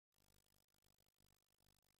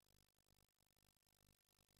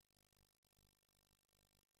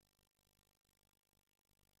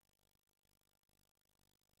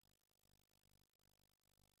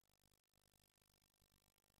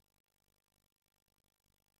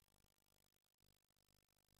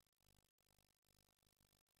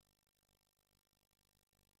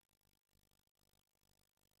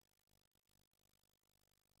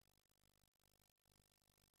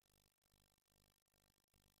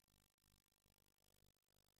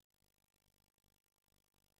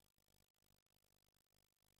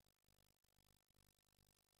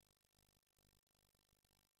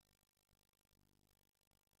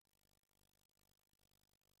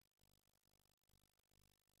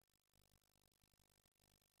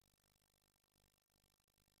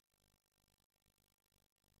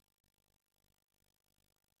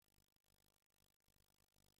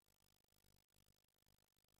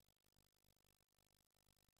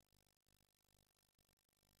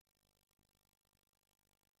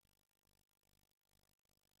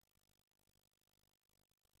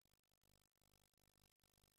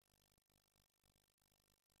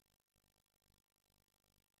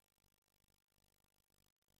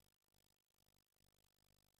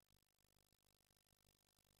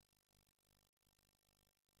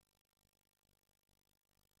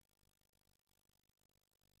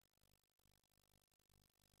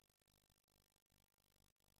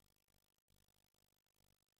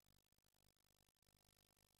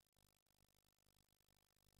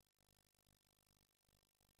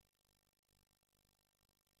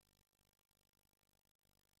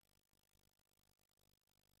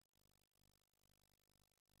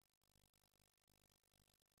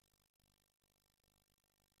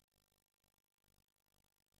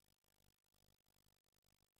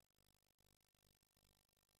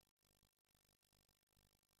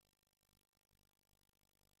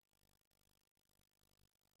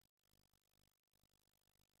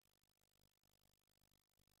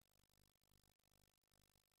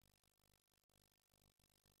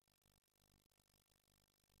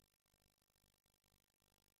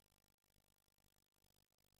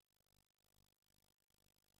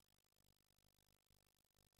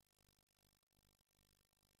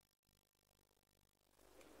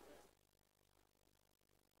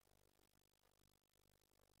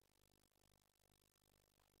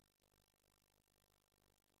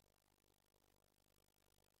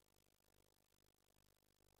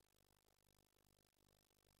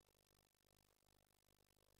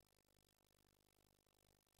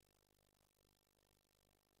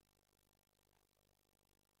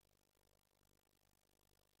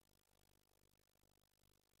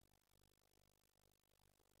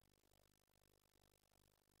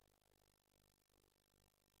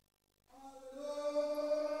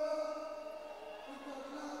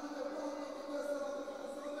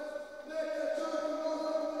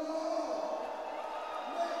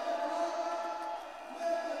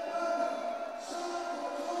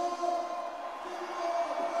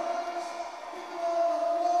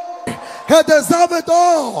He deserves it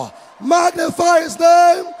all. Magnify his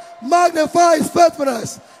name. Magnify his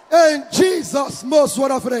faithfulness. In Jesus' most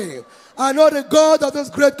wonderful name. I know the God of this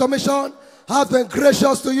great commission has been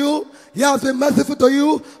gracious to you. He has been merciful to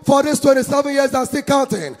you for these 27 years and still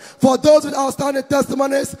counting. For those with outstanding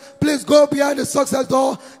testimonies, please go behind the success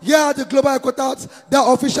door. Here at the global headquarters, there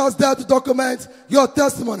are officials there to document your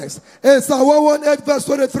testimonies. In Psalm 118 verse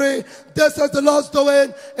 23, this is the Lord's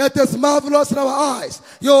doing. It is marvelous in our eyes.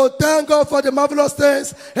 You thank God for the marvelous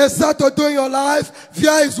things He said to do in your life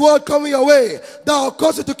via His word coming your way. That will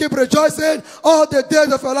cause you to keep rejoicing all the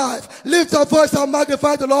days of your life. Lift your voice and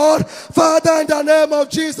magnify the Lord. Father, in the name of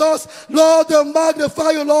Jesus, Lord, we magnify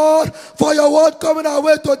you, Lord, for your word coming our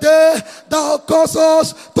way today. That will cause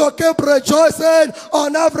us to keep rejoicing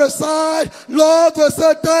on every side. Lord, we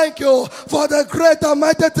say thank you for the great and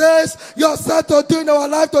mighty things you are set to do in our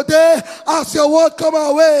life today. As your word come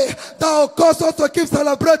our way, that will cause us to keep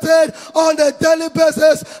celebrating on a daily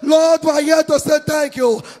basis. Lord, we are here to say thank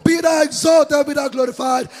you. Be thou exalted, be thou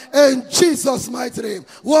glorified in Jesus' mighty name.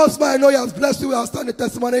 Once more, I know He has blessed you with outstanding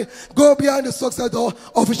testimony. Go behind the success door.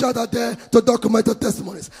 Officials are there to document your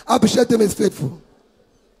testimonies. I appreciate them as faithful.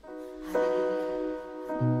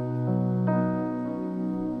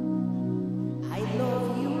 I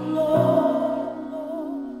love you, Lord,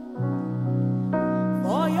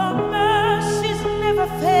 for your mercies never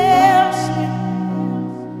fails me.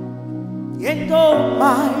 And all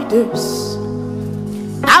my days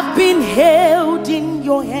I've been held in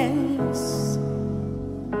your hands.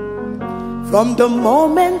 From the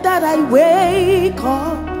moment that I wake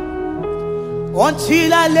up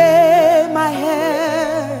until I lay my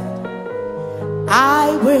head,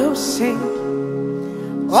 I will sing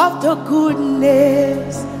of the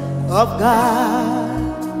goodness of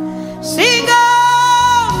God. Sing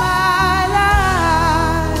all my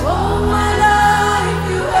life. All my life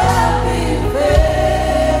you have been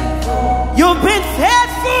faithful. You've been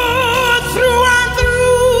faithful through and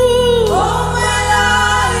through. All my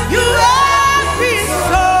life you have been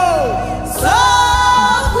so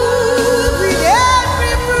good with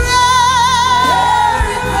every breath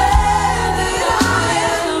that I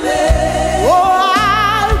am made. Oh,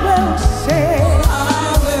 I will sing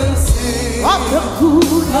of the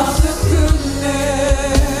goodness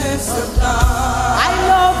of God. I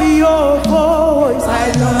love your voice. I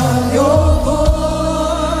love your voice.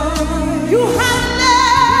 You have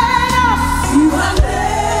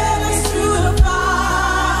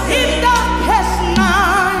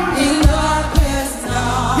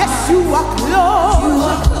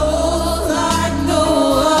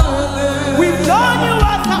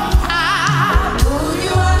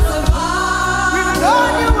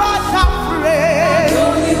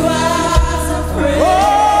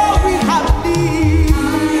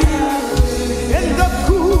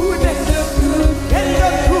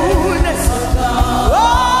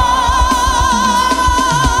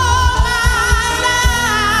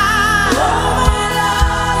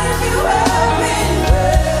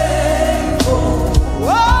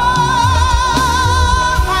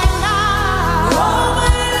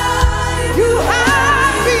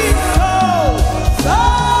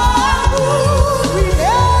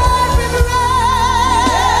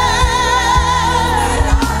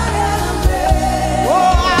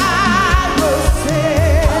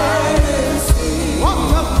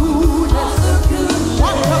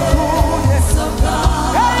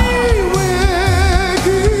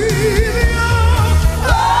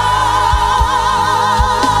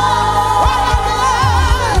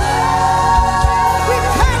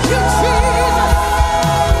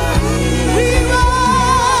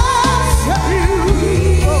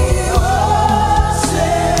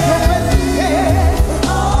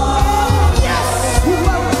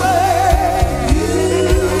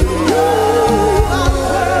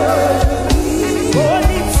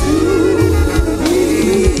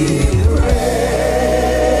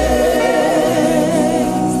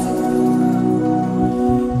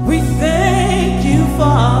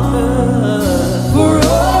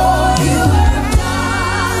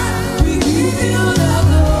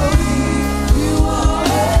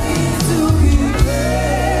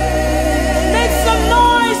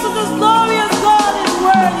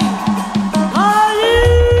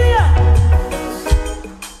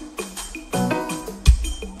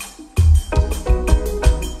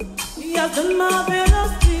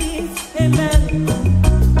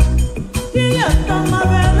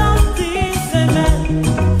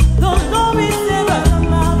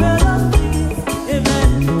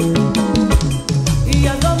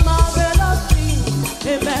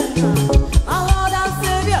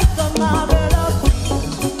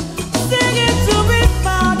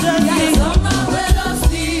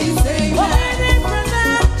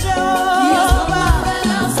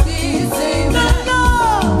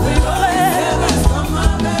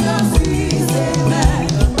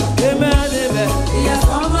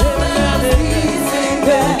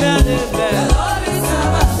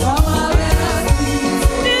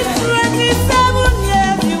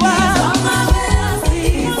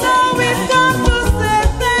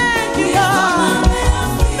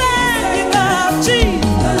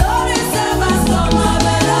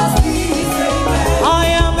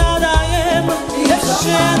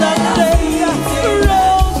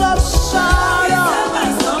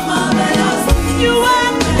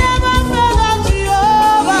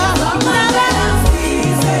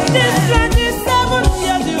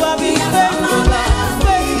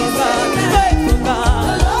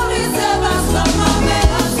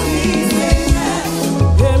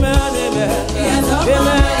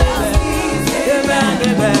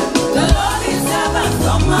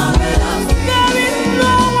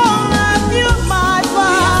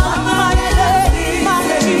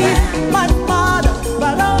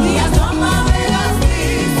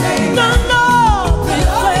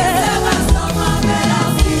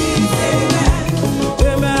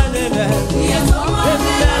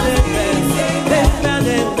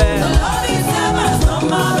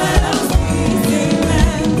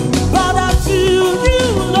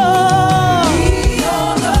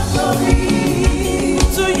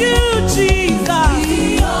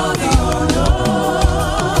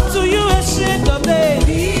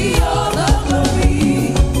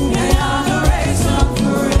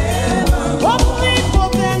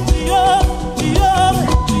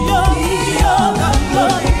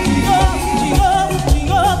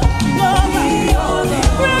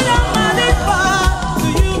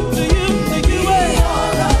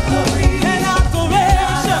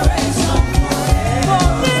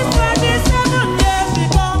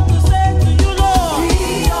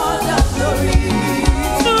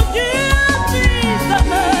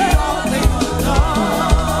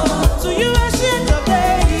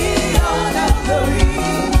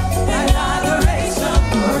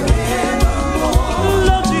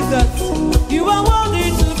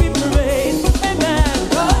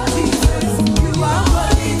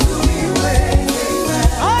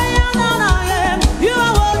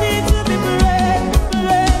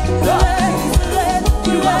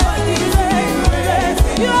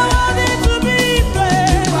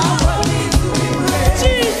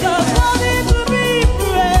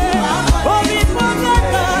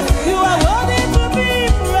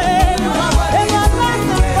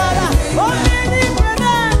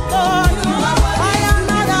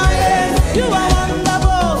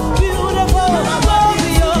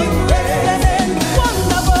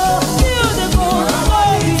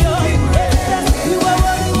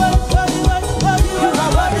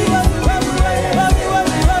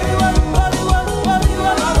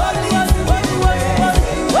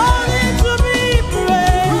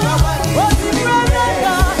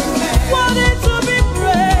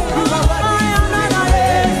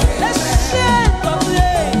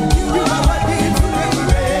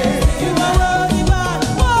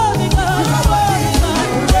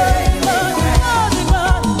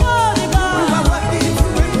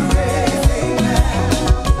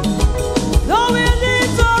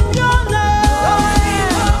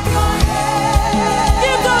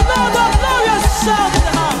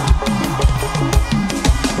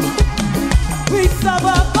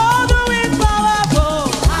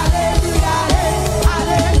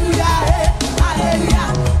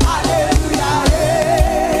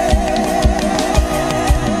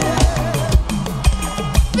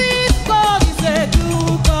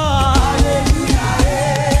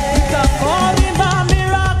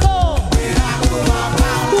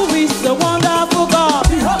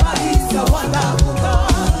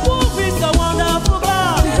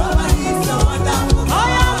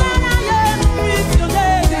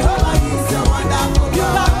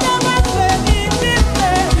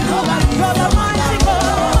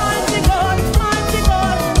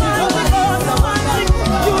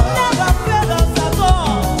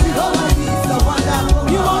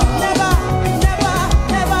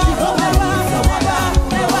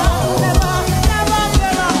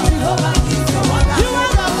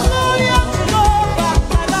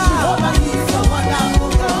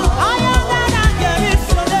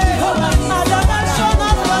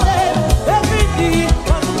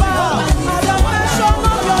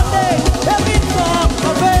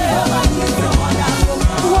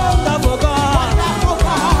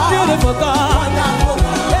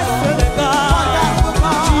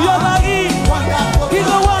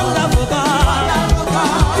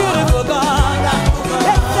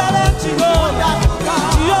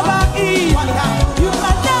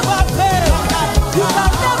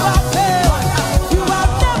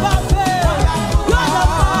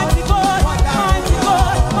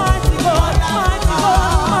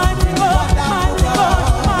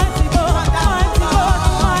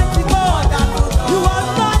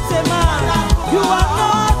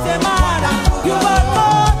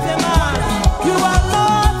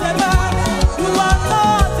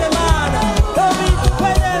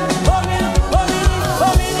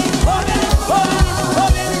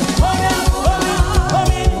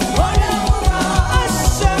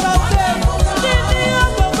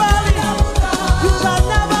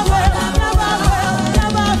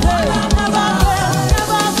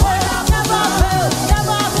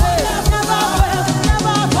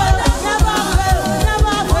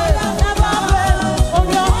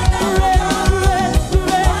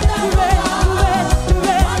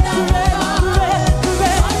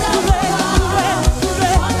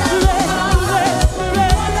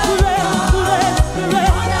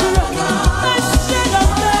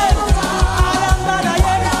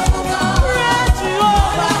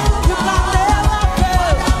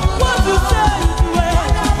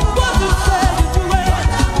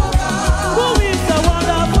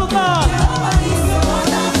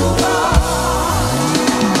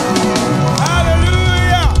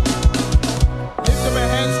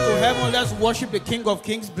worship the King of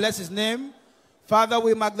Kings. Bless his name. Father,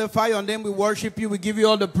 we magnify your name. We worship you. We give you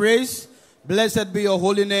all the praise. Blessed be your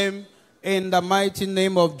holy name. In the mighty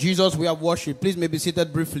name of Jesus, we have worship. Please may be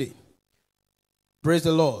seated briefly. Praise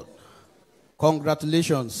the Lord.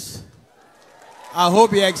 Congratulations. I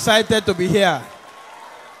hope you're excited to be here.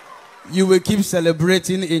 You will keep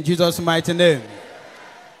celebrating in Jesus' mighty name.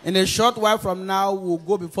 In a short while from now, we'll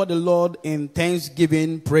go before the Lord in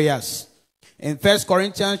thanksgiving prayers. In 1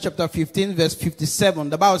 Corinthians chapter 15, verse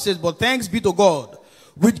 57, the Bible says, "But thanks be to God,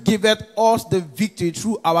 which giveth us the victory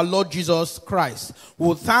through our Lord Jesus Christ."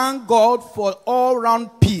 We thank God for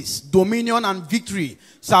all-round peace, dominion, and victory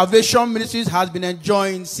Salvation Ministries has been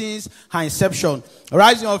enjoying since her inception.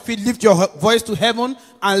 Rise on your feet, lift your voice to heaven,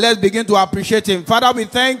 and let's begin to appreciate him. Father, we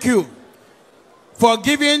thank you for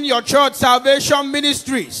giving your church, Salvation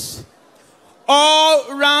Ministries,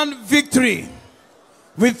 all-round victory.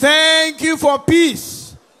 We thank you for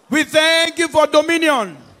peace. We thank you for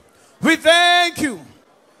dominion. We thank you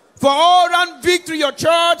for all round victory your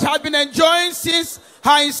church has been enjoying since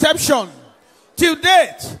her inception till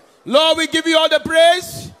date. Lord, we give you all the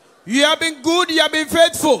praise. You have been good, you have been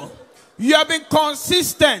faithful, you have been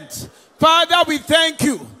consistent. Father, we thank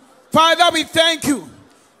you. Father, we thank you.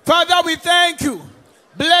 Father, we thank you.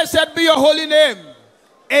 Blessed be your holy name.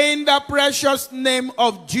 In the precious name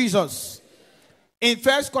of Jesus. In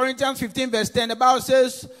 1 Corinthians 15 verse 10, the Bible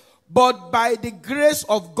says, but by the grace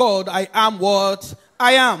of God, I am what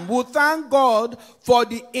I am. We thank God for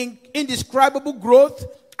the indescribable growth,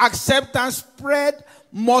 acceptance, spread,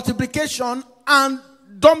 multiplication, and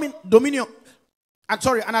dominion.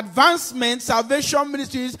 And advancement Salvation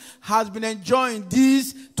Ministries has been enjoying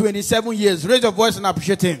these 27 years. Raise your voice and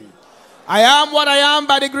appreciate him. I am what I am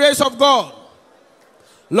by the grace of God.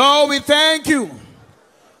 Lord, we thank you.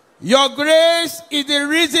 Your grace is the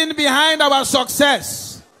reason behind our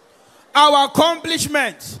success, our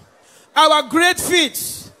accomplishment, our great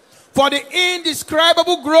feats, for the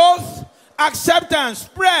indescribable growth, acceptance,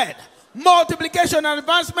 spread, multiplication, and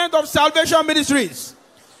advancement of Salvation Ministries.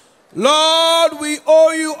 Lord, we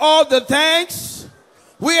owe you all the thanks.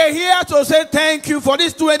 We are here to say thank you for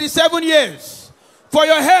these 27 years, for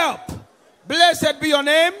your help. Blessed be your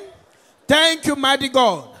name. Thank you, mighty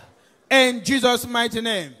God. In Jesus' mighty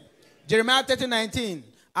name. Jeremiah 30:19.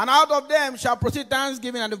 And out of them shall proceed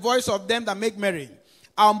thanksgiving and the voice of them that make merry.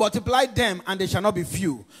 I'll multiply them and they shall not be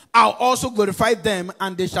few. I'll also glorify them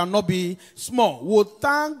and they shall not be small. We'll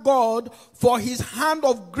thank God for his hand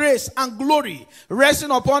of grace and glory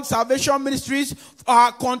resting upon Salvation Ministries for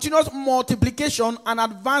our continuous multiplication and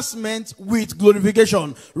advancement with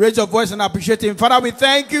glorification. Raise your voice and appreciate him. Father, we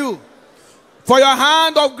thank you for your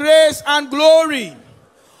hand of grace and glory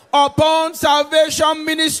upon Salvation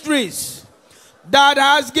Ministries that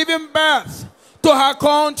has given birth to her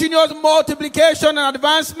continuous multiplication and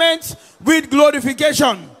advancement with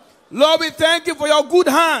glorification. Lord, we thank you for your good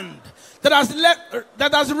hand that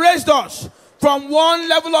has raised us from one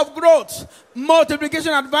level of growth,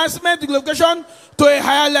 multiplication, advancement, glorification to a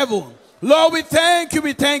higher level. Lord, we thank you,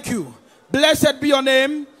 we thank you. Blessed be your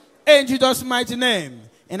name in Jesus' mighty name.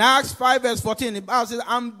 In Acts 5 verse 14, the Bible says,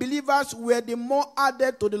 and believers were the more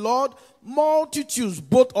added to the Lord, multitudes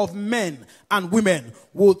both of men and women.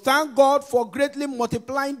 We thank God for greatly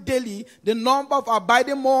multiplying daily the number of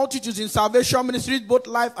abiding multitudes in Salvation Ministries, both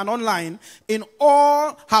live and online, in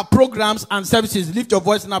all her programs and services. Lift your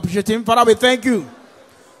voice and appreciate him. Father, we thank you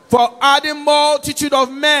for adding multitude of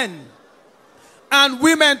men and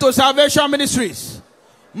women to Salvation Ministries,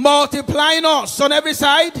 multiplying us on every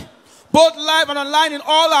side, both live and online in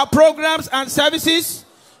all our programs and services.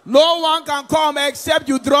 No one can come except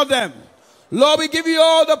you draw them. Lord, we give you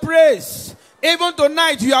all the praise. Even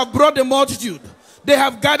tonight, you have brought the multitude. They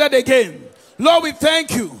have gathered again. Lord, we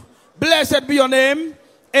thank you. Blessed be your name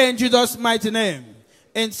in Jesus' mighty name.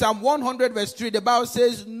 In Psalm 100 verse 3, the Bible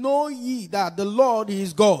says, know ye that the Lord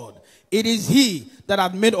is God. It is he that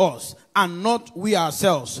hath made us, and not we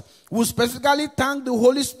ourselves. We specifically thank the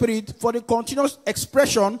Holy Spirit for the continuous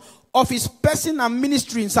expression of his person and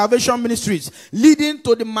ministry in Salvation Ministries, leading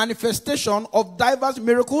to the manifestation of diverse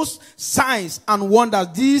miracles, signs, and wonders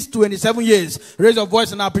these 27 years. Raise your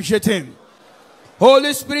voice and appreciate him.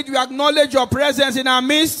 Holy Spirit, we acknowledge your presence in our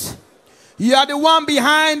midst. You are the one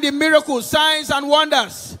behind the miracles, signs, and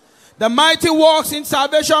wonders, the mighty works in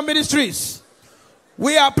Salvation Ministries.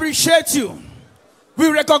 We appreciate you. We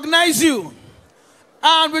recognize you.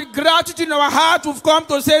 And with gratitude in our heart, we've come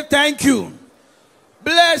to say thank you.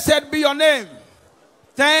 Blessed be your name.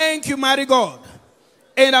 Thank you, mighty God.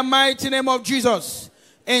 In the mighty name of Jesus.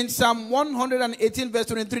 In Psalm 118 verse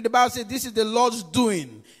 23, the Bible says, this is the Lord's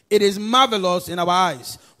doing. It is marvelous in our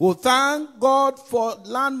eyes. We thank God for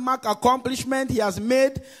landmark accomplishment he has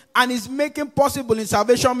made and is making possible in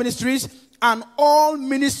Salvation Ministries and all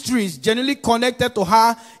ministries generally connected to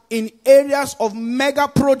her in areas of mega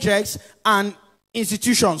projects and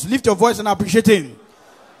institutions. Lift your voice and appreciate him.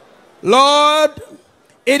 Lord,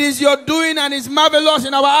 it is your doing and it's marvelous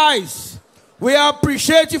in our eyes. We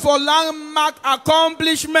appreciate you for landmark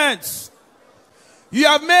accomplishments you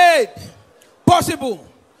have made possible.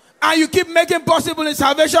 And you keep making possible in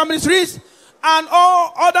Salvation Ministries and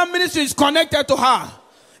all other ministries connected to her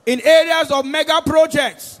in areas of mega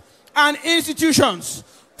projects and institutions.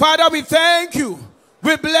 Father, we thank you.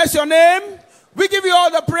 We bless your name. We give you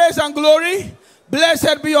all the praise and glory.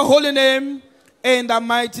 Blessed be your holy name. In the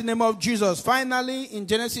mighty name of Jesus. Finally, in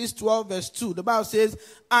Genesis 12 verse 2, the Bible says,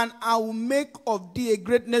 and I will make of thee a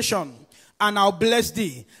great nation, and I'll bless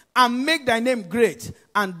thee, and make thy name great,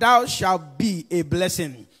 and thou shalt be a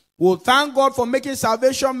blessing. We thank God for making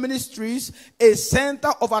Salvation Ministries a center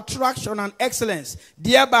of attraction and excellence,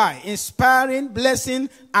 thereby inspiring, blessing,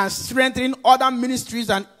 and strengthening other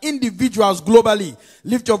ministries and individuals globally.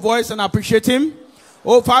 Lift your voice and appreciate Him.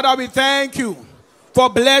 Oh, Father, we thank you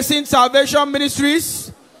for blessing Salvation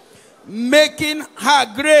Ministries, making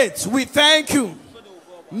her great. We thank you,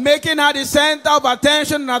 making her the center of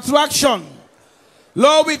attention and attraction.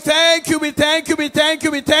 Lord, we thank you, we thank you, we thank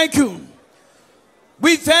you, we thank you.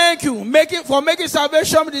 We thank you for making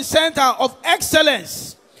Salvation the center of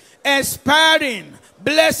excellence, inspiring,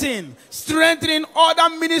 blessing, strengthening other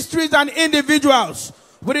ministries and individuals.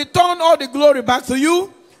 We return all the glory back to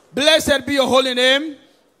you. Blessed be your holy name.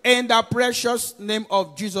 In the precious name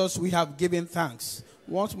of Jesus, we have given thanks.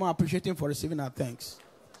 Once more, appreciate Him for receiving our thanks.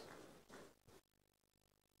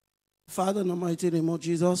 Father, in the mighty name of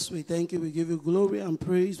Jesus, we thank you, we give you glory and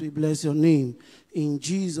praise, we bless your name. In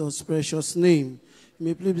Jesus' precious name. You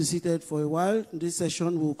may please be seated for a while. This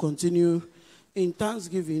session will continue in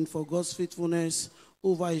thanksgiving for God's faithfulness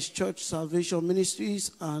over His church, Salvation Ministries,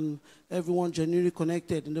 and everyone genuinely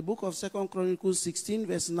connected. In the book of 2 Chronicles 16,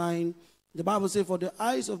 verse 9, the Bible says, "For the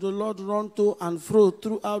eyes of the Lord run to and fro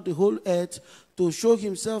throughout the whole earth to show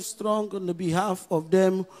Himself strong on the behalf of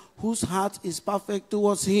them whose heart is perfect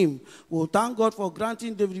towards Him." We'll thank God for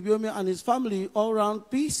granting David Ibiyeomie and his family all-round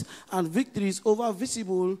peace and victories over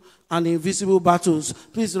visible and invisible battles.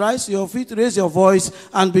 Please rise to your feet, raise your voice,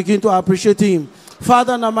 and begin to appreciate Him.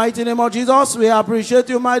 Father, in the mighty name of Jesus, we appreciate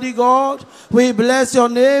you, mighty God. We bless your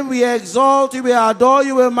name. We exalt you. We adore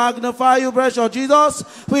you. We magnify you, precious Jesus.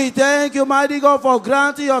 We thank you, mighty God, for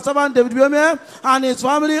granting your servant David Ibiyeomie and his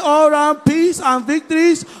family all-round peace and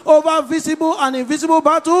victories over visible and invisible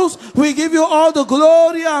battles. We give you all the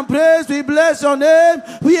glory and praise. We bless your name.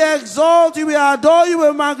 We exalt you. We adore you.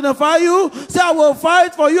 We magnify you. Say, I will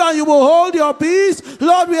fight for you and you will hold your peace.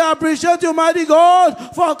 Lord, we appreciate you, mighty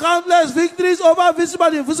God, for countless victories over visible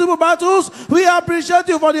and invisible battles. We appreciate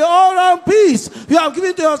you for the all-round peace you have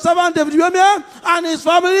given to your servant David Ibiyeomie and his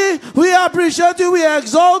family. We appreciate you. We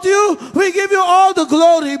exalt you. We give you all the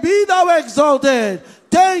glory. Be thou exalted.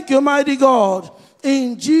 Thank you, mighty God.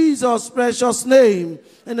 In Jesus' precious name.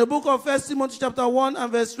 In the book of 1 Timothy chapter 1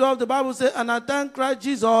 and verse 12, the Bible says, "And I thank Christ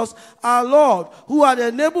Jesus, our Lord, who had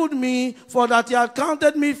enabled me, for that He had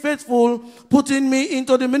counted me faithful, putting me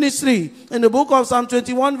into the ministry." In the book of Psalm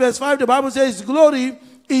 21 verse 5, the Bible says, "Glory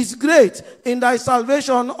is great. In thy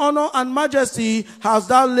salvation, honor and majesty hast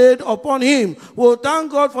thou laid upon him." We'll thank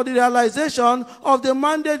God for the realization of the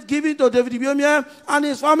mandate given to David Ibiyeomie and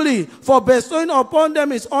his family, for bestowing upon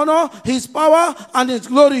them his honor, his power, and his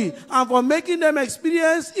glory, and for making them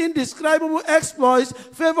experience indescribable exploits,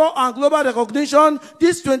 favor, and global recognition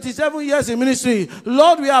these 27 years in ministry.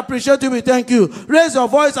 Lord, we appreciate you. We thank you. Raise your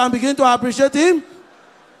voice and begin to appreciate Him.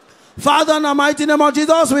 Father, in the mighty name of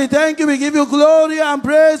Jesus, we thank you. We give you glory and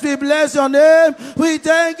praise. We bless your name. We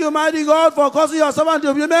thank you, mighty God, for causing your servant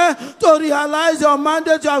to realize your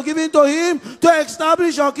mandate you have given to him to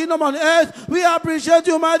establish your kingdom on earth. We appreciate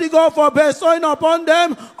you, mighty God, for bestowing upon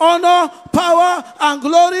them honor, power, and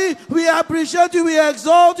glory. We appreciate you. We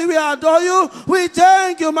exalt you. We adore you. We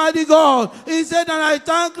thank you, mighty God. He said, "And I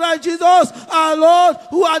thank Christ Jesus, our Lord,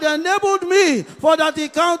 who had enabled me, for that He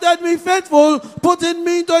counted me faithful, putting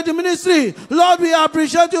me into the ministry." Lord, we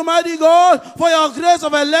appreciate you, mighty God, for your grace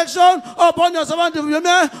of election upon your servant,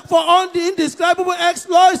 for all the indescribable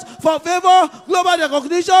exploits, for favor, global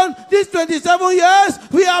recognition these 27 years.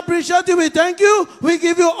 We appreciate you. We thank you. We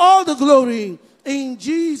give you all the glory. In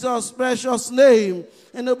Jesus' precious name.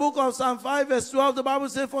 In the book of Psalm 5 verse 12, the Bible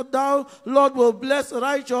says, "For thou, Lord, will bless the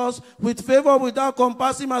righteous with favor, without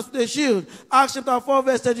compassing him as with a shield." Acts chapter 4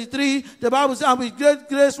 verse 33, the Bible says, "And with great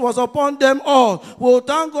grace was upon them all." We'll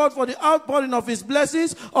thank God for the outpouring of His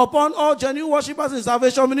blessings upon all genuine worshippers in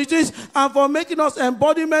Salvation Ministries, and for making us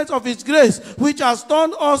embodiments of His grace, which has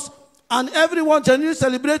turned us and everyone genuinely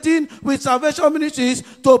celebrating with Salvation Ministries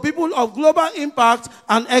to people of global impact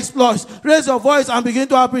and exploits. Raise your voice and begin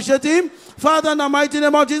to appreciate Him. Father, in the mighty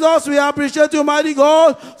name of Jesus, we appreciate you, mighty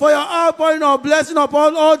God, for your outpouring of blessing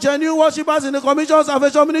upon all genuine worshippers in the Commission of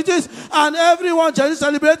Salvation Ministries and everyone genuinely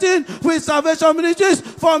celebrating with Salvation Ministries,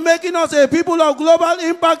 for making us a people of global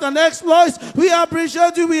impact and exploits. We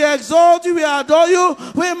appreciate you, we exalt you, we adore you,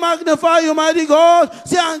 we magnify you, mighty God.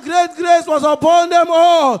 See, and great grace was upon them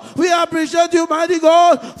all. We appreciate you, mighty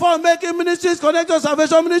God, for making ministries connect to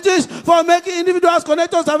Salvation Ministries, for making individuals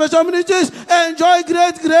connect to Salvation Ministries. Enjoy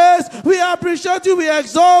great grace. We appreciate you, we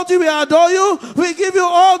exalt you, we adore you, we give you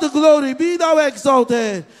all the glory. Be thou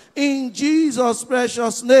exalted. In Jesus'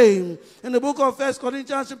 precious name. In the book of 1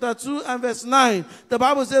 Corinthians chapter 2 and verse 9, the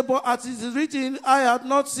Bible says, but as it is written, I have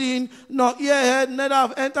not seen, nor ear heard, neither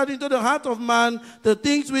have entered into the heart of man the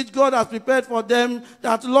things which God has prepared for them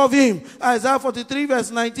that love him. Isaiah 43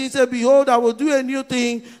 verse 19 says, behold, I will do a new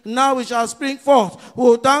thing, now it shall spring forth. We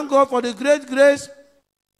will thank God for the great grace,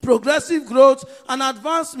 progressive growth and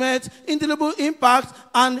advancement, indelible impact,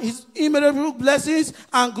 and his immeasurable blessings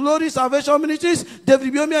and glory salvation ministries,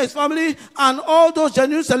 David Ibiyeomie and his family, and all those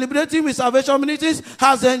genuine celebrating with salvation ministries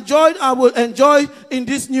has enjoyed and will enjoy in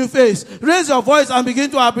this new phase. Raise your voice and begin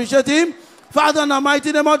to appreciate him. Father, in the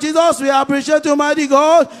mighty name of Jesus, we appreciate you, mighty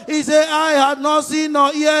God. He said, I had not seen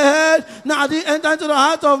nor ear heard, now they enter into the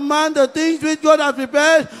heart of man the things which God has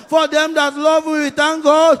prepared for them that love you. We thank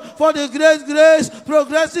God for the great grace,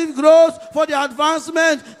 progressive growth, for the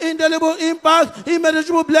advancement, indelible impact,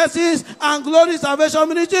 immeasurable blessings, and glory salvation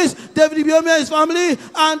ministries. David Ibiyeomie and his family,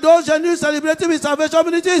 and those genuine celebrating with salvation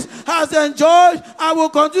ministries has enjoyed and will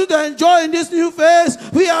continue to enjoy in this new phase.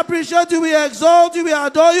 We appreciate you, we exalt you, we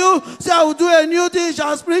adore you. Say, I will do a new thing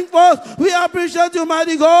shall spring forth. We appreciate you,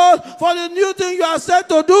 mighty God, for the new thing you are set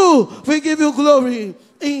to do. We give you glory.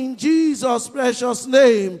 In Jesus' precious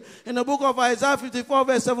name. In the book of Isaiah 54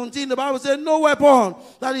 verse 17, the Bible says, no weapon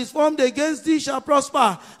that is formed against thee shall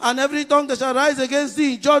prosper, and every tongue that shall rise against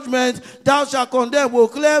thee in judgment thou shalt condemn. Will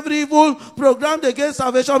clear every evil programmed against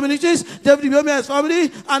salvation ministries, David Ibiyeomie and his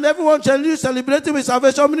family, and everyone genuinely celebrating with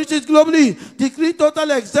salvation ministries globally. Decree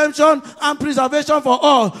total exemption and preservation for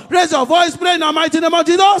all. Raise your voice, pray in the mighty name of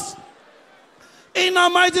Jesus. In the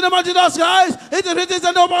mighty name of Jesus Christ, it is written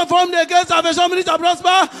that no one formed against salvation ministry shall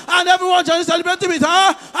prosper, and everyone shall celebrate with her,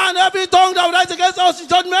 and every tongue that rise against us in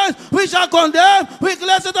judgment, we shall condemn. We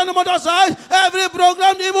clear Satan on the mother side, every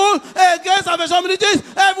programmed evil against salvation ministries,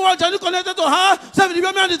 everyone shall be connected to her, David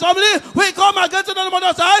Ibiyeomie and his family, we come against it on the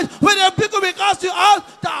mother side, when the people we cast you out,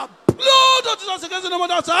 Lord of Jesus against the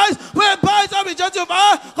number of sides, we bind and reject you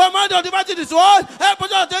fire, command your divine to this world, help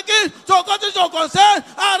us take it, so continue to concern,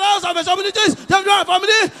 arouse our communities, the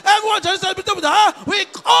family, everyone shall celebrate with her, we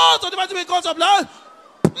call to divine to be cause of blood.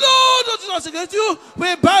 Lord of Jesus against you,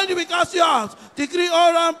 we bind you, we cast you out. Decree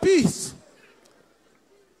all around peace.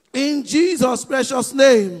 In Jesus' precious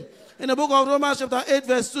name. In the book of Romans chapter 8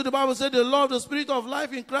 verse 2, the Bible said, the law of the Spirit of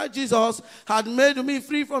life in Christ Jesus had made me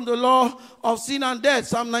free from the law of sin and death.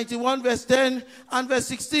 Psalm 91 verse 10 and verse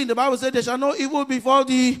 16. The Bible said, there shall no evil befall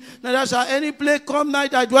thee, neither shall any plague come nigh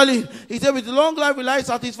thy dwelling. He said, with long life will I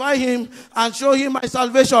satisfy him and show him my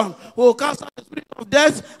salvation. We will cast out the spirit of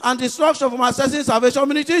death and destruction from accessing salvation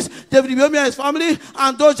ministries, David Ibiyeomie and his family,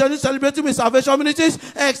 and those genuinely celebrating with salvation ministries,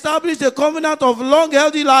 establish a covenant of long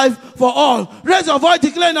healthy life for all. Raise your voice,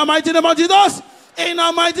 declare in the mighty name of Jesus. In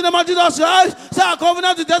the mighty name of Jesus Christ, say our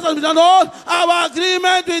covenant with death has been annulled. Our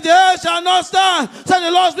agreement with death shall not stand. Say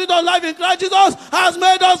the Lord Spirit of life in Christ Jesus has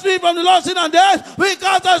made us free from the Lord sin and death. We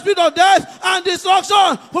cast the spirit of death and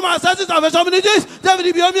destruction from our senses salvation ministries.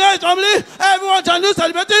 David Ibiyeomie and his family, everyone shall do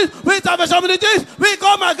celebrating with salvation ministries. We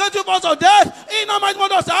come against you force of death. In the mighty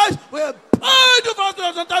name of Jesus, we bind you force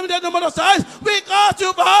of time in the name of Jesus. We cast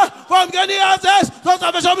you far from getting access to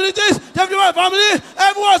salvation ministries. David Ibiyeomie and family,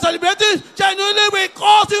 everyone celebrating genuinely. We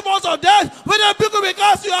cause you force of death. When the people we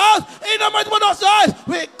cast you out, in the mighty name of Jesus,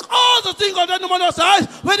 we cause the thing of the name of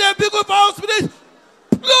Jesus. When the people found spirit,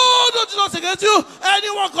 Lord of Jesus against you,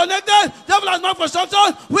 anyone connected, devil has not construction,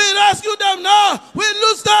 we rescue them now. We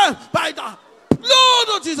lose them by the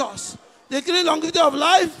Lord of Jesus. Decree longevity of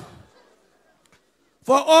life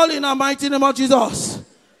for all in the mighty name of Jesus.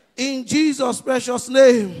 In Jesus' precious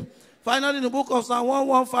name. Finally, in the book of Psalm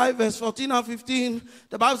 115, verse 14 and 15,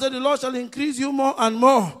 the Bible said, the Lord shall increase you more and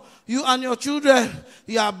more. You and your children,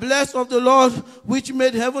 you are blessed of the Lord, which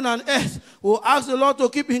made heaven and earth. We'll ask the Lord to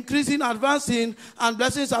keep increasing, advancing, and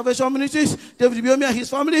blessing salvation ministries, David Ibiyeomie and his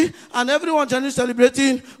family, and everyone genuinely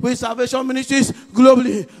celebrating with salvation ministries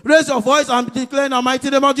globally. Raise your voice and declare in the mighty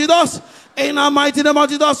name of Jesus. In the mighty name of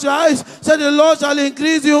Jesus Christ, say the Lord shall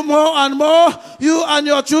increase you more and more, you and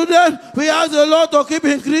your children. We ask the Lord to keep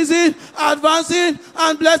increasing, advancing,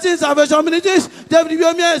 and blessing salvation ministries. David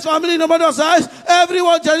Ibiyeomie and his family in the mother side,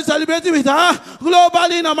 everyone shall celebrating with her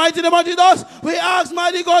globally in the mighty name of Jesus. We ask,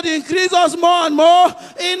 mighty God, increase us more and more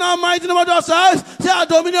in the mighty name of Jesus. Say our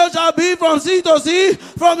dominion shall be from sea to sea,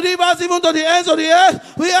 from rivers even to the ends of the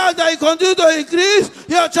earth. We ask that you continue to increase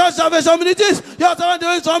your church salvation ministries, your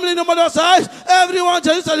servant family in the mother side. Everyone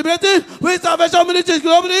shall be celebrating with salvation ministries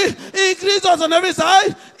globally. Increase us on every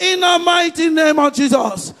side in the mighty name of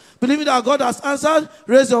Jesus. Believing that God has answered,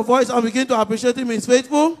 raise your voice and begin to appreciate him. He is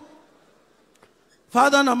faithful.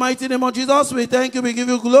 Father, in the mighty name of Jesus, we thank you, we give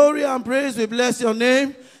you glory and praise, we bless your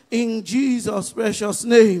name in Jesus' precious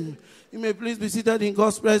name. You may please be seated in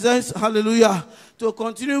God's presence. Hallelujah. To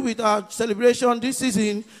continue with our celebration this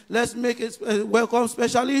season, let's make it welcome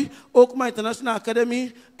specially Okuma International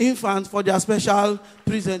Academy infants for their special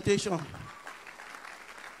presentation.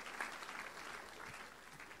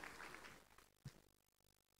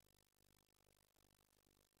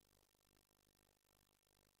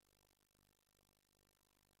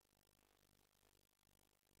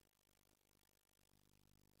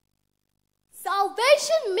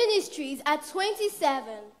 Salvation Ministries at 27.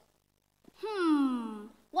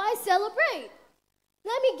 Why celebrate?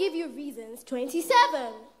 Let me give you reasons.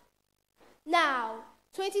 27. Now,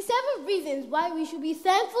 27 reasons why we should be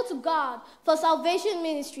thankful to God for Salvation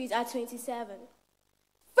Ministries at 27.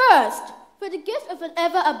 First, for the gift of an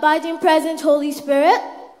ever-abiding present Holy Spirit.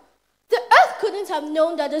 The earth couldn't have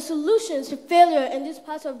known that the solutions to failure in this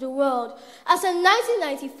part of the world, as in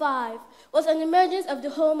 1995, was an emergence of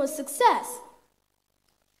the home of success.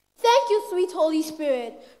 Thank you, sweet Holy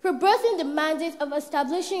Spirit, for birthing the mandate of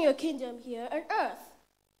establishing your kingdom here on earth.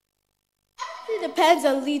 Everything depends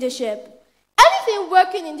on leadership. Anything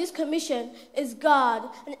working in this commission is God,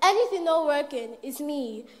 and anything not working is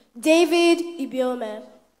me, David Ibiyeomie.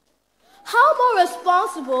 How more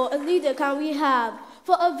responsible a leader can we have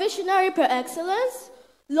for a visionary per excellence?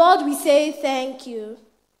 Lord, we say thank you.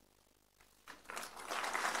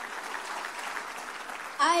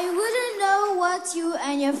 I wouldn't know what you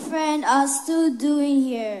and your friend are still doing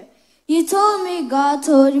here. You told me God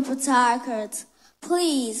told you Port Harcourt.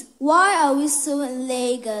 Please, why are we still in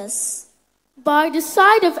Lagos? By the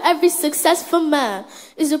side of every successful man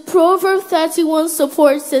is a Proverb 31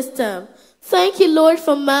 support system. Thank you, Lord,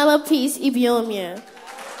 for Mama Peace Ibiyeomie.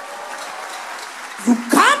 You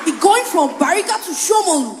can't be going from Bariga to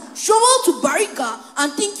Shomolu, Shomolu to Bariga,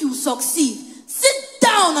 and think you'll succeed. Sit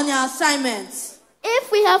down on your assignments.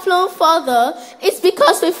 If we have flown further, it's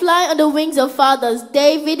because we fly on the wings of fathers,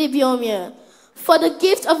 David Ibiyeomie. For the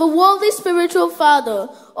gift of a worldly spiritual father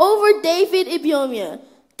over David Ibiyeomie,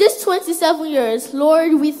 this 27 years,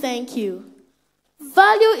 Lord, we thank you.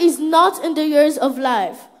 Value is not in the years of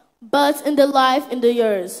life, but in the life in the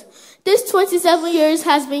years. This 27 years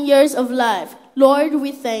has been years of life. Lord,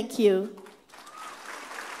 we thank you.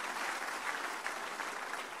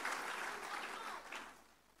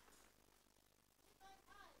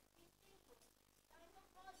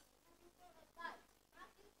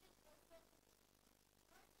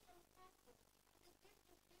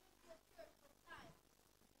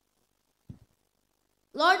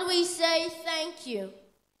 Lord, we say thank you.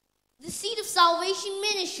 The seed of Salvation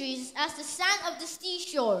Ministries is as the sand of the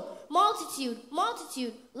seashore. Multitude,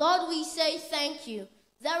 multitude. Lord, we say thank you.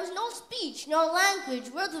 There is no speech nor language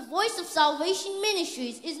where the voice of Salvation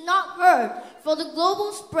Ministries is not heard for the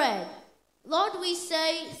global spread. Lord, we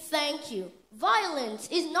say thank you. Violence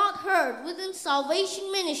is not heard within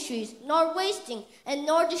Salvation Ministries, nor wasting and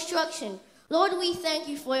nor destruction. Lord, we thank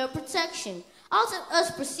you for your protection. Out of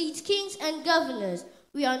us proceeds kings and governors.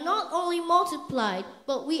 We are not only multiplied,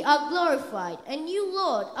 but we are glorified. And you,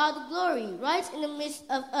 Lord, are the glory right in the midst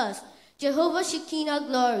of us. Jehovah Shekinah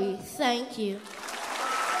glory. Thank you.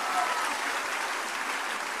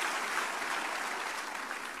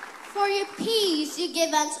 For your peace you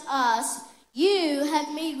give unto us. You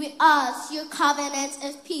have made with us your covenant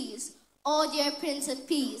of peace. O dear Prince of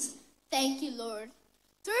Peace. Thank you, Lord.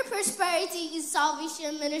 Through prosperity is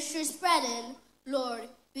Salvation Ministry spreading. Lord,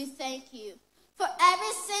 we thank you. For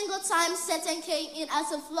every single time Satan came in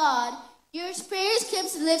as a flood, your spirit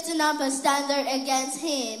keeps lifting up a standard against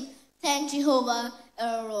him. Thank Jehovah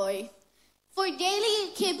Elroy. For daily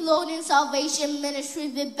you keep loading Salvation Ministry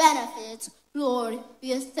with benefits. Lord,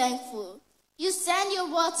 we are thankful. You send your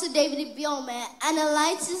word to David Ibiyeomie and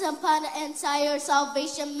enlightens upon the entire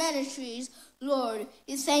Salvation Ministries. Lord,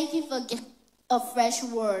 we thank you for gift of fresh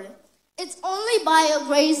word. It's only by your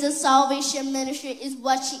grace that Salvation Ministry is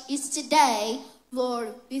what she is today.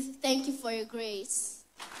 Lord, we thank you for your grace.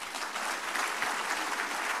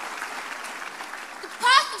 The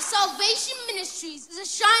path of Salvation Ministries is a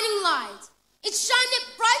shining light. It's shining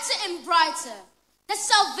brighter and brighter. That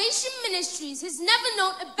Salvation Ministries has never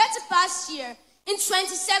known a better past year in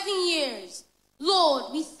 27 years.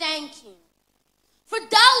 Lord, we thank you. For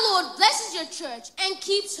thou, Lord, blesses your church and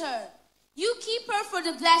keeps her. You keep her for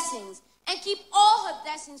the blessings and keep all her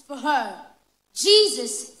blessings for her.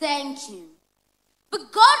 Jesus, thank you.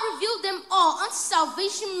 But God revealed them all unto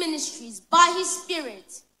Salvation Ministries by his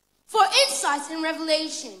Spirit for insight and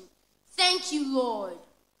revelation. Thank you, Lord.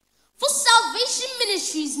 For Salvation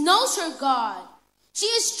Ministries knows her God. She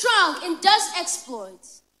is strong and does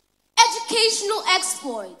exploits. Educational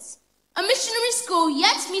exploits. A missionary school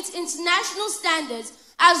yet meets international standards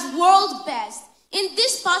as world best in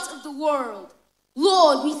this part of the world.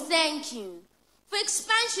 Lord, we thank you. For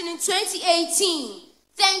expansion in 2018,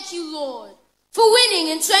 thank you, Lord. For winning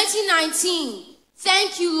in 2019,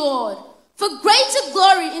 thank you, Lord. For greater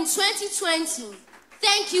glory in 2020,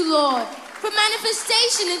 thank you, Lord. For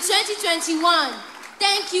manifestation in 2021,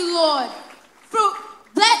 thank you, Lord. For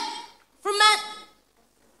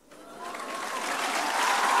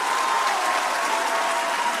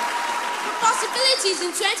possibilities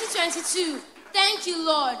in 2022, thank you,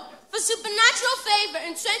 Lord. For supernatural favor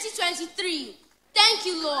in 2023, thank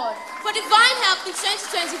you, Lord. For divine help in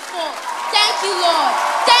 2024, thank you, Lord.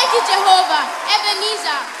 Thank you, Jehovah,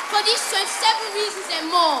 Ebenezer, for these 27 reasons and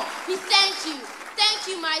more. We thank you. Thank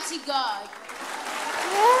you, mighty God.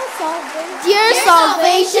 Dear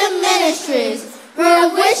Salvation Ministries, we're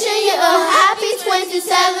wishing you a happy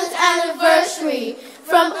 27th anniversary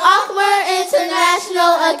from Akbar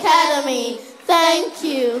International Academy. Thank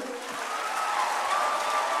you.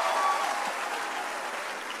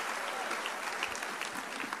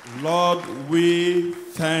 Lord, we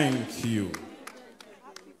thank you.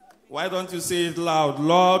 Why don't you say it loud?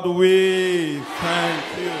 Lord, we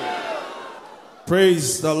thank you.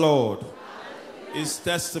 Praise the Lord. It's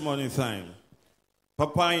testimony time.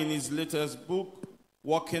 Papa, in his latest book,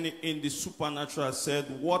 Walking in the Supernatural,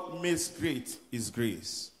 said, what makes great is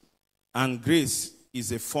grace. And grace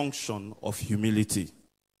is a function of humility.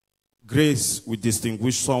 Grace will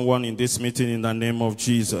distinguish someone in this meeting in the name of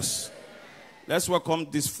Jesus. Let's welcome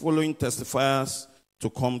these following testifiers to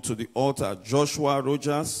come to the altar. Joshua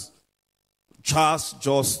Rogers, Charles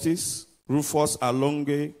Justice, Rufus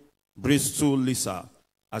Alonge, Bristol Lisa,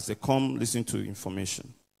 as they come listen to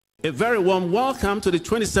information. A very warm welcome to the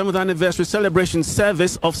 27th anniversary celebration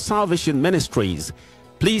service of Salvation Ministries.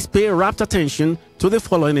 Please pay rapt attention to the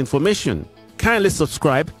following information. Kindly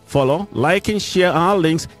subscribe, follow, like and share our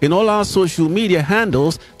links in all our social media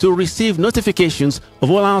handles to receive notifications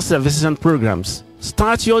of all our services and programs.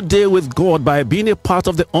 Start your day with God by being a part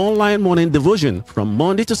of the online morning devotion from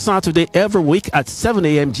Monday to Saturday every week at 7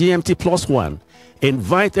 a.m. GMT+1.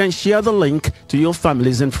 Invite and share the link to your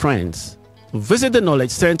families and friends. Visit the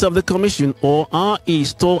Knowledge Center of the Commission or our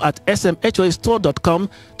e-store at smhostore.com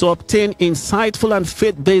to obtain insightful and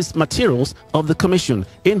faith-based materials of the Commission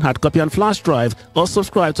in hard copy and flash drive, or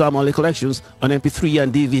subscribe to our monthly collections on MP3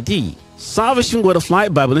 and DVD. Salvation Word of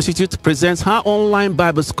Life Bible Institute presents her online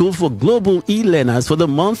Bible school for global e-learners for the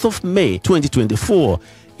month of May 2024.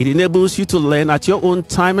 It enables you to learn at your own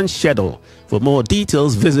time and schedule. For more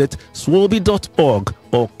details, visit swolby.org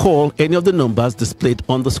or call any of the numbers displayed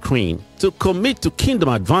on the screen. To commit to kingdom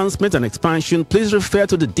advancement and expansion, please refer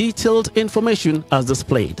to the detailed information as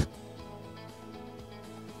displayed.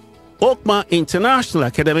 Okma International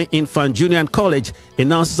Academy Infant Junior and College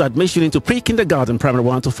announces admission into pre-kindergarten, primary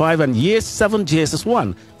 1 to 5 and year 7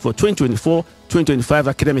 JSS1 for 2024-2025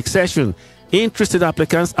 academic session. Interested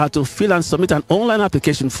applicants are to fill and submit an online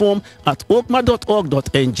application form at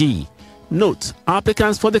okma.org.ng. Note,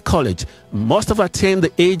 applicants for the college must have attained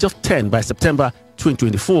the age of 10 by September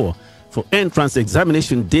 2024. For entrance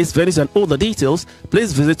examination dates, venues, and other details,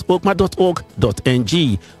 please visit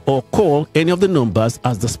okma.org.ng or call any of the numbers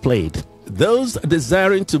as displayed. Those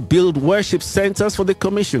desiring to build worship centers for the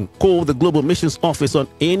Commission, call the Global Missions Office on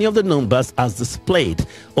any of the numbers as displayed,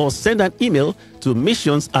 or send an email to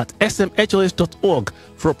missions@smhos.org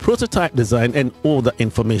for prototype design and other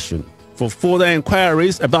information. For further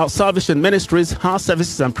inquiries about Salvation Ministries, house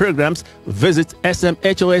services and programs, visit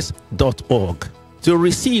smhos.org. To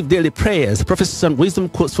receive daily prayers, prophecies, and wisdom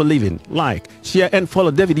quotes for living, like, share, and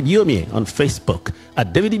follow David Ibiyeomie on Facebook,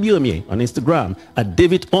 at David Ibiyeomie on Instagram, at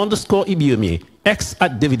David_Ibiyeomie, X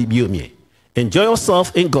at David Ibiyeomie. Enjoy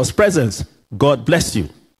yourself in God's presence. God bless you.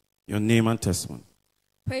 Your name and testimony.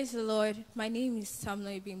 Praise the Lord. My name is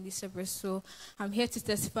Samuel Lisa Bristol. I'm here to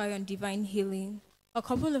testify on divine healing. A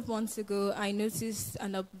couple of months ago, I noticed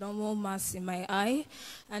an abnormal mass in my eye,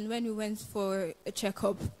 and when we went for a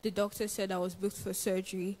checkup, the doctor said I was booked for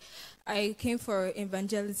surgery. I came for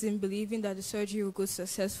evangelism, believing that the surgery would go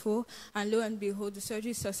successful, and lo and behold, the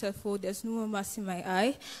surgery is successful. There's no more mass in my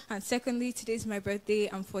eye. And secondly, today's my birthday.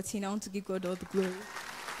 I'm 14. I want to give God all the glory.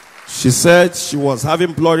 She said she was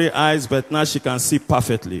having blurry eyes, but now she can see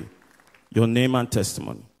perfectly. Your name and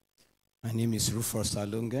testimony. My name is Rufus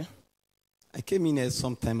Alonge. I came in here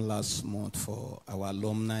sometime last month for our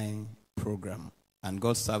alumni program, and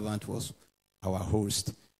God's servant was our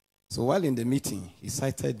host. So while in the meeting, he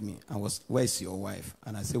cited me and was, "Where is your wife?"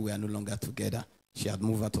 And I said, "We are no longer together. She had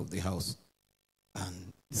moved out of the house."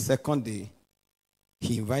 And the second day,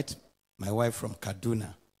 he invited my wife from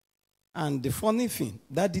Kaduna. And the funny thing,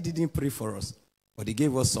 Daddy didn't pray for us, but he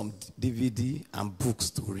gave us some DVD and books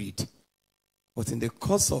to read. But in the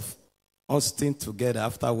course of us staying together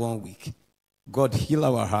after 1 week, God healed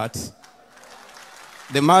our hearts.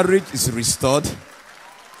 The marriage is restored.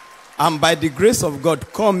 And by the grace of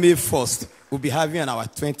God, come May 1st, we'll be having our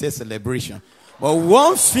 20th celebration. But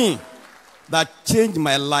one thing that changed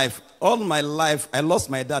my life, all my life, I lost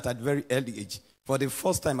my dad at a very early age. For the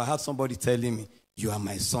first time, I had somebody telling me, you are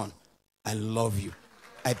my son. I love you.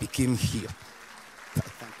 I became healed.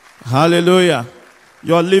 Hallelujah.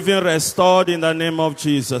 You're living restored in the name of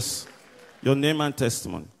Jesus. Your name and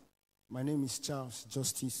testimony. My name is Charles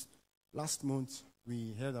Justice. Last month,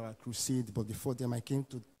 we held our crusade, but before then, I came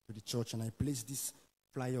to the church and I placed this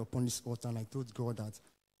flyer upon this altar and I told God that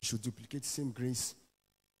He should duplicate the same grace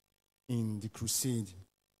in the crusade.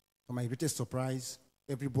 For my greatest surprise,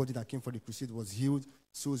 everybody that came for the crusade was healed,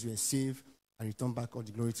 souls were saved, and returned back all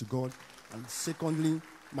the glory to God. And secondly,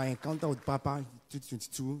 my encounter with Papa in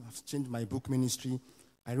 2022 has changed my book ministry.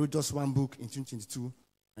 I wrote just one book in 2022,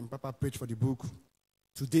 and Papa prayed for the book.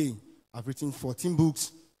 Today, I've written 14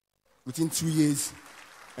 books within 2 years,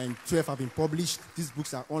 and 12 have been published. These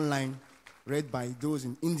books are online, read by those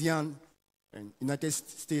in India, and United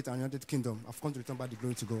States and United Kingdom. I've come to return back the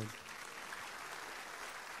glory to God.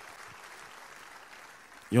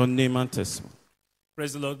 Your name and testimony.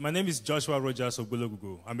 Praise the Lord. My name is Joshua Rogers of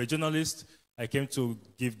Gologugu. I'm a journalist. I came to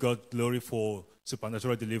give God glory for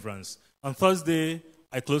supernatural deliverance. On Thursday,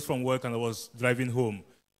 I closed from work and I was driving home.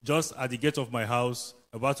 Just at the gate of my house,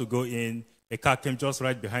 about to go in, a car came just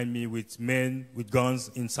right behind me with men with guns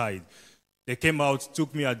inside. They came out,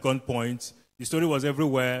 took me at gunpoint. The story was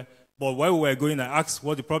everywhere. But while we were going, I asked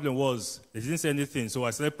what the problem was. They didn't say anything. So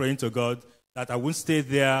I started praying to God that I wouldn't stay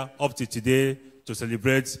there up to today to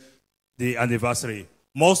celebrate the anniversary.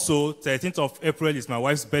 More so, 13th of April is my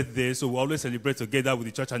wife's birthday, so we always celebrate together with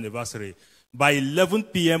the church anniversary. By 11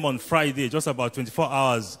 p.m. on Friday, just about 24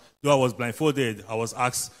 hours, though I was blindfolded, I was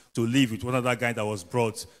asked to leave with one other guy that was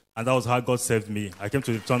brought, and that was how God saved me. I came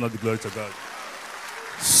to return all the glory to God.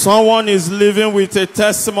 Someone is living with a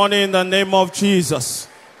testimony in the name of Jesus.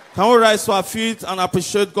 Can we rise to our feet and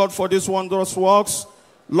appreciate God for these wondrous works?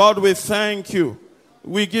 Lord, we thank you.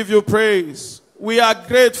 We give you praise. We are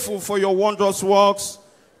grateful for your wondrous works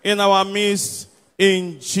in our midst,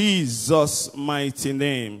 in Jesus' mighty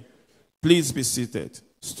name. Please be seated.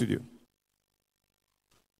 Studio.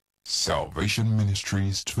 Salvation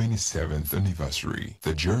Ministries 27th Anniversary,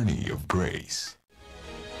 The Journey of Grace.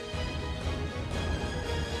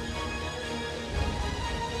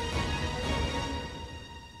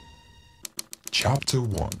 Chapter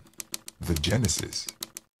 1, The Genesis.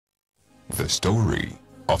 The story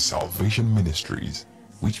of Salvation Ministries,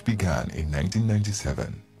 which began in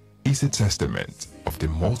 1997, is a testament of the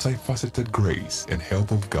multifaceted grace and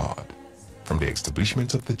help of God. From the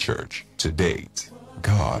establishment of the church to date,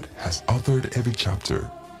 God has authored every chapter,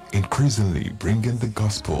 increasingly bringing the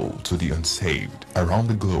gospel to the unsaved around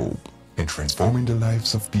the globe and transforming the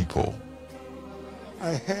lives of people.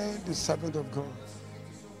 I heard the servant of God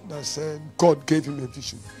that said God gave him a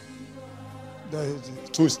vision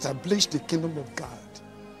that to establish the kingdom of God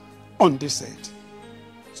on this earth.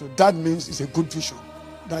 So that means it's a good vision.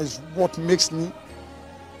 That is what makes me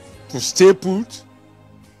to stay put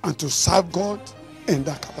and to serve God in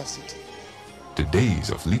that capacity. The days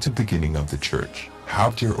of little beginning of the church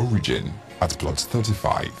have their origin at plot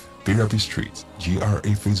 35, Birabi Street,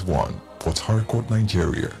 GRA Phase 1, Port Harcourt,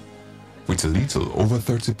 Nigeria, with a little over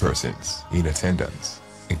 30 persons in attendance,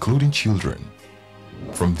 including children.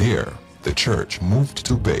 From there, the church moved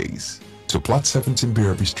to base to plot 17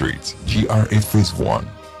 Birabi Street, GRA Phase 1,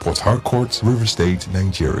 Port Harcourt, River State,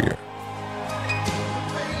 Nigeria.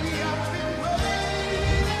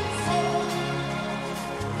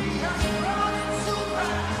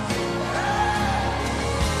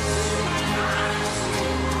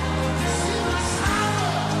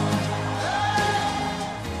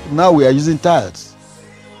 Now we are using tiles.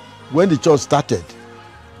 When the church started,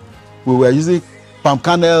 we were using palm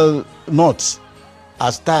kernel nuts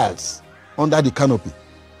as tiles under the canopy.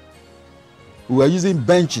 We were using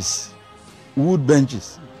benches, wood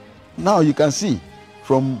benches. Now you can see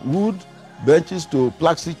from wood benches to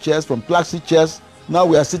plastic chairs, from plastic chairs, now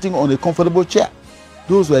we are sitting on a comfortable chair.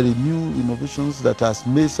 Those were the new innovations that has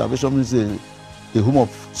made Salvation Ministries a home of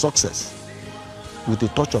success with a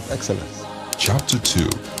touch of excellence. Chapter 2,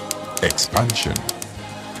 Expansion.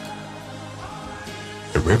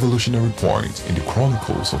 A revolutionary point in the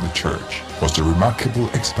chronicles of the church was the remarkable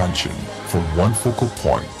expansion from one focal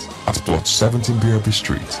point at plot 17 BRB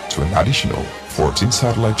Street to an additional 14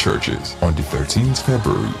 satellite churches on the 13th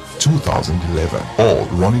February 2011, all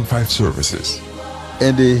running 5 services.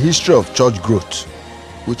 In the history of church growth,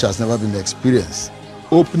 which has never been experienced,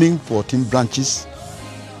 opening 14 branches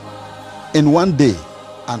in one day,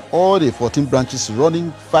 and all the 14 branches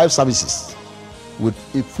running 5 services with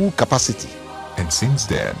a full capacity. And since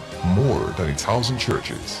then, more than 1,000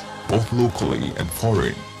 churches, both locally and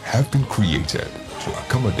foreign, have been created to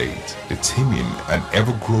accommodate the teeming and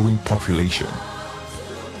ever-growing population.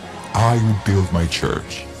 I will build my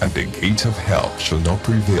church, and the gate of hell shall not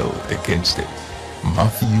prevail against it.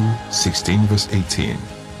 Matthew 16 verse 18.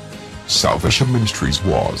 Salvation Ministries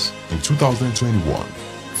was, in 2021,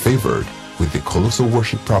 favored with the colossal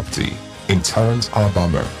worship property in Torrance,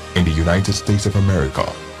 Alabama, in the United States of America.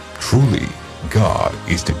 Truly, God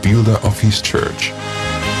is the builder of His church.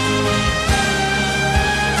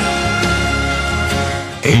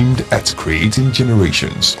 Aimed at creating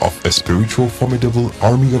generations of a spiritual formidable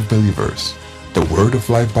army of believers, the Word of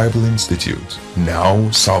Life Bible Institute, now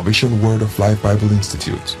Salvation Word of Life Bible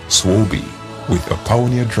Institute, Swoby, with a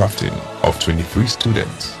pioneer drafting of 23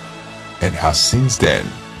 students, and has since then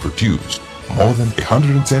produced more than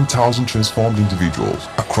 110,000 transformed individuals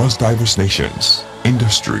across diverse nations,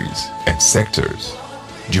 industries, and sectors.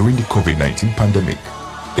 During the COVID-19 pandemic,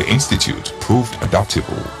 the Institute proved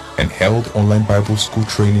adaptable and held online Bible school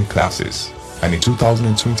training classes, and in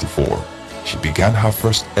 2024, she began her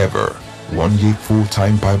first ever one-year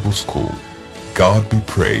full-time Bible school. God be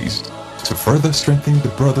praised. To further strengthen the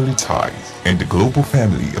brotherly ties and the global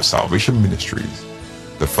family of Salvation Ministries,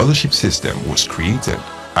 the fellowship system was created,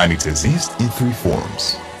 and it exists in 3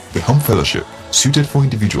 forms: the home fellowship, suited for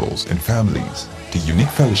individuals and families; the unique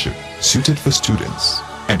fellowship, suited for students;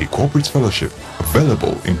 and the corporate fellowship,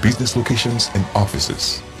 available in business locations and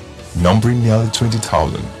offices, numbering nearly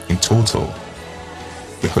 20,000 in total.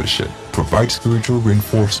 The fellowship provides spiritual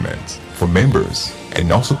reinforcement for members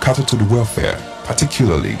and also cater to the welfare,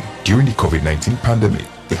 particularly during the COVID-19 pandemic.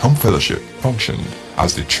 The home fellowship functioned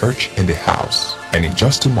as the church in the house, and in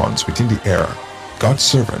just 2 months within the era, God's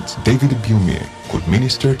servant David Ibiyeomie could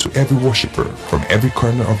minister to every worshipper from every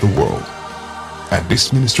corner of the world. And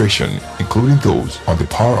this ministration, including those on the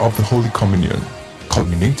power of the Holy Communion,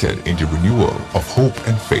 culminated in the renewal of hope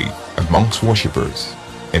and faith amongst worshippers,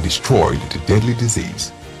 and destroyed the deadly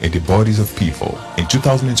disease in the bodies of people. In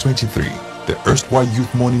 2023, the erstwhile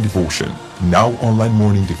Youth Morning Devotion, now Online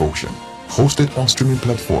Morning Devotion, hosted on streaming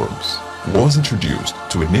platforms, was introduced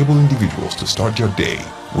to enable individuals to start their day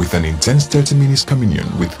with an intense 30 minutes communion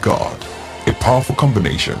with God. A powerful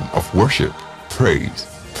combination of worship, praise,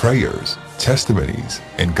 prayers, testimonies,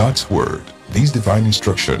 and God's Word. This divine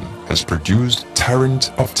instruction has produced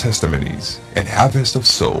torrent of testimonies and harvest of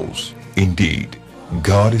souls. Indeed,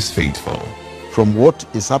 God is faithful. From what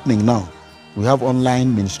is happening now, we have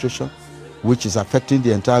online ministration, which is affecting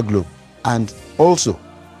the entire globe, and also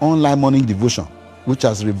online morning devotion, which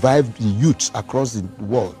has revived the youths across the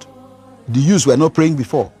world. The youths were not praying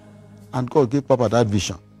before, and God gave Papa that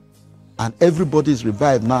vision. And everybody is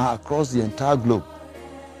revived now across the entire globe,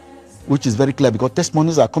 which is very clear because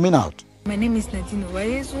testimonies are coming out. My name is Nadine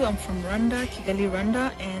Uwayezu. I'm from Rwanda, Kigali,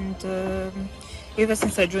 Rwanda, and ever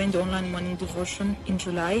since I joined the online morning devotion in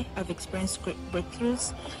July, I've experienced great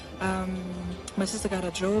breakthroughs. My sister got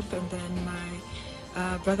a job, and then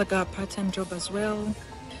my brother got a part-time job as well.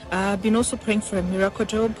 I've been also praying for a miracle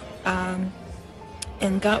job,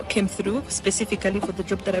 and God came through specifically for the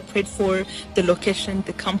job that I prayed for, the location,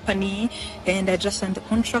 the company, and I just signed the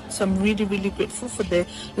contract. So I'm really, really grateful for the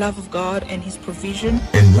love of God and His provision.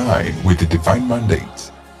 In line with the divine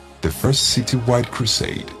mandate, the first citywide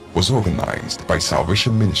crusade was organized by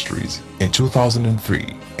Salvation Ministries in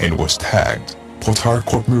 2003 and was tagged Port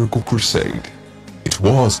Harcourt Miracle Crusade. It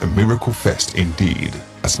was a miracle fest indeed,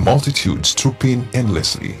 as multitudes trooped in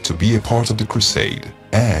endlessly to be a part of the crusade,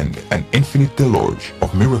 and an infinite deluge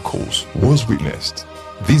of miracles was witnessed.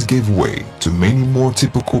 This gave way to many more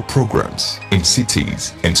typical programs in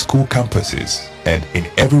cities and school campuses, and in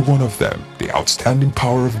every one of them, the outstanding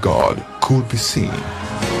power of God could be seen.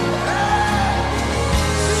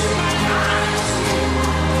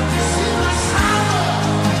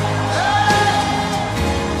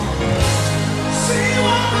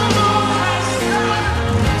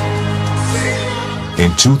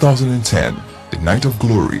 In 2010, the Night of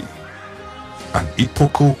Glory, an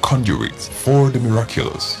epochal conduit for the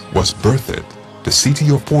Miraculous, was birthed. The city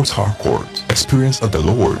of Port Harcourt experienced a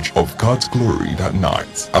deluge of God's glory that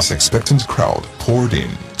night as expectant crowd poured in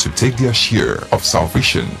to take their share of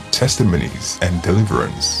salvation, testimonies, and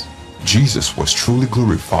deliverance. Jesus was truly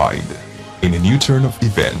glorified. In a new turn of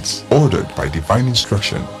events, ordered by divine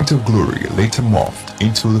instruction, Night of Glory later morphed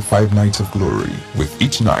into the 5 nights of glory, with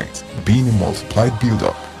each night being a multiplied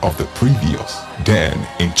build-up of the previous. Then,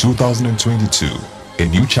 in 2022, a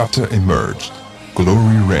new chapter emerged,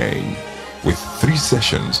 Glory Reign, with 3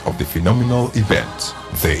 sessions of the phenomenal event.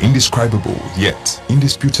 The indescribable yet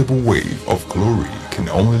indisputable wave of glory can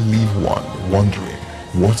only leave one wondering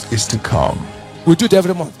what is to come. We do it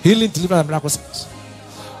every month. Healing, deliverance, and miracles.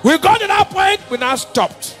 We got to that point, we now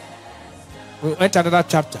stopped. We went to another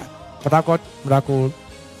chapter. But I got miracle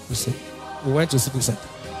crusade. We went to Civic Center.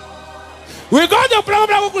 We got the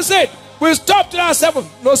miracle crusade. We stopped at 7.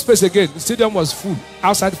 No space again. The stadium was full.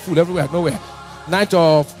 Outside full, everywhere, nowhere. Night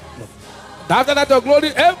of... No. After Night of Glory,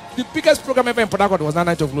 the biggest program ever in Port Harcourt was that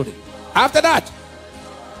Night of Glory. After that,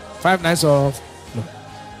 5 nights of... No.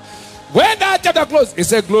 When that chapter closed, it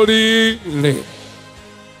said Glory Reign.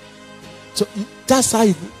 So that's how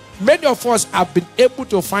many of us have been able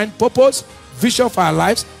to find purpose, vision for our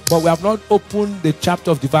lives, but we have not opened the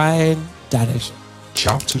chapter of divine direction.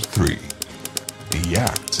 Chapter 3. The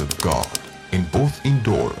acts of God. In both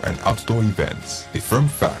indoor and outdoor events, the firm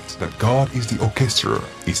fact that God is the orchestrator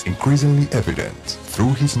is increasingly evident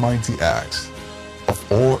through his mighty acts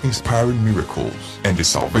of awe-inspiring miracles and the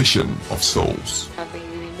salvation of souls. I've been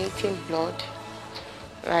urinating blood,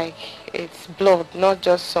 like it's blood, not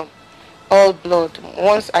just some. All blood.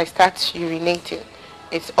 Once I start urinating,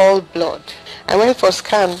 it's all blood. I went for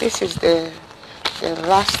scan. This is the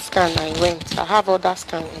last scan I went. I have other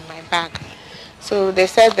scan in my bag. So they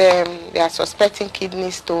said they are suspecting kidney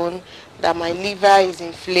stone, that my liver is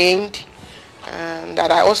inflamed, and that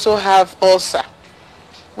I also have ulcer.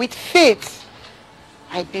 With faith,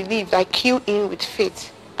 I believed. I queued in with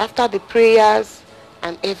faith. After the prayers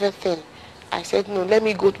and everything, I said, no, let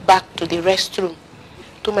me go back to the restroom.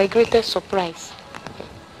 To my greatest surprise,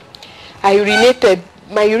 I urinated.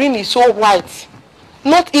 My urine is so white,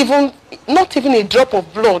 not even a drop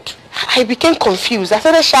of blood. I became confused. I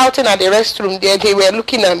started shouting at the restroom there. They were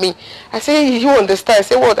looking at me. I said, you understand? I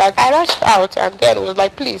said, what? I rushed out, and then I was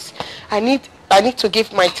like, please, I need to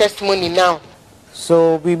give my testimony now.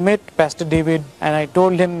 So we met Pastor David, and I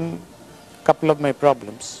told him a couple of my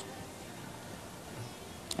problems.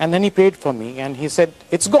 And then he prayed for me, and he said,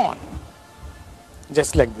 it's gone.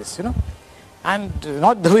 Just like this, and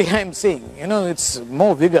not the way I'm saying, it's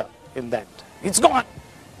more vigor in that. It's gone.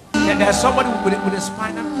 And there's somebody with a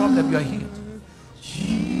spinal problem, you're healed.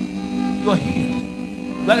 You're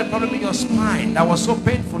healed. You had a problem in your spine that was so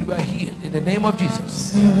painful, you are healed in the name of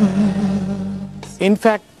Jesus. In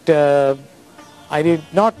fact, I did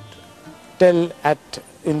not tell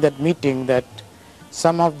in that meeting that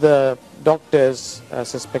some of the doctors are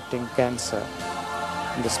suspecting cancer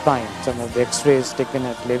in the spine, some of the x-rays taken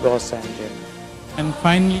at Lagos and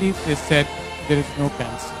finally they said there is no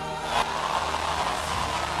cancer.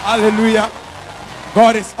 Hallelujah.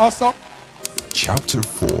 God is awesome. Chapter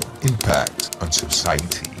 4. Impact on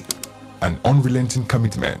society. An unrelenting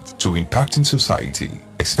commitment to impacting society,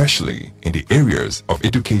 especially in the areas of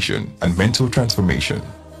education and mental transformation,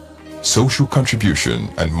 social contribution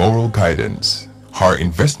and moral guidance. Our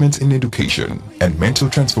investments in education and mental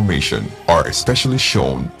transformation are especially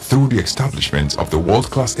shown through the establishment of the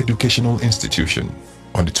world-class educational institution.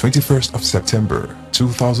 On the 21st of September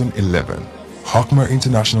 2011, Hakma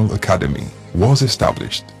International Academy was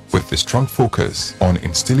established with a strong focus on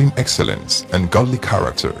instilling excellence and godly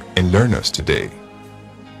character in learners today.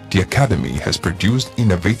 The Academy has produced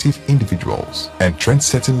innovative individuals and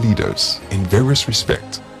trend-setting leaders in various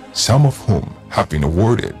respects, some of whom have been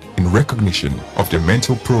awarded in recognition of their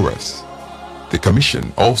mental prowess. The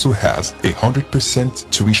Commission also has a 100%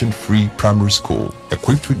 tuition-free primary school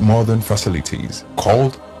equipped with modern facilities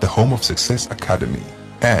called the Home of Success Academy,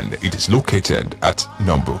 and it is located at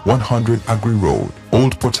number 100 Agri Road,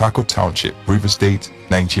 Old Port Harcourt Township, River State,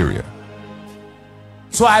 Nigeria.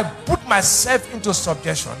 So I put myself into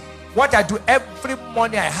subjection. What I do every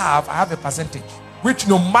money I have a percentage, which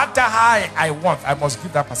no matter how I want, I must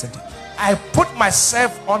give that percentage. I put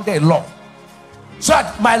myself under a law, so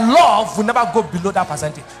that my love will never go below that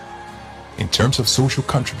percentage. In terms of social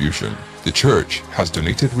contribution, the church has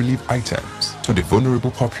donated relief items to the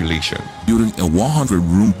vulnerable population, building a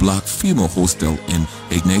 100-room black female hostel in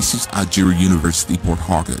Ignatius Ajiri University, Port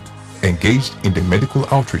Harcourt, engaged in the medical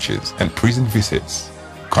outreaches and prison visits,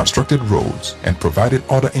 constructed roads, and provided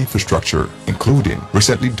other infrastructure, including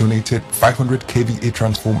recently donated 500 kVA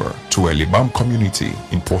transformer to a Libam community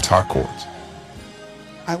in Port Harcourt.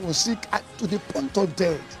 I was sick to the point of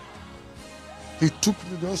death. They took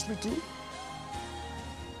me to the hospital.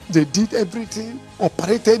 They did everything,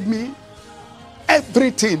 operated me.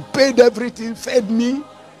 everything, paid everything, fed me.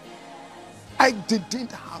 I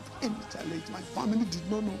didn't have any challenge. My family did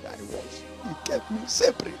not know where I was. He kept me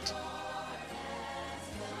separate.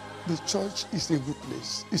 The church is a good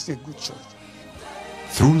place. It's a good church.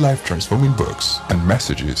 Through life-transforming books and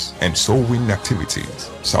messages and soul-winning activities,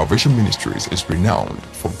 Salvation Ministries is renowned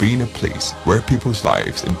for being a place where people's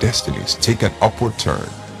lives and destinies take an upward turn.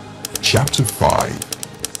 Chapter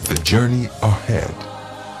 5: The Journey Ahead.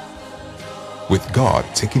 With God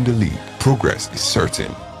taking the lead, progress is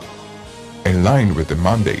certain. In line with the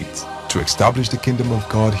mandate to establish the kingdom of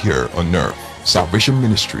God here on earth, Salvation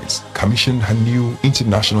Ministries commissioned her new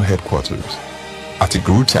international headquarters at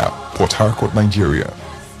Iguruta, Port Harcourt, Nigeria,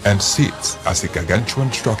 and sits as a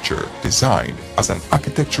gargantuan structure designed as an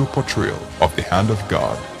architectural portrayal of the hand of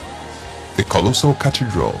God. The colossal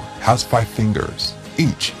cathedral has 5 fingers,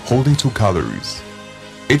 each holding 2 galleries,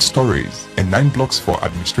 8 stories, and 9 blocks for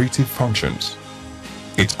administrative functions.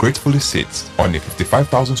 It gratefully sits on a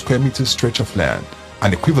 55,000 square meters stretch of land,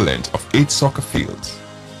 an equivalent of 8 soccer fields.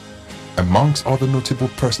 Amongst other notable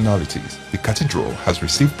personalities, the cathedral has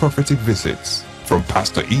received prophetic visits from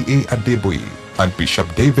Pastor E.A. Adeboye and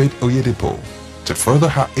Bishop David Oyedepo to further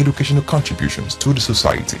her educational contributions to the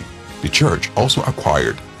society. The church also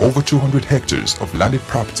acquired over 200 hectares of landed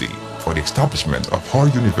property for the establishment of her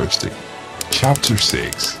university. Chapter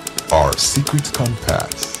 6: Our Secret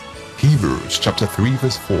Compass. Hebrews chapter 3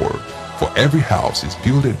 verse 4: For every house is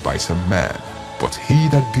builded by some man, but he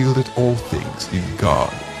that buildeth all things is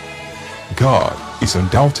God. God is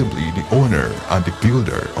undoubtedly the owner and the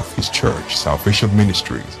builder of his church, Salvation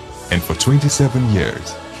Ministries, and for 27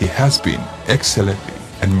 years he has been excellently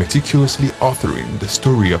and meticulously authoring the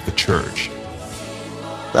story of the church.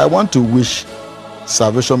 I want to wish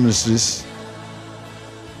Salvation Ministries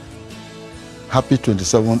happy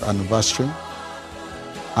 27th anniversary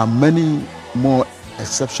and many more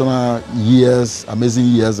exceptional years, amazing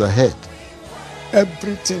years ahead.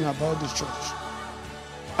 Everything about the church,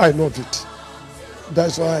 I love it.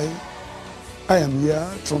 That's why I am here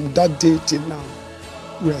from that day till now.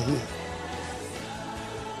 We are here.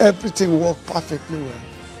 Everything worked perfectly well.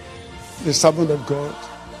 The servant of God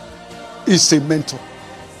is a mentor,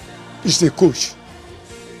 is a coach,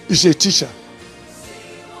 is a teacher,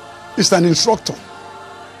 is an instructor.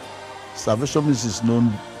 Salvation is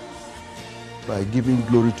known by giving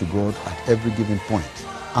glory to God at every given point.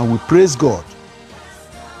 And we praise God.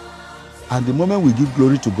 And the moment we give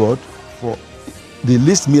glory to God for the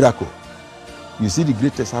least miracle, you see the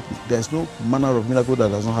greatest happening. There's no manner of miracle that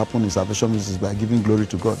does not happen in Salvation Ministries by giving glory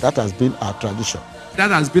to God. That has been our tradition.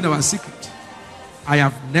 That has been our secret. I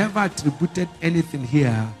have never attributed anything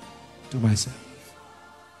here to myself.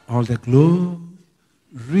 All the glory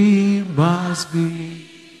must be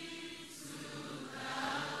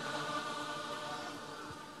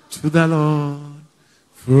to the Lord,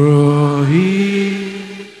 for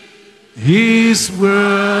he is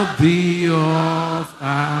worthy of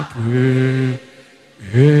our praise.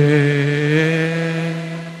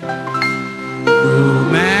 No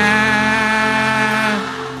man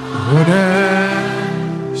on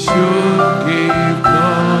earth should give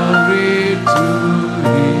glory to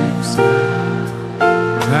himself.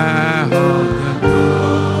 All the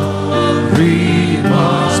glory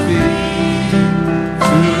must be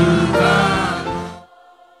to God.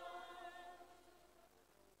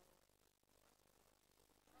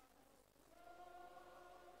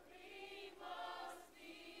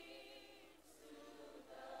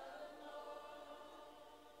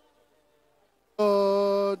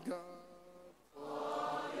 Lord God,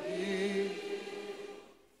 for he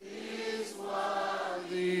is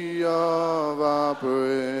worthy of our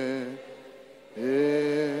praise.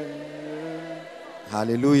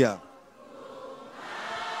 Hallelujah.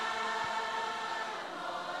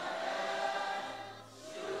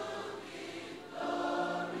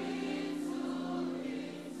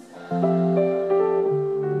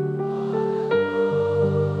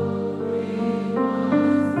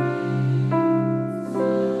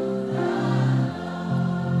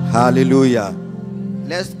 Hallelujah.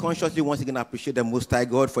 Let's consciously once again appreciate the Most High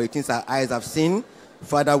God for the things our eyes have seen.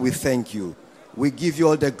 Father, we thank you. We give you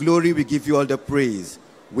all the glory. We give you all the praise.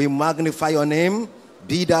 We magnify your name.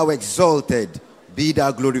 Be thou exalted. Be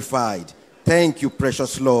thou glorified. Thank you,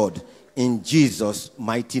 precious Lord. In Jesus'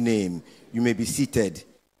 mighty name, you may be seated.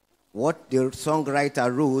 What the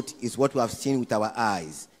songwriter wrote is what we have seen with our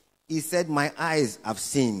eyes. He said, my eyes have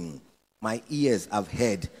seen, my ears have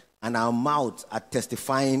heard, and our mouths are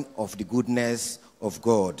testifying of the goodness of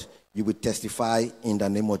God. You will testify in the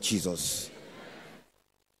name of Jesus.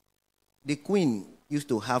 The Queen used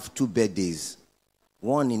to have 2 birthdays,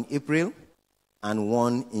 one in April and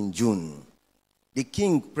one in June. The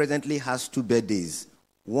king presently has 2 birthdays,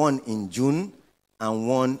 one in June and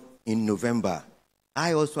one in November.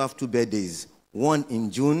 I also have 2 birthdays, one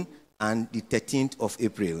in June and the 13th of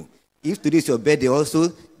April. If today is your birthday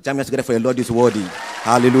also, jam us together for the Lord is worthy.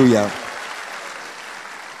 Hallelujah.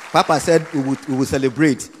 Papa said we will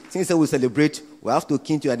celebrate. Since we will celebrate, we have to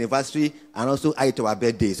key to your anniversary and also add to our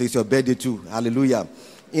birthday. So it's your birthday too. Hallelujah.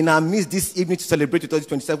 In our midst this evening to celebrate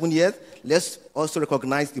 27 years, let's also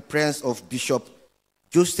recognize the presence of Bishop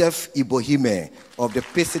Joseph Ibiyeomie of the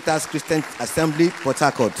Pacitas Christian Assembly, Port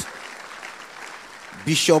Harcourt.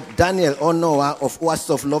 Bishop Daniel Onowa of Oasis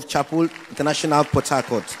of Love Chapel International, Port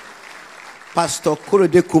Harcourt. Pastor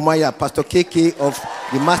Korode Kumaya, Pastor KK of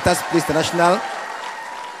the Master's Place International.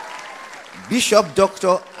 Bishop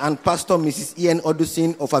Dr. and Pastor Mrs. Ian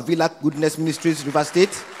Odusin of Avila Goodness Ministries, River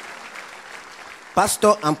State.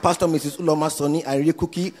 Pastor and Pastor Mrs. Uloma Soni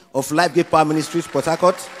Arikuki of Life Gate Power Ministries, Port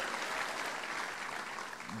Harcourt.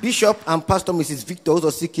 Bishop and Pastor Mrs. Victor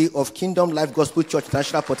Ozosiki of Kingdom Life Gospel Church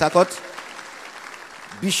International, Port Harcourt.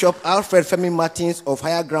 Bishop Alfred Femi Martins of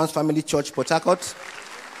Higher Grounds Family Church, Port Harcourt.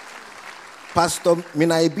 Pastor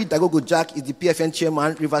Minaibi Dagogo Jack is the PFN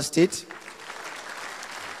chairman, River State.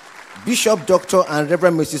 Bishop Dr. and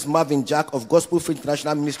Reverend Mrs. Marvin Jack of Gospel Faith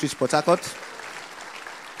International Ministries, Port Harcourt.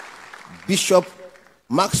 Bishop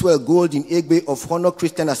Maxwell Gold in Egbe of Honor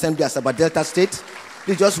Christian Assembly, Asaba Delta State.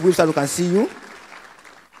 Please just wave so we can see you.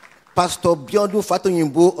 Pastor Biondu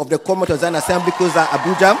Fatoyimbo of the Commonwealth of Zion Assembly, Koza,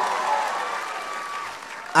 Abuja.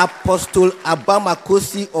 Apostle Abama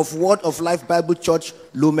Kosi of Word of Life Bible Church,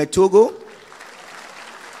 Lome, Togo.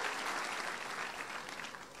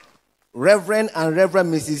 Reverend and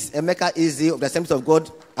Reverend Mrs. Emeka Eze of the Assemblies of God,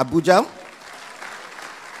 Abuja.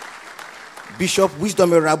 Bishop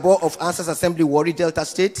Wisdom Rabo of Answers Assembly, Warri, Delta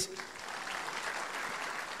State.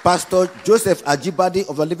 Pastor Joseph Ajibade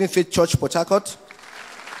of the Living Faith Church, Port Harcourt.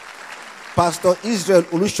 Pastor Israel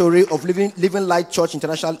Olushore of Living Light Church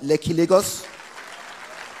International, Lekki, Lagos.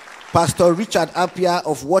 Pastor Richard Apia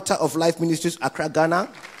of Water of Life Ministries, Accra, Ghana.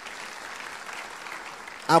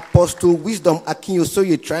 Apostle Wisdom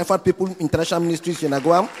Akinyosoye, Triumphant People International Ministries,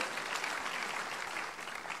 Yenagoa.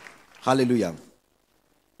 Hallelujah.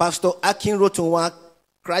 Pastor Akin Rotunwa,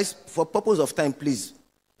 Christ, for purpose of time, please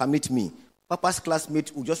permit me. Papa's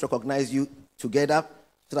classmates will just recognize you together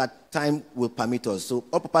so that time will permit us. So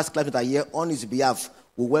all Papa's classmates are here on his behalf.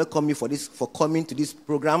 We welcome you for coming to this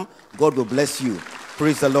program. God will bless you.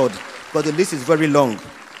 Praise the Lord. Because the list is very long.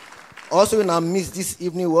 Also in our midst this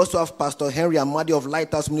evening, we also have Pastor Henry Amadi of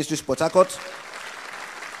Lighthouse Ministries, Port Harcourt.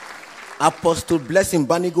 Apostle Blessing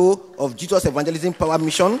Banigo of Jesus Evangelism Power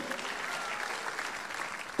Mission.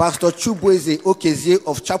 Pastor Chubueze Okezie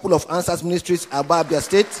of Chapel of Answers Ministries, Aba, Abia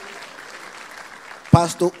State.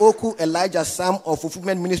 Pastor Oku Elijah Sam of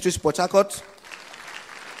Fulfillment Ministries, Port Harcourt.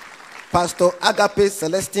 Pastor Agape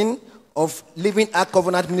Celestine of Living Ark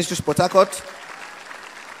Covenant Ministries, Port Harcourt.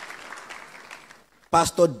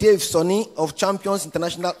 Pastor Dave Sonny of Champion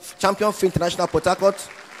Faith International, Port Harcourt.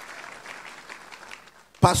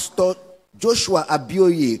 Pastor Joshua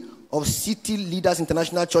Ibiyeomie of City Leaders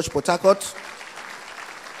International Church, Port Harcourt.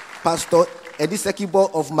 Pastor Eddie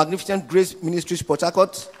Sekibo of Magnificent Grace Ministries, Port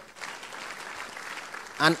Harcourt.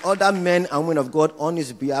 And other men and women of God on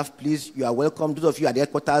his behalf, please, you are welcome. Those of you at the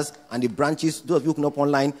headquarters and the branches, those of you who up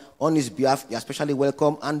online on his behalf, you are especially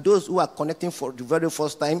welcome. And those who are connecting for the very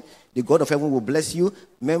first time, the God of heaven will bless you.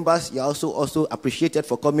 Members, you are also appreciated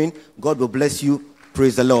for coming. God will bless you.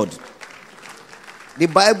 Praise the Lord. The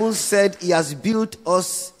Bible said he has built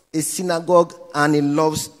us a synagogue and he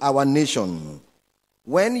loves our nation.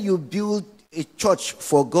 When you build a church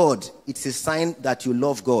for God, it's a sign that you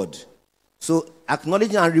love God. So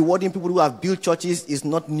acknowledging and rewarding people who have built churches is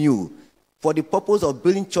not new. For the purpose of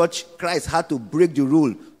building church, Christ had to break the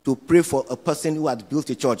rule to pray for a person who had built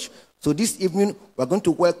a church. So this evening, we're going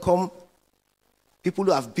to welcome people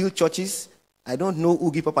who have built churches. I don't know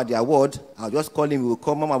who give Papa the award. I'll just call him. He will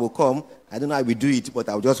come. Mama will come. I don't know how we do it, but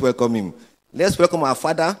I'll just welcome him. Let's welcome our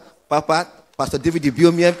father, Papa, Pastor David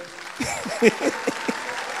Ibiyeomie.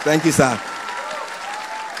 Thank you, sir.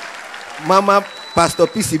 Mama, Pastor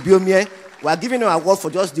Peace Ibiyeomie. We are giving them an award for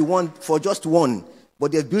just one,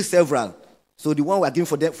 but they've built several. So the one we are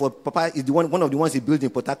giving for Papa is one of the ones he built in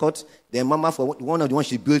Port Harcourt. Then Mama for one of the ones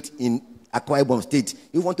she built in Akwa Ibom State. If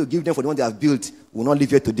you want to give them for the one they have built, we will not leave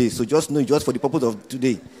here today. So just know, just for the purpose of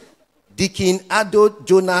today. Deacon Ado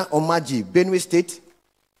Jonah Omaji, Benue State.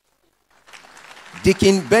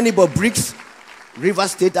 Deacon Benibo Briggs, River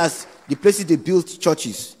State, as the places they built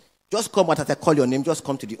churches. Just come out as I call your name. Just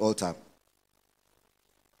come to the altar.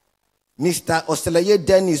 Mr. Oselaye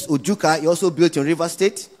Dennis Ojuka, he also built in River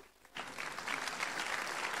State.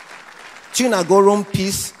 Chinagorom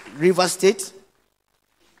Peace, River State.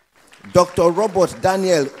 Dr. Robert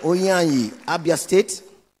Daniel Onyanyi, Abia State.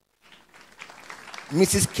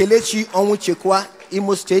 Mrs. Kelechi Onwuchekwa,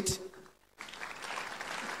 Imo State.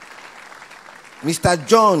 Mr.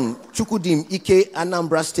 John Chukudim Ike,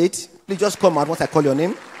 Anambra State. Please just come out once I call your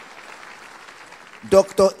name.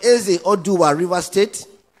 Dr. Eze Oduwa, River State.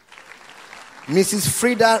 Mrs.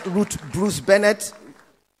 Frida Ruth Bruce Bennett,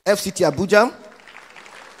 FCT Abuja.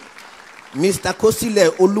 Mr. Kosile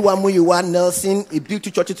Oluwamuyiwa Nelson, he built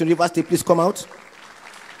 2 churches in River State. Please come out.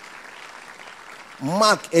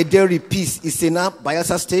 Mark Ederi Peace, Isena,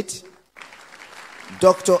 Bayelsa State.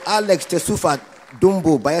 Dr. Alex Tesufa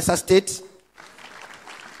Dumbo, Bayelsa State.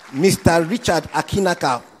 Mr. Richard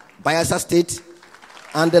Akinaka, Bayelsa State.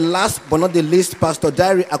 And the last but not the least, Pastor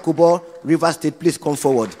Diary Akubo, River State. Please come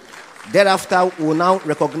forward. Thereafter, we will now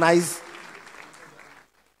recognize.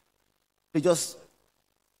 Please just.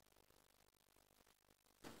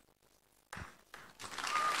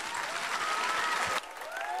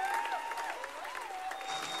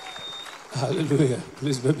 Hallelujah.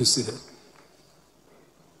 Please be seated.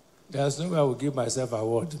 There's no way I will give myself an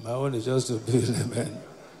award. My own is just to build, amen.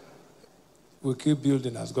 We keep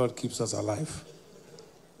building as God keeps us alive.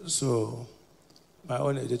 So, my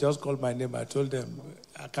own, they just called my name. I told them,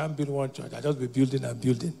 I can't build one church. I just be building and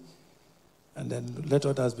building. And then let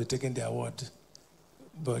others be taking the award.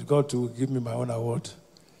 But God will give me my own award.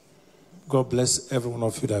 God bless every one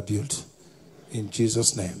of you that built. In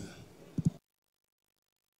Jesus' name.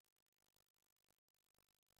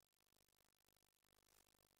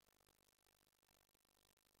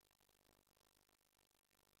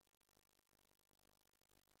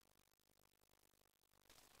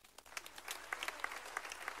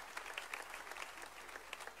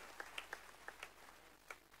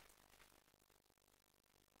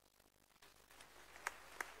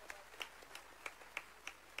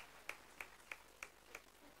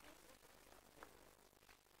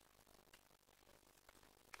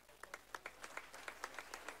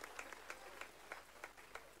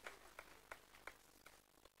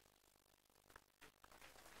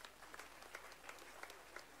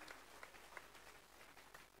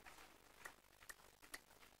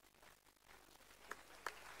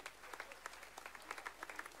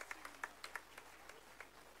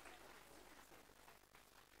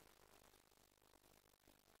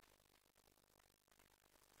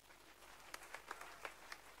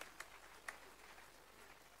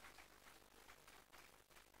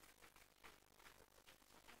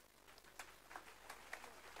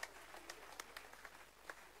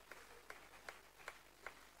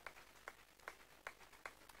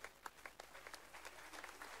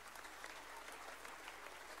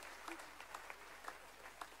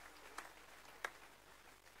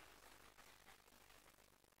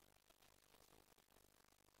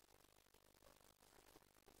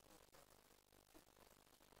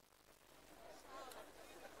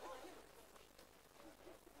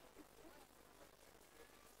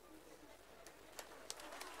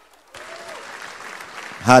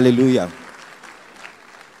 Hallelujah.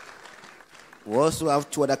 We also have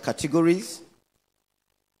 2 other categories.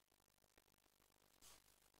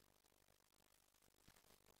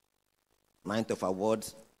 Ninth of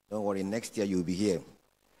awards. Don't worry, next year you'll be here.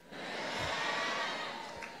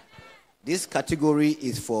 This category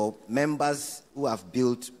is for members who have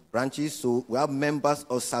built branches. So we have members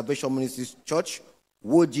of Salvation Ministries Church,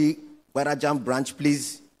 Woji, Warajam branch.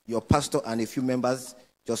 Please, your pastor and a few members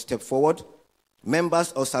just step forward.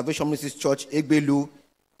 Members of Salvation Ministries Church, Egbelu,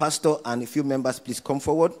 pastor and a few members, please come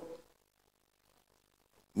forward.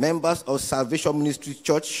 Members of Salvation Ministries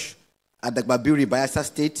Church at the Babiri, Bayelsa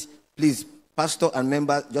State, please, pastor and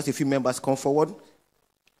members, just a few members come forward.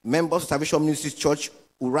 Members of Salvation Ministries Church,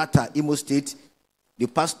 Urata, Imo State, the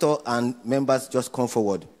pastor and members just come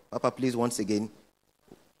forward. Papa, please, once again.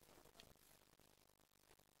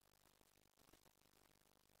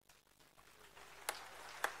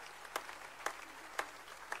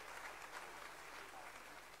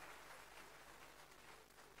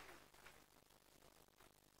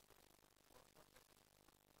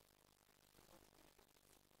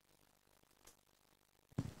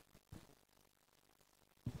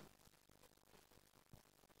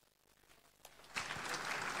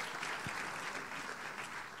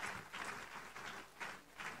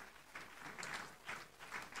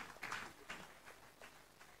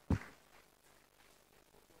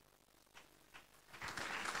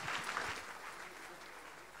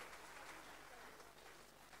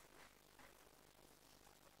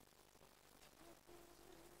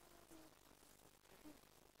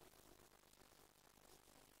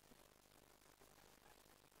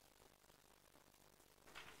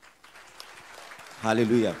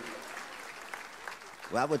 Hallelujah.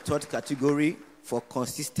 We have a third category for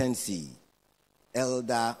consistency.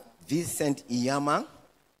 Elder Vincent Iyama.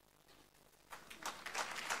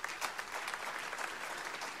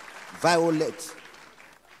 Violet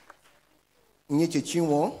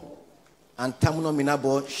Nyechechinwo and Tamuno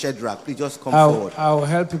Minabo Shedrack. Please just come forward. I'll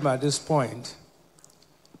help him at this point.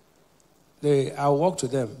 I'll walk to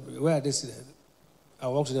them. Where are they seated?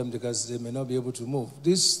 I'll walk to them because they may not be able to move.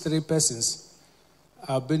 These three persons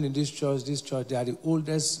have been in this church. They are the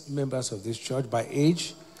oldest members of this church by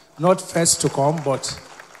age. Not first to come, but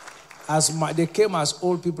they came as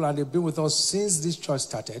old people and they've been with us since this church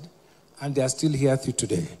started, and they are still here till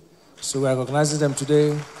today. So we are recognizing them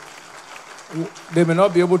today. They may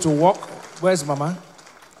not be able to walk. Where's Mama?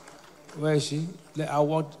 Where is she?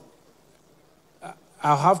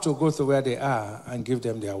 I'll have to go to where they are and give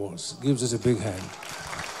them their awards. Give us a big hand.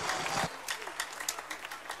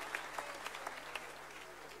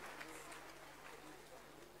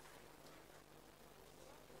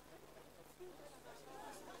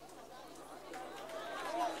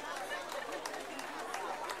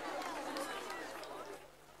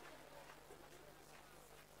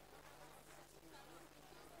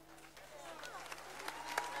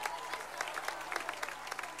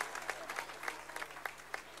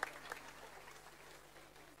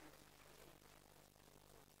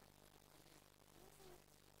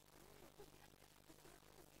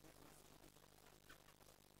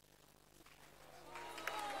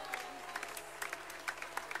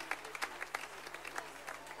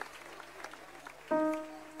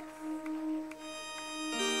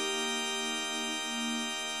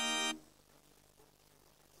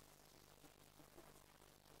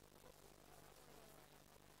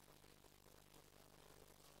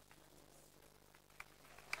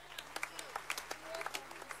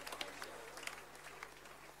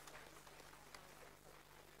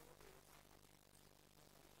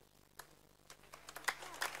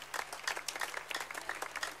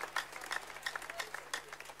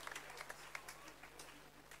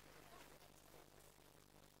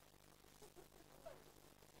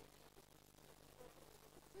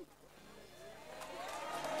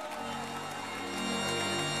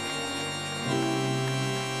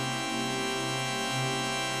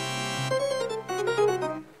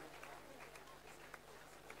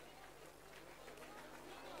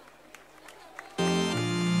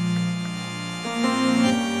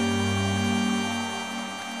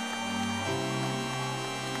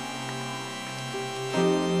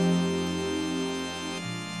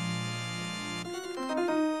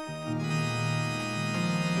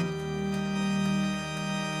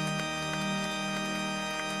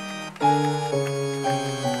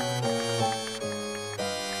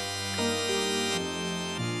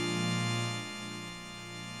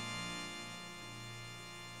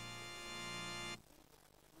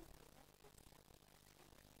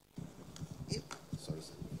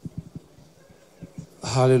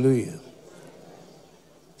 Hallelujah.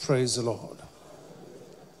 Praise the Lord.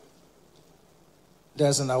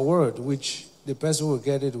 There's an award which the person who will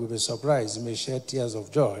get it will be surprised. He may shed tears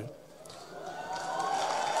of joy.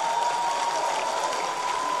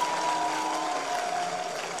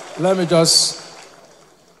 Let me just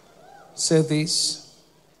say this.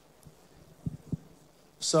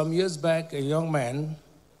 Some years back, a young man,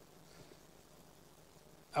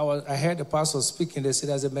 I heard the pastor speaking. They said,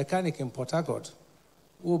 there's a mechanic in Port Harcourt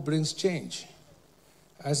who brings change.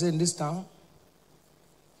 I said, in this town?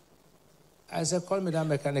 I said, call me that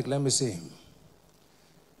mechanic, let me see him.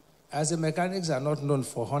 I said, mechanics are not known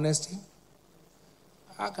for honesty.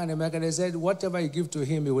 How can a mechanic? They said, whatever you give to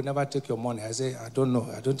him, he will never take your money. I said, I don't know.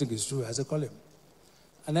 I don't think it's true. I said, call him.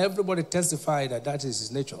 And everybody testified that that is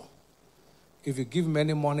his nature. If you give him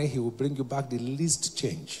any money, he will bring you back the least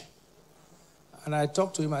change. And I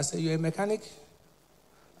talked to him. I said, you're a mechanic?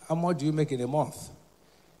 How much do you make in a month?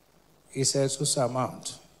 He said, so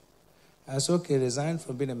amount. I said, okay, resign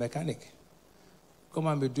from being a mechanic. Come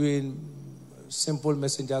and be doing simple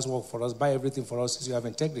messengers work for us. Buy everything for us since you have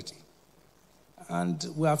integrity. And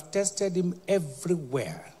we have tested him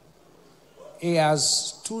everywhere. He has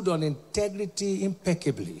stood on integrity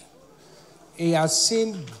impeccably. He has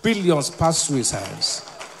seen billions pass through his hands.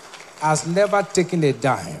 Has never taken a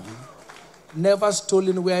dime. Never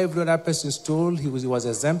stolen where every other person stole. He was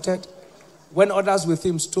exempted. When others with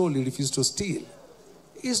him stole, he refused to steal.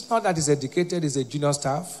 It's not that he's educated, he's a junior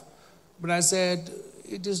staff. But I said,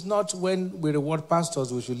 it is not when we reward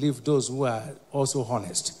pastors, we should leave those who are also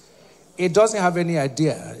honest. He doesn't have any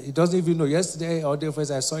idea. He doesn't even know. Yesterday or the day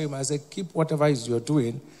first I saw him, I said, keep whatever you're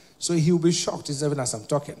doing. So he will be shocked even as I'm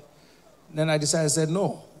talking. Then I decided, I said,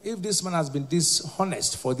 no, if this man has been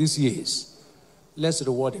dishonest for these years, let's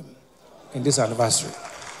reward him in this anniversary.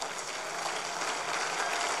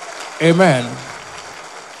 Amen.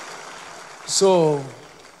 So,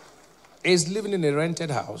 he's living in a rented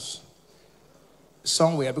house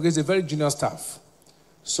somewhere because he's a very junior staff.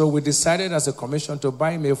 So we decided as a commission to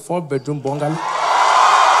buy him a 4-bedroom bungalow.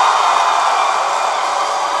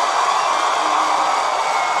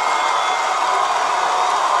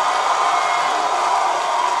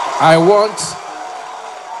 I want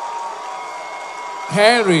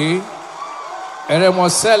Henry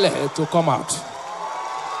Eremosele to come out.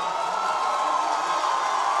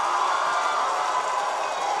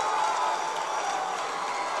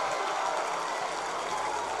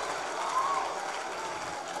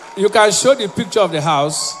 You can show the picture of the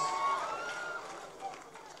house.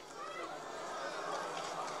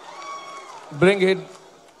 Bring it.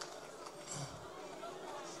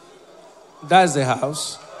 That's the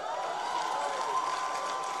house.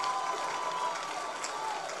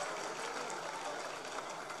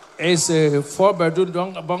 It's a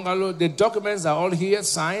 4-bedroom bungalow. The documents are all here,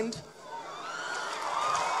 signed.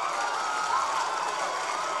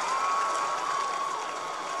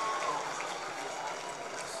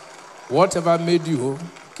 Whatever made you,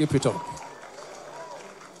 keep it up.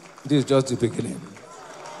 This is just the beginning.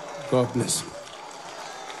 God bless you.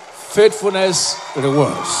 Faithfulness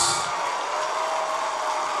rewards.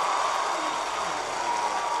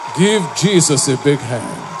 Give Jesus a big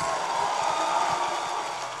hand.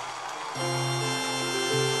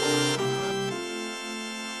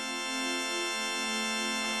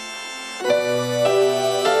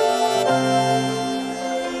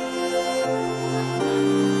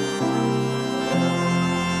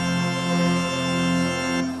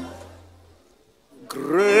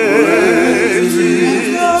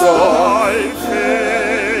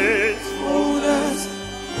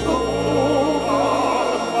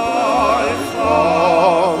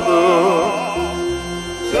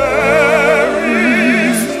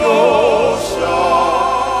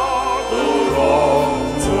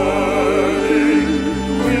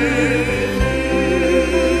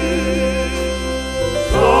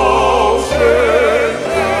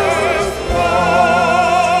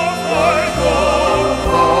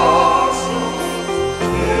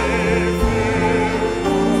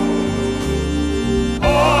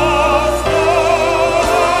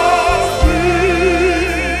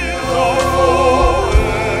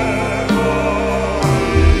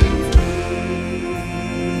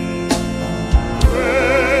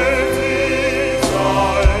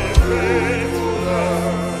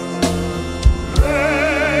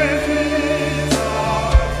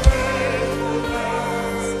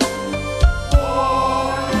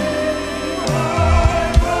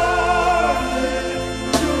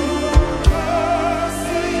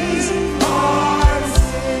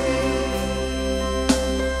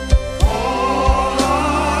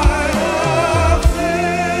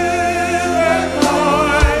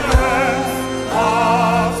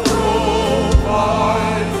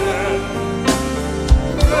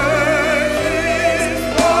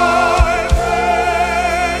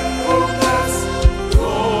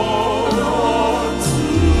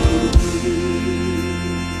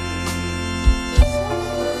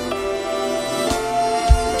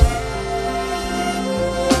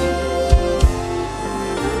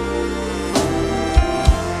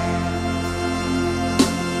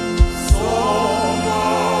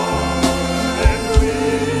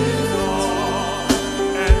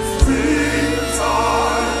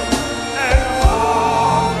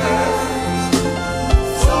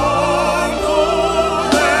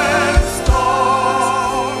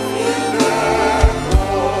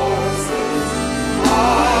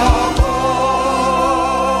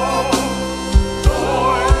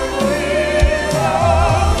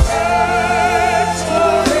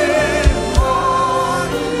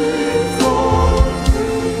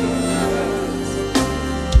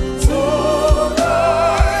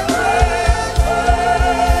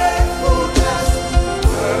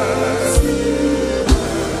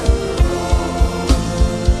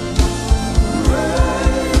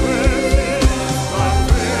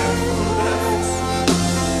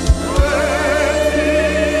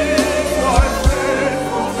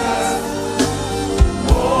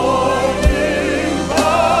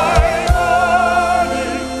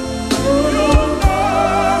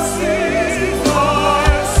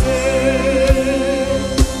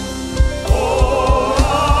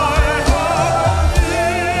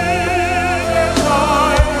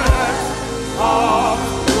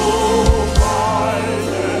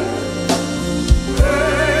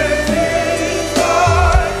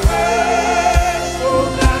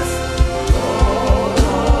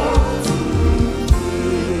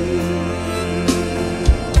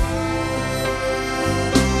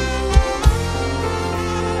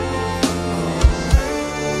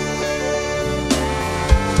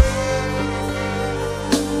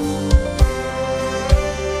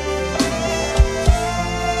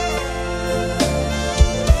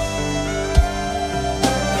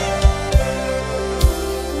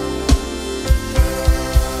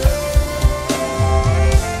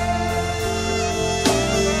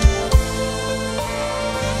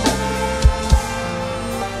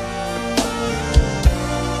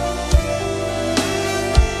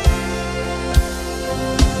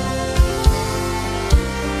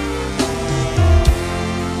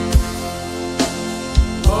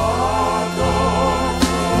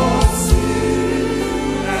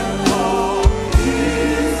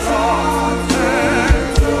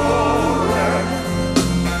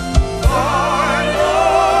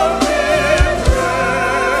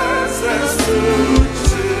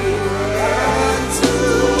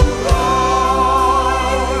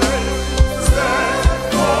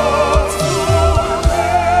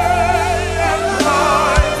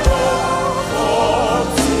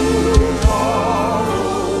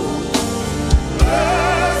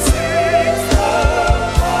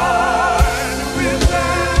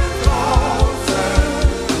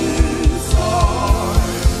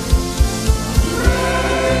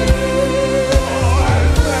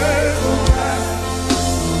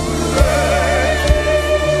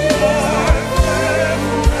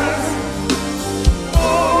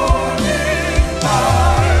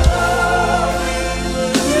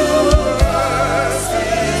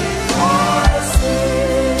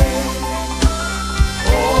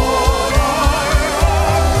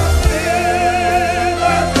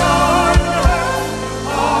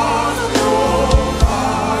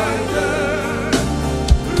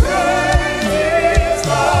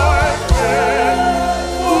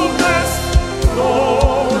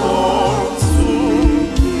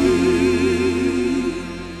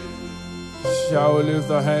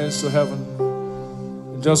 our hands to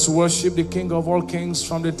heaven. Just worship the King of all kings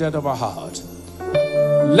from the depth of our heart.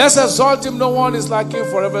 Let's exalt him. No one is like him,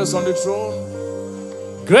 forever is on the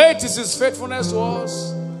throne. Great is his faithfulness to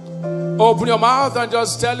us. Open your mouth and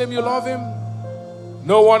just tell him you love him.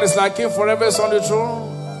 No one is like him, forever is on the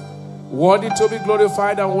throne. Worthy to be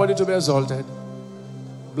glorified and worthy to be exalted.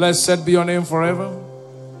 Blessed be your name forever.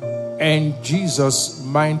 In Jesus'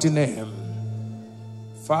 mighty name.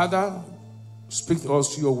 Father, speak to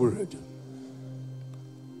us your word.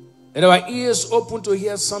 Let our ears open to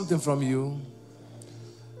hear something from you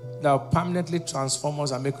that will permanently transform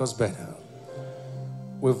us and make us better.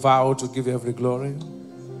 We vow to give you every glory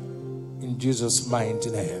in Jesus' mighty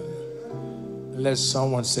name. Let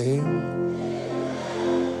someone say,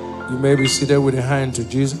 you may be seated with a hand to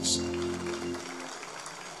Jesus.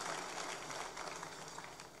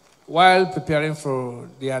 While preparing for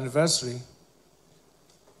the anniversary,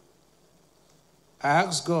 I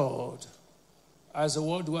asked God, as a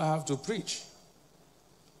what do I have to preach?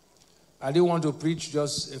 I didn't want to preach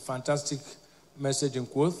just a fantastic message in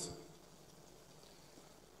quote.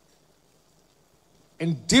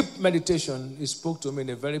 In deep meditation, he spoke to me in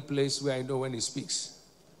a very place where I know when he speaks.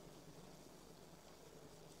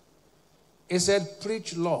 He said,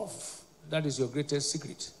 preach love. That is your greatest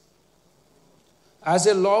secret. I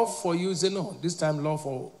said, love for you. He said, no, this time love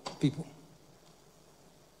for people.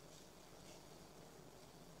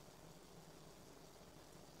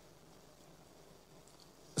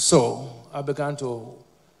 So I began to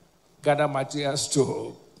gather materials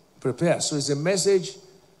to prepare. So it's a message.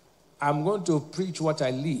 I'm going to preach what I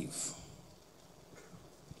live.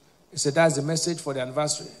 He said, that's the message for the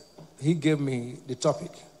anniversary. He gave me the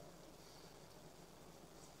topic.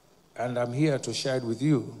 And I'm here to share it with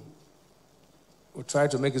you. We'll try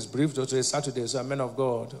to make it brief, though today is Saturday, so men of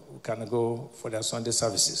God can go for their Sunday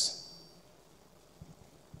services.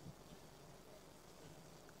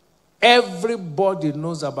 Everybody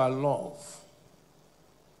knows about love.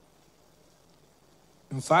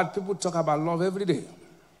 In fact, people talk about love every day.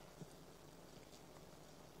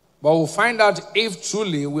 But we'll find out if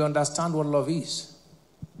truly we understand what love is.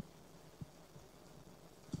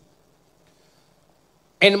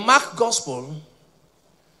 In Mark Gospel,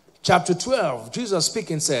 chapter 12, Jesus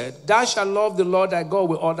speaking said, thou shalt love the Lord thy God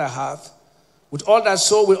with all thy heart, with all thy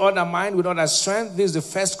soul, with all thy mind, with all thy strength. This is the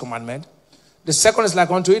first commandment. The second is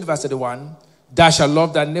like unto it, verse 31. Thou shalt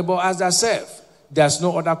love thy neighbor as thyself. There's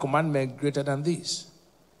no other commandment greater than this.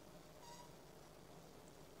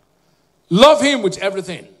 Love him with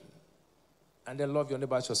everything. And then love your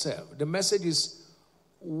neighbor as yourself. The message is,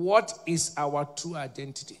 what is our true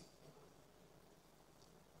identity?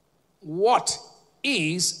 What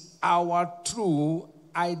is our true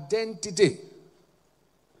identity?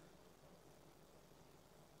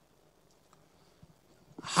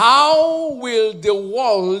 How will the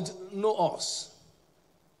world know us?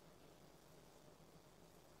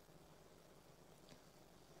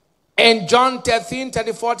 In John 13,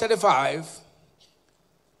 34, 35,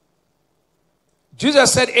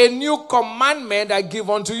 Jesus said, a new commandment I give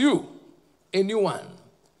unto you, a new one,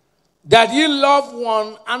 that ye love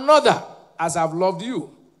one another as I've loved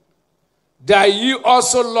you, that ye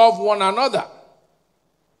also love one another.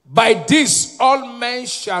 By this all men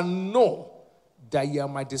shall know that ye are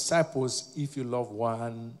my disciples if you love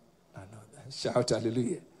one another. Shout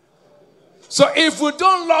hallelujah. So if we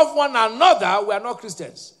don't love one another, we are not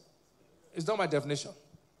Christians. It's not my definition.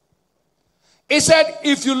 He said,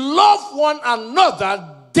 if you love one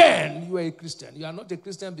another, then you are a Christian. You are not a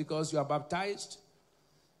Christian because you are baptized.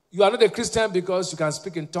 You are not a Christian because you can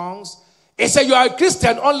speak in tongues. He said you are a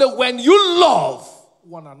Christian only when you love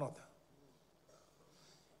one another.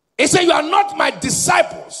 He said you are not my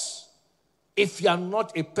disciples if you are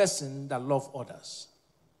not a person that loves others.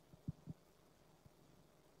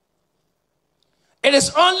 It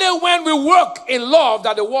is only when we work in love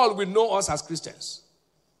that the world will know us as Christians.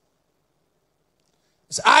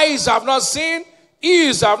 His eyes have not seen,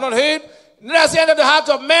 ears have not heard, neither has entered the heart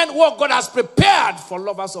of man what God has prepared for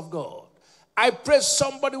lovers of God. I pray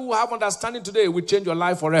somebody who have understanding today will change your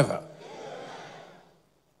life forever.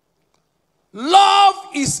 Love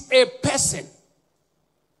is a person,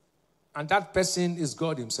 and that person is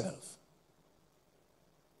God himself.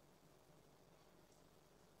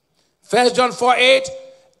 1 John 4:8,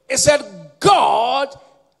 it said, God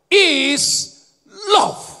is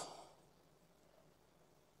love.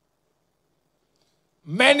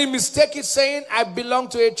 Many mistake it saying, I belong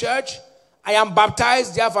to a church, I am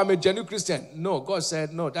baptized, therefore I'm a genuine Christian. No, God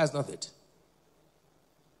said, no, that's not it.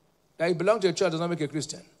 That you belong to a church does not make you a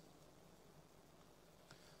Christian.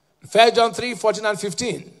 1 John 3:14 and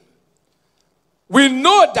 15. We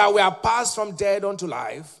know that we are passed from death unto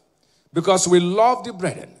life because we love the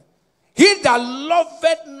brethren. He that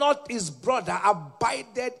loveth not his brother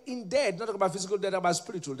abideth in death. Not about physical death, about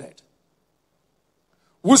spiritual death.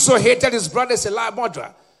 Whoso hated his brother is a liar,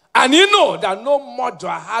 murderer. And you know that no murderer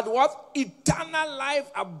had what? Eternal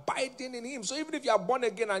life abiding in him. So even if you are born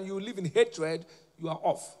again and you live in hatred, you are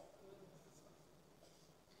off.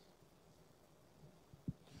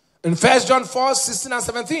 In 1 John 4, 16 and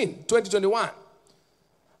 17, 2021.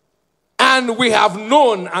 And we have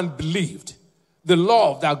known and believed the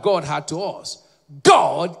love that God had to us.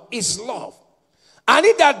 God is love. And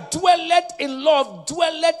he that dwelleth in love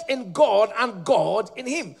dwelleth in God, and God in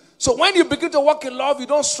him. So when you begin to walk in love, you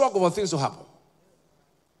don't struggle for things to happen.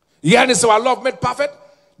 Here is our love made perfect,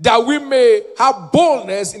 that we may have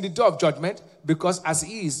boldness in the day of judgment, because as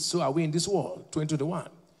he is, so are we in this world. 2021.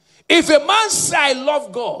 If a man say, I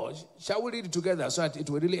love God, shall we read it together so that it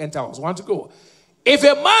will really enter us? Want to go? If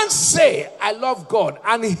a man say, I love God,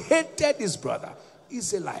 and hated his brother,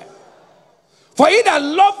 he's a liar. For he that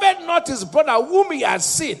loveth not his brother whom he has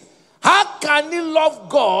seen, how can he love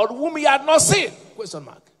God whom he had not seen? Question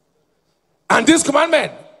mark. And this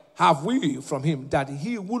commandment have we from him, that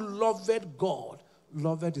he who loveth God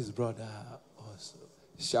loveth his brother also.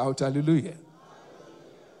 Shout hallelujah.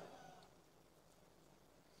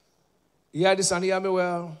 Hear this and hear me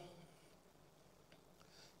well.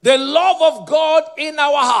 The love of God in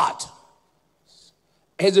our heart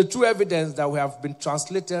is a true evidence that we have been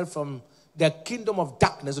translated from the kingdom of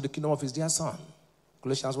darkness to the kingdom of his dear son.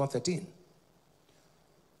 Colossians 1:13.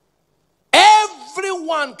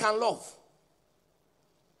 Everyone can love.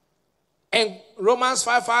 And Romans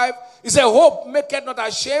 5:5, it says, hope maketh not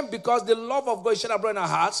ashamed, because the love of God is shed abroad in our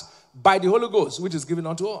hearts by the Holy Ghost, which is given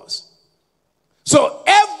unto us. So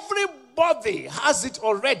everybody has it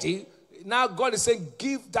already. Now God is saying,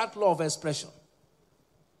 give that love expression.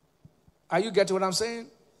 Are you getting what I'm saying?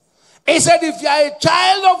 He said, if you are a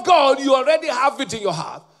child of God, you already have it in your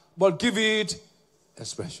heart, but give it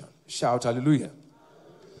expression. Shout hallelujah.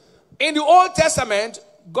 In the Old Testament,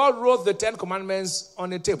 God wrote the 10 Commandments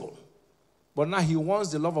on a table. But now he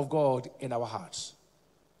wants the love of God in our hearts.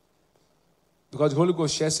 Because the Holy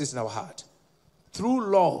Ghost shares this in our heart. True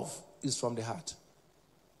love is from the heart.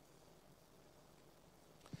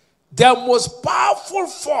 The most powerful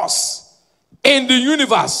force in the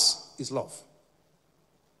universe is love.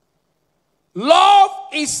 Love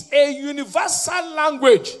is a universal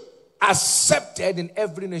language accepted in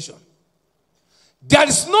every nation. There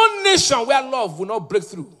is no nation where love will not break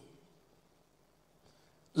through.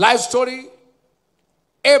 Life story.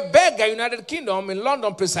 A beggar in the United Kingdom, in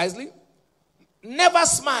London precisely, never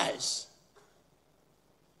smiles.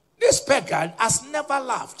 This beggar has never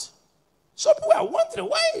laughed. So people are wondering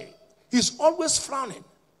why he's always frowning.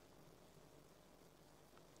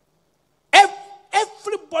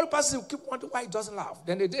 Everybody person keep wondering why he doesn't laugh.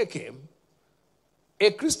 Then the day came,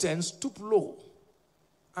 a Christian stooped low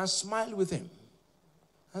and smiled with him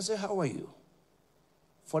and said, how are you?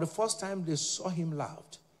 For the first time they saw him laugh.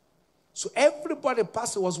 So everybody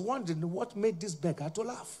pastor was wondering what made this beggar to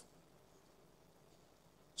laugh.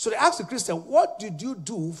 So they asked the Christian, what did you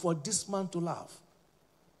do for this man to laugh?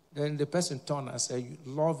 Then the person turned and said,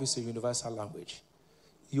 love is a universal language.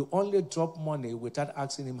 You only drop money without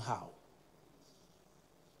asking him how.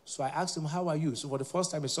 So I asked him, how are you? So for the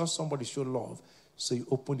first time, he saw somebody show love. So he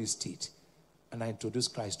opened his teeth and I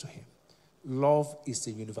introduced Christ to him. Love is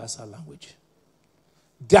a universal language.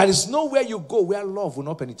 There is nowhere you go where love will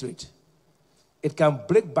not penetrate. It can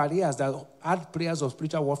break barriers that hard prayers of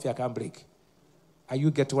spiritual warfare can break. Are you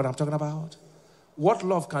getting what I'm talking about? What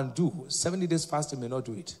love can do, 70 days fasting may not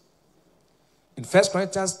do it. In 1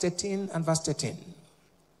 Corinthians 13 and verse 13.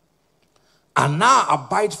 And now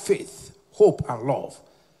abide faith, hope, and love.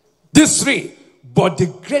 These three, but the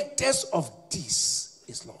greatest of these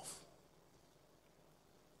is love.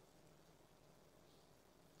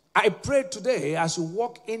 I pray today as you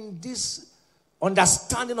walk in this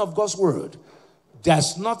understanding of God's word,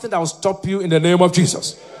 there's nothing that will stop you in the name of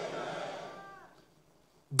Jesus.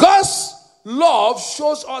 God's love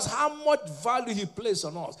shows us how much value he placed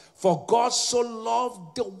on us. For God so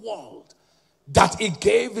loved the world that he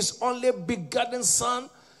gave his only begotten son.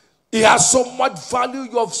 He has so much value.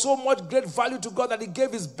 You have so much great value to God that he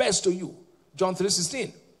gave his best to you. John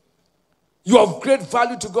 3:16. You have great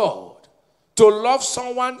value to God. To love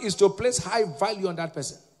someone is to place high value on that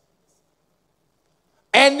person.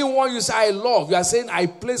 Anyone you say, I love, you are saying, I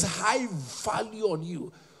place high value on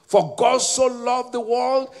you. For God so loved the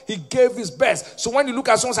world, he gave his best. So when you look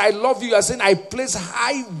at someone and say, I love you, you are saying, I place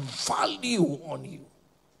high value on you.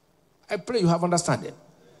 I pray you have understanding.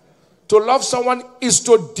 to love someone is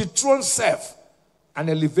to dethrone self and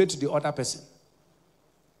elevate the other person.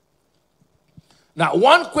 Now,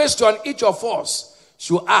 one question each of us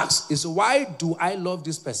should ask is, why do I love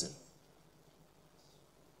this person?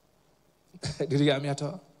 Did you hear me at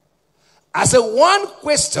all? I said, one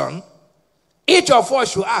question each of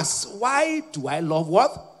us should ask, why do I love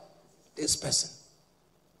what? This person.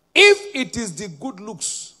 If it is the good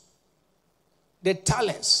looks, the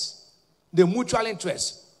talents, the mutual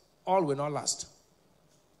interest, all will not last.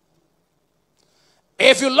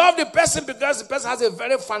 If you love the person because the person has a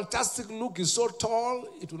very fantastic look, is so tall,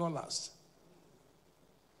 it will not last.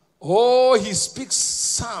 Oh, he speaks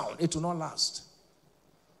sound, it will not last.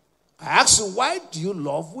 I ask you, why do you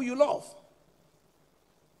love who you love?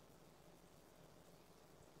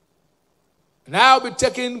 Now I'll be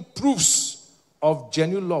taking proofs of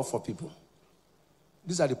genuine love for people.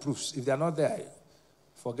 These are the proofs. If they are not there,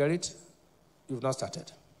 forget it. You've not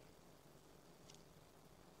started.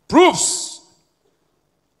 Proofs.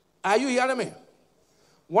 Are you hearing me?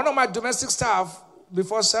 One of my domestic staff,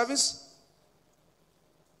 before service,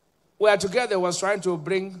 we were together, was trying to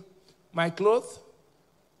bring my clothes.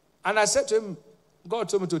 And I said to him, God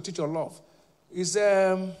told me to teach on love. He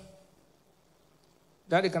said,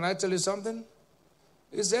 Daddy, can I tell you something?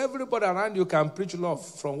 He said, everybody around you can preach love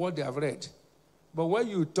from what they have read. But when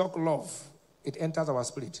you talk love, it enters our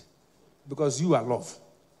spirit. Because you are love.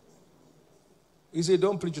 He said,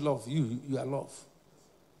 don't preach love. You are love.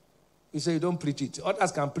 He said, you don't preach it.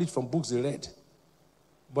 Others can preach from books they read.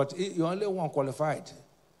 But you're only one qualified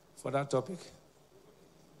for that topic.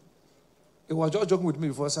 He was just joking with me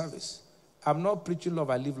before service. I'm not preaching love,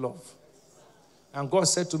 I live love. And God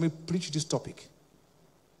said to me, preach this topic.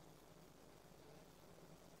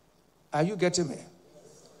 Are you getting me?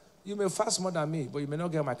 You may fast more than me, but you may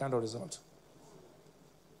not get my kind of result.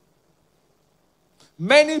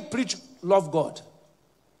 Many preach love God.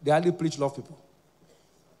 They only preach love people.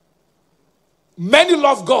 Many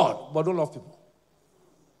love God, but don't love people.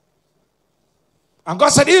 And God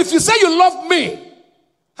said, if you say you love me,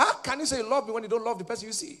 how can you say you love me when you don't love the person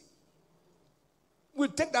you see? We'll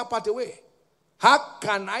take that part away. How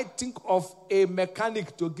can I think of a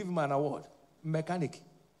mechanic to give him an award? Mechanic.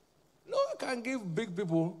 No, I can give big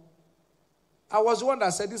people. I was the one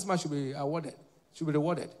that said this man should be awarded, should be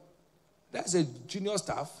rewarded. That's a junior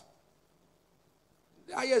staff.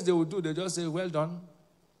 The highest they will do, they just say, well done.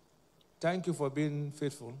 Thank you for being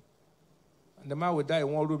faithful. And the man will die in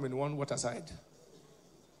one room in one water side.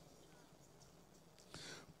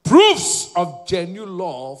 Proofs of genuine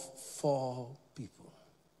love for people.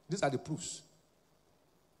 These are the proofs.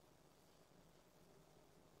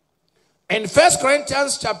 In 1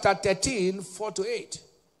 Corinthians chapter 13, 4-8.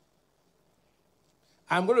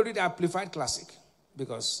 I'm going to read the Amplified Classic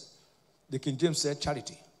because the King James said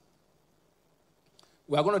charity.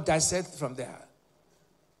 We are going to dissect from there.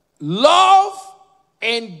 Love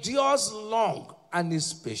endures long and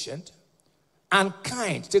is patient and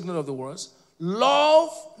kind. Take note of the words.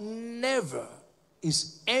 Love never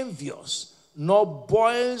is envious, nor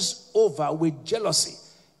boils over with jealousy.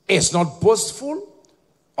 It's not boastful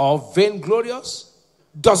or vainglorious,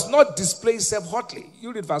 does not display itself hotly.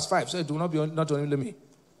 You read verse 5, so it will not be not only me.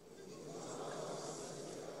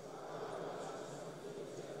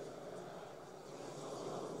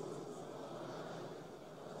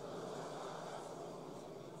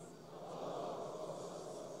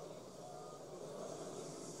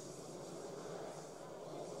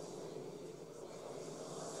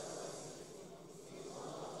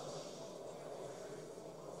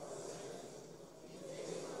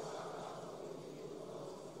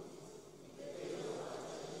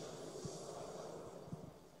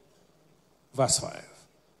 Verse 5.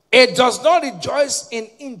 It does not rejoice in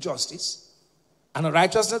injustice and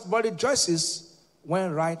unrighteousness, but rejoices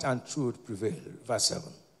when right and truth prevail. Verse 7.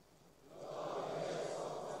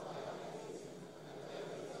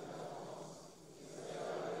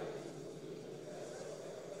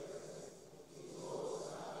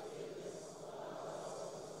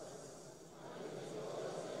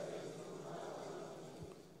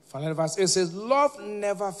 Final verse 8 says, love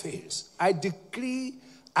never fails. I decree,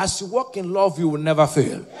 as you walk in love, you will never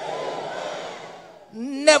fail.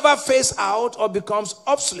 Never phase out or becomes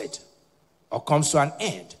obsolete or comes to an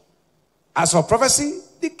end. As for prophecy,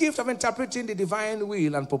 the gift of interpreting the divine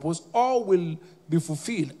will and purpose, all will be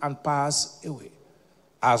fulfilled and pass away.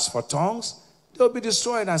 As for tongues, they will be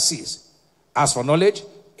destroyed and cease. As for knowledge,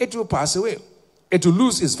 it will pass away. It will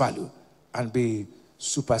lose its value and be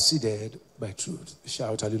superseded by truth.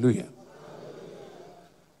 Shout hallelujah.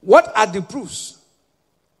 What are the proofs?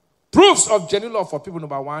 Proofs of genuine love for people.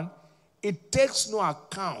 Number one, it takes no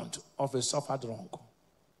account of a suffered wrong.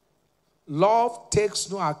 Love takes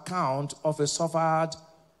no account of a suffered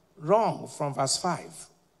wrong, from verse 5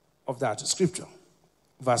 of that scripture.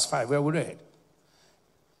 Verse 5, where we read.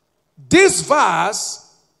 This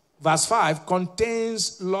verse 5,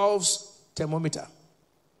 contains love's thermometer.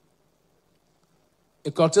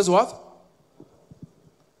 It contains what?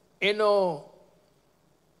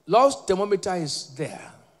 Love's thermometer is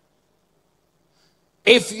there.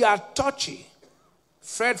 If you are touchy,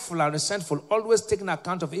 fretful, and resentful, always taking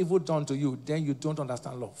account of evil done to you, then you don't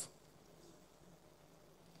understand love.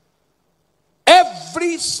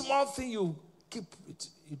 Every small thing you keep it,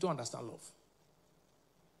 you don't understand love.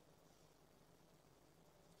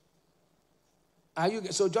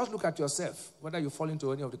 So just look at yourself, whether you fall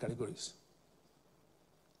into any of the categories.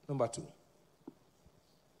 Number 2.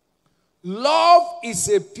 Love is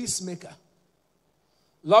a peacemaker.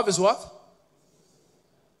 Love is what?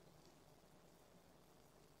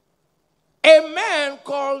 A man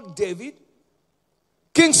called David,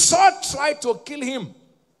 King Saul tried to kill him,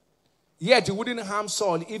 yet he wouldn't harm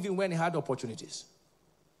Saul even when he had opportunities.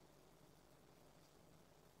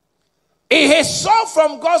 He saw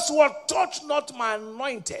from God's word, touch not my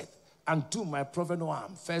anointed and do my prophet no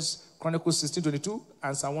harm. 1 Chronicles 16:22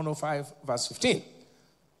 and Psalm 105 verse 15.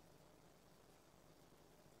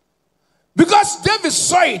 Because David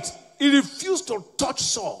saw it, he refused to touch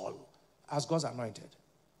Saul as God's anointed.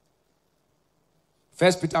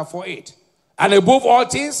 1 Peter 4:8. And above all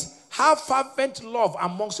things, have fervent love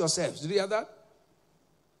amongst yourselves. Did you hear that?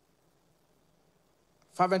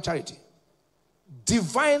 Fervent charity.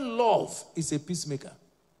 Divine love is a peacemaker.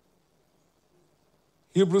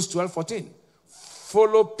 Hebrews 12:14.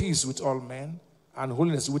 Follow peace with all men and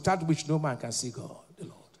holiness, without which no man can see God, the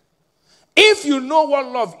Lord. If you know what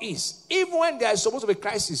love is, even when there is supposed to be a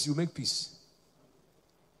crisis, you make peace.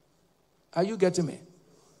 Are you getting me?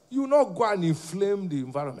 You will not go and inflame the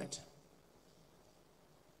environment.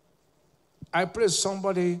 I pray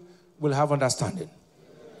somebody will have understanding.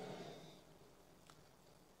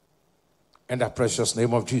 In the precious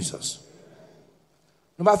name of Jesus.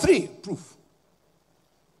 Number 3, proof.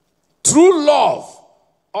 True love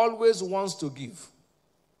always wants to give.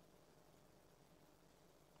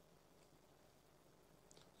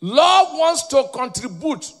 Love wants to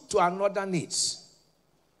contribute to another needs.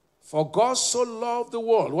 For God so loved the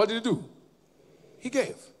world. What did he do? He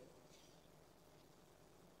gave.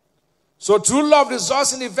 So true love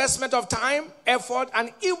results in investment of time, effort,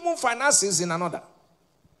 and even finances in another.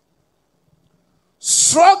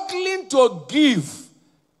 Struggling to give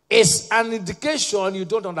is an indication you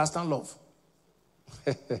don't understand love.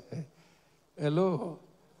 Hello.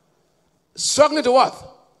 Struggling to what?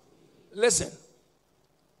 Listen.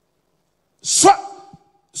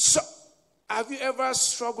 Have you ever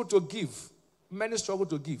struggled to give? Many struggle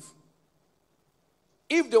to give.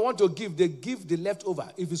 If they want to give, they give the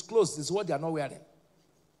leftover. If it's closed, it's what they are not wearing.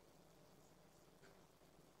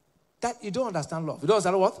 That you don't understand love. You don't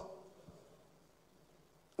understand what?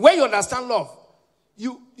 When you understand love,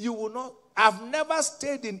 you will not. I've never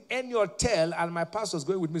stayed in any hotel and my pastor's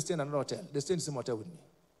going with me staying in another hotel. They stay in the same hotel with me.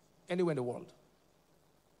 Anywhere in the world.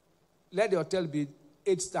 Let the hotel be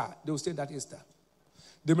 8-star. They will stay in that 8-star.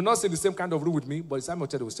 They may not stay in the same kind of room with me, but the same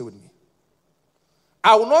hotel they will stay with me.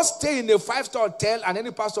 I will not stay in a 5-star hotel and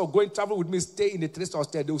any pastor going travel with me stay in a 3-star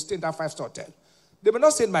hotel. They will stay in that 5-star hotel. They may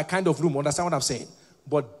not stay in my kind of room, understand what I'm saying?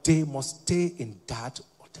 But they must stay in that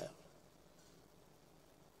hotel.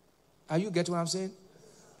 Are you getting what I'm saying?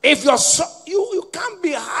 If you're you can't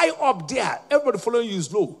be high up there. Everybody following you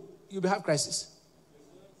is low. You'll have crisis.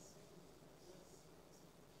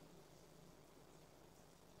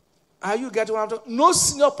 Are you getting what I'm talking? No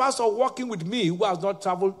senior pastor working with me who has not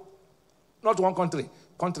traveled, not one country,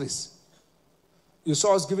 countries. You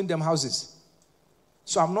saw us giving them houses.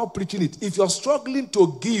 So I'm not preaching it. If you're struggling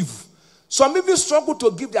to give, some people struggle to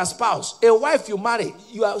give their spouse. A wife you marry,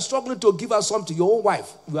 you are struggling to give her something, your own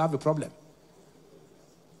wife, you have a problem.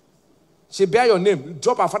 She bear your name,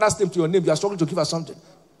 drop her father's name to your name, you are struggling to give her something.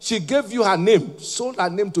 She gave you her name, sold her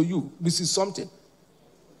name to you, Mrs. Something.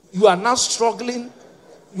 You are now struggling.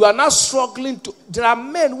 You are now struggling to. There are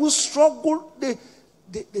men who struggle. They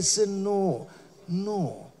say no.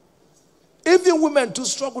 Even women too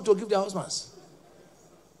struggle to give their husbands.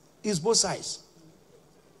 It's both sides.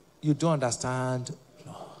 You don't understand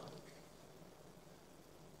love.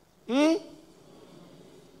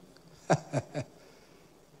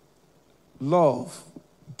 Love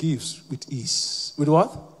gives with ease. With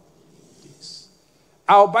what? Ease.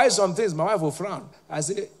 I'll buy some things. My wife will frown. I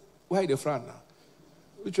say, why they frown now?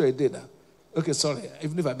 Which way I did now? Okay, sorry.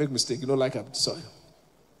 Even if I make mistake, you don't like it. Sorry.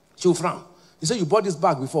 She will frown. He said, you bought this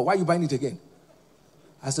bag before. Why are you buying it again?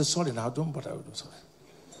 I said, sorry now, don't bother. Sorry.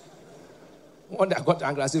 One day I got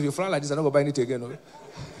angry. I said, if you frown like this, I'm not going to buy it again. No?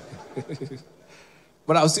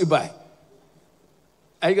 But I'll still buy.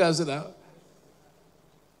 I guys say now.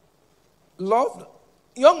 Love,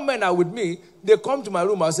 young men are with me. They come to my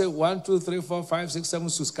room. I say, 1, 2, 3, 4, 5, 6, 7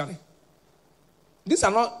 suits. Carry. These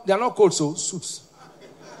are not, they are not coats, so suits.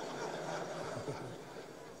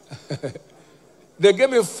 They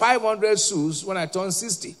gave me 500 suits when I turned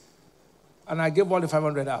 60. And I gave all the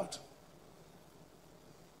 500 out.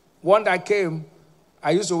 One that came,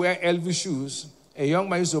 I used to wear LV shoes. A young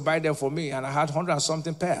man used to buy them for me, and I had 100 and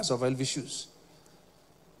something pairs of LV shoes.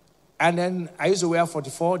 And then I used to wear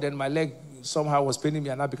 44, then my leg somehow was paining me,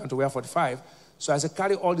 and I began to wear 45. So I said,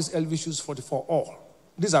 carry all these LV shoes, 44, all.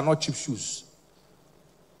 These are not cheap shoes.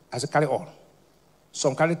 I said, carry all.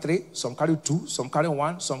 Some carry 3, some carry 2, some carry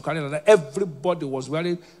 1, some carry another. Everybody was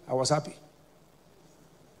wearing. I was happy.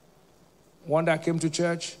 One day I came to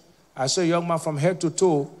church. I saw a young man from head to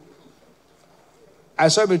toe. I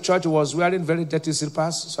saw him in church. He was wearing very dirty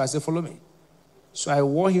slippers. So I said, follow me. So I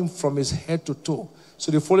wore him from his head to toe.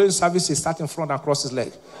 So the following service, he sat in front and crossed his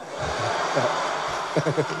leg.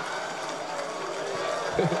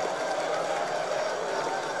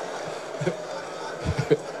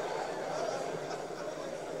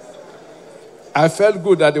 I felt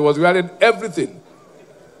good that he was wearing everything.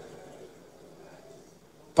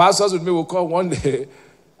 Pastors with me will come one day.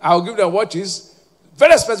 I'll give them watches.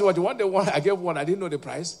 Very expensive watch. One day, I gave one. I didn't know the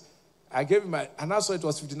price. I gave him and I saw it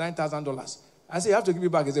was $59,000. I said, you have to give me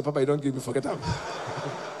back. He said, Papa, you don't give me, forget it.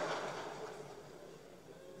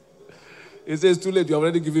 He says, it's too late. You have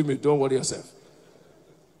already given me. Don't worry yourself.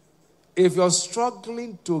 If you're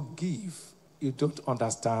struggling to give, you don't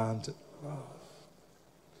understand love.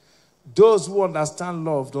 Those who understand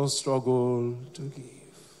love don't struggle to give.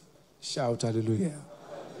 Shout hallelujah.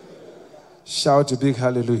 Shout a big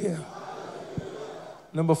hallelujah.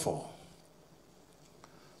 Number 4.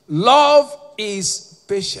 Love is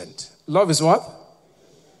patient. Love is what?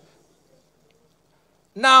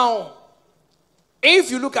 Now,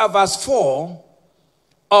 if you look at verse 4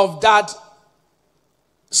 of that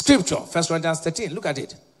scripture, 1 Corinthians 13, look at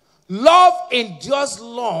it. Love endures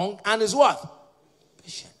long and is what?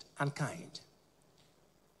 Patient and kind.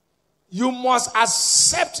 You must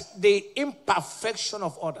accept the imperfection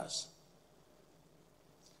of others.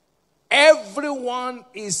 Everyone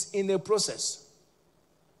is in a process.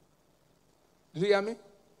 Did you hear me?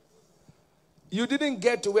 You didn't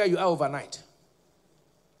get to where you are overnight.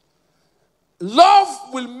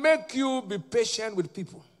 Love will make you be patient with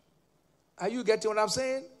people. Are you getting what I'm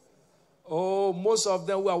saying? Oh, most of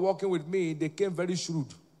them who are working with me, they came very shrewd.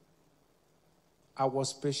 I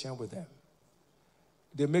was patient with them.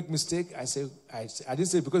 They make mistake. I didn't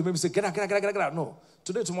say because they make mistake. Get out. No.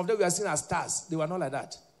 Today, some of them we are seen as stars. They were not like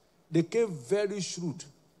that. They came very shrewd.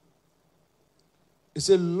 It's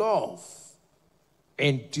a love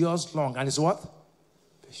endures long. And it's what?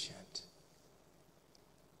 Patient.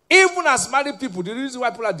 Even as married people, the reason why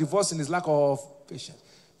people are divorcing is lack of patience.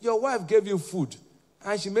 Your wife gave you food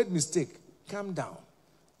and she made mistake. Calm down.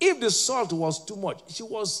 If the salt was too much, she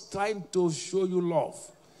was trying to show you love.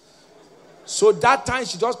 So that time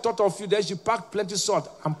she just thought of you, then she packed plenty salt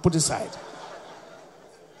and put aside.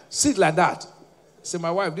 Sit like that. Say,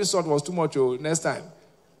 my wife, this salt was too much. Oh, next time,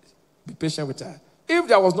 be patient with her. If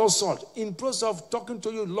there was no salt, in process of talking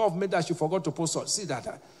to you, love made that she forgot to put salt. See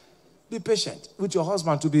that. Be patient with your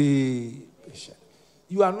husband to be patient.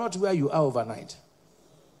 You are not where you are overnight.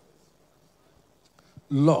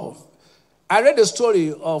 Love. I read the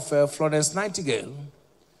story of Florence Nightingale.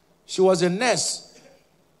 She was a nurse.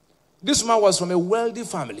 This man was from a wealthy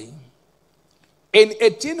family. In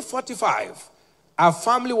 1845, her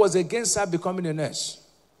family was against her becoming a nurse.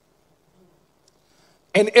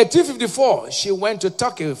 In 1854, she went to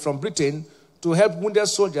Turkey from Britain to help wounded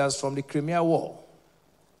soldiers from the Crimea War.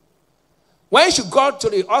 When she got to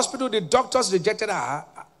the hospital, the doctors rejected her.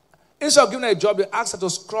 Instead of giving her a job, they asked her to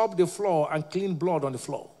scrub the floor and clean blood on the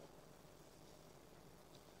floor.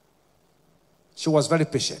 She was very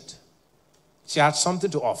patient. She had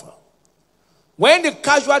something to offer. When the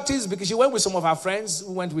casualties, because she went with some of her friends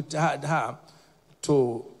who went with her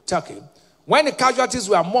to Turkey. When the casualties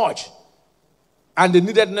were much and they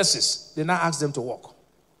needed nurses, they now asked them to work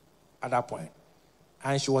at that point.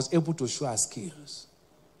 And she was able to show her skills.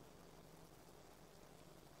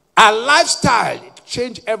 Her lifestyle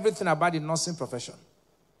changed everything about the nursing profession.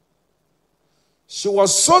 She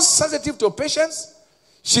was so sensitive to patients.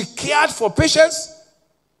 She cared for patients.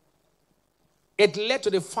 It led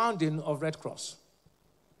to the founding of Red Cross.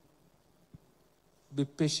 Be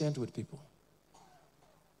patient with people.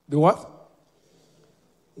 Be what?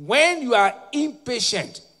 When you are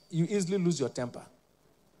impatient, you easily lose your temper.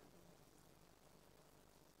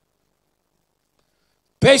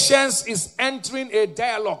 Patience is entering a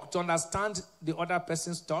dialogue to understand the other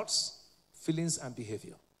person's thoughts, feelings, and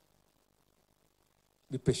behavior.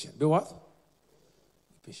 Be patient. Be what?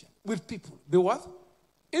 Be patient. With people. Be what?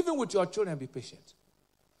 Even with your children, be patient.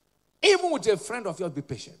 Even with a friend of yours, be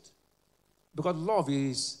patient. Because love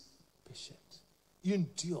is patient. You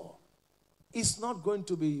endure. It's not going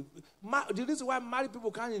to be... The reason why married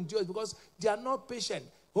people can't endure is because they are not patient.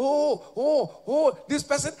 This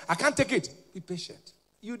person, I can't take it. Be patient.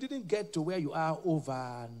 You didn't get to where you are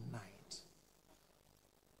overnight.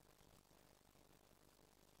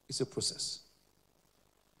 It's a process.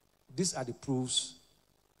 These are the proofs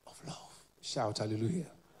of love. Shout hallelujah.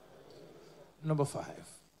 Number 5.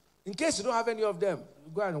 In case you don't have any of them,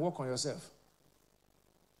 go and work on yourself.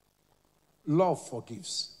 Love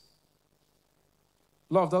forgives.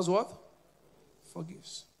 Love does what?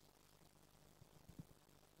 Forgives.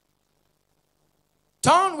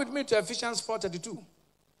 Turn with me to Ephesians 4:32.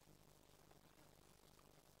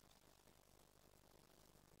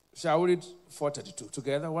 Shall we read 4:32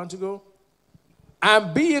 together? Want to go?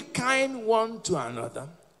 And be kind one to another,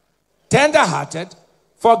 tender-hearted,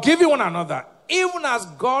 forgiving one another, even as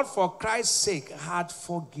God for Christ's sake had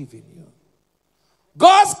forgiven you.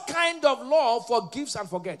 God's kind of love forgives and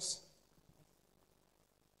forgets.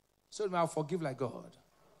 So I'll forgive like God.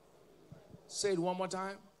 Say it one more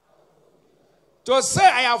time. To say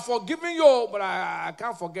I have forgiven you, but I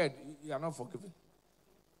can't forget, you are not forgiven.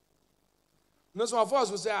 You know, some of us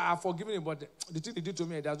will say, I have forgiven him, but the thing he did to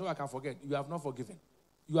me, there's no way I can forget. You have not forgiven.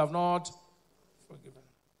 You have not forgiven.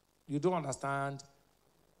 You don't understand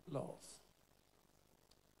love.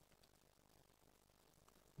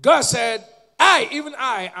 God said, even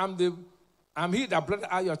I, am he that blotted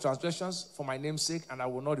out your transgressions for my name's sake, and I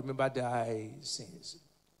will not remember thy sins.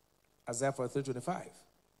 Isaiah 43:25.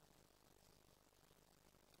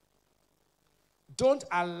 Don't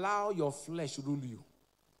allow your flesh to rule you.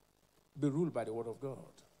 Be ruled by the word of God.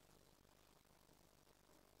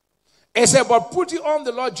 It said, but put you on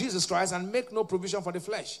the Lord Jesus Christ and make no provision for the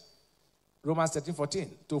flesh. Romans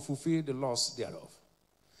 13:14, to fulfill the laws thereof.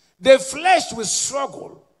 The flesh will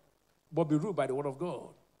struggle, but be ruled by the word of God.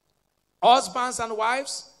 Husbands and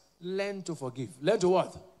wives, learn to forgive. Learn to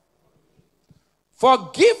what?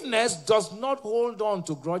 Forgiveness does not hold on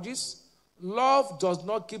to grudges. Love does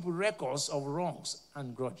not keep records of wrongs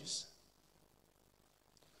and grudges.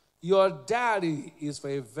 Your diary is for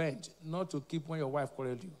event, not to keep when your wife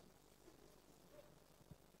quarreled you.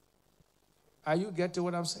 Are you getting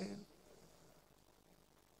what I'm saying?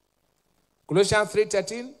 Colossians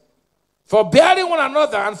 3:13. Forbearing one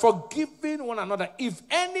another and forgiving one another. If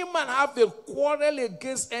any man have a quarrel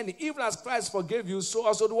against any, even as Christ forgave you, so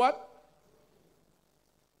also do what?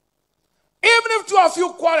 Even if two of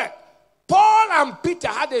you quarrel. Paul and Peter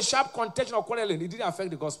had a sharp contention of quarreling. It didn't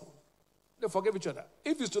affect the gospel. They forgave each other.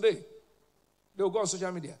 If it's today, they will go on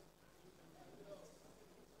social media.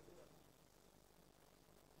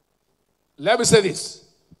 Let me say this.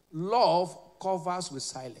 Love covers with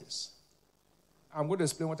silence. I'm going to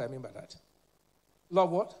explain what I mean by that. Love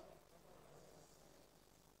what?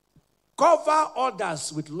 Cover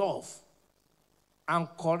others with love and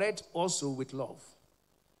correct also with love.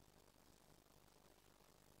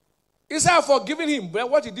 Instead of forgiving him, but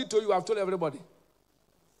what he did to you, I've told everybody.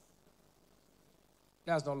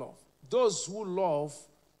 That's not love. Those who love,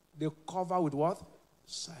 they cover with what?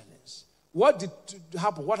 Silence. What did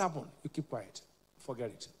happen? What happened? You keep quiet. Forget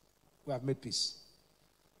it. We have made peace.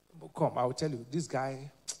 But come, I will tell you, this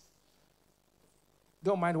guy,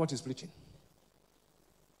 don't mind what he's preaching.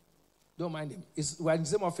 Don't mind him. We're in the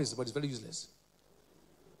same office, but it's very useless.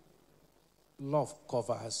 Love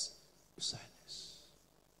covers silence.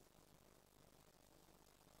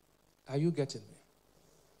 Are you getting me?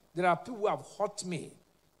 There are people who have hurt me,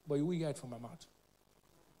 but you will hear it from my mouth.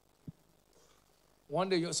 One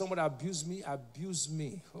day, somebody abused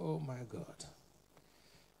me. Oh, my God.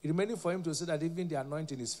 It remained for him to say that even the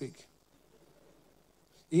anointing is fake.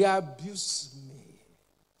 He abused me.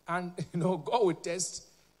 And, God will test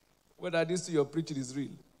whether this to your preaching is real.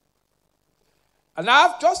 And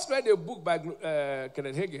I've just read a book by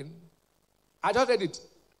Kenneth Hagin. I just read it.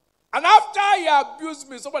 And after he abused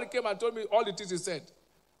me, somebody came and told me all the things he said.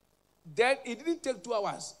 Then it didn't take 2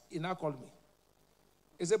 hours. He now called me.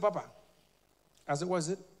 He said, Papa. I said, what is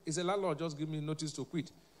it? He said, landlord just give me notice to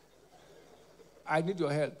quit. I need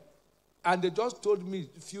your help. And they just told me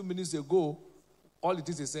a few minutes ago all the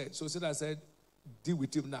things he said. So I said, deal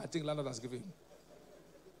with him now. I think landlord has given him.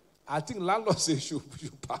 I think landlord said you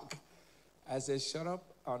pack. I said, shut up,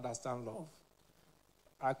 I understand love.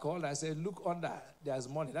 I called, I said, look under, there's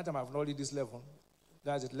money. That time I've not reached this level.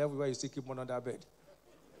 That's the level where you still keep money under bed.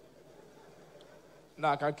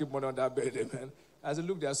 Now I can't keep money under bed, amen. I said,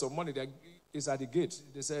 look, there's some money that is at the gate.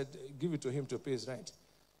 They said, give it to him to pay his rent.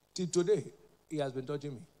 Till today, he has been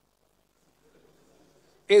dodging me.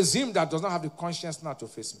 It's him that does not have the conscience now to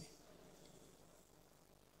face me.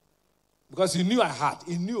 Because he knew I had.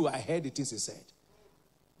 He knew I heard the things he said.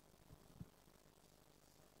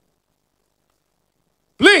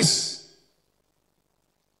 Please,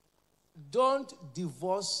 don't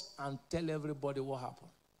divorce and tell everybody what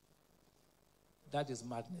happened. That is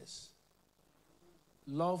madness.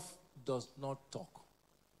 Love does not talk.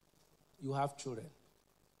 You have children.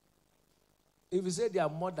 If you say their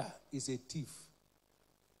mother is a thief,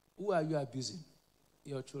 who are you abusing?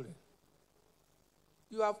 Your children.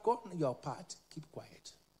 You have gotten your part. Keep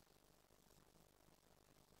quiet.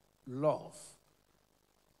 Love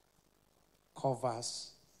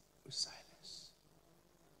covers with silence.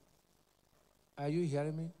 Are you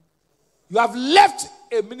hearing me? You have left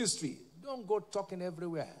a ministry. Don't go talking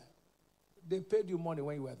everywhere. They paid you money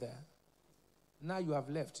when you were there. Now you have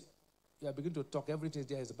left. You are beginning to talk. Everything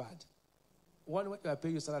there is bad. When you are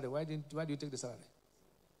paying your salary, why do you take the salary?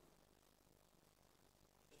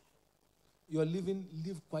 You're living,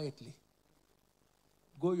 live quietly.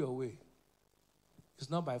 Go your way. It's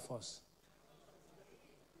not by force.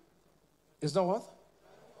 It's not what?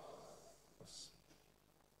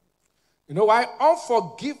 You know why?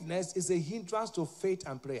 Unforgiveness is a hindrance to faith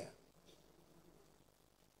and prayer.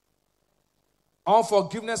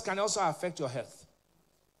 Unforgiveness can also affect your health.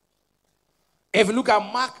 If you look at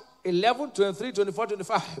Mark 11, 23, 24,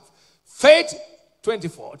 25, faith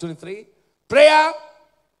 24, 23, prayer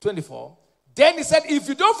 24. Then he said, if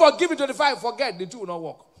you don't forgive in 25, forget, the two will not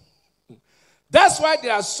work. That's why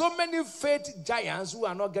there are so many faith giants who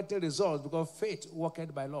are not getting results, because faith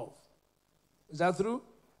worketh by love. Is that true?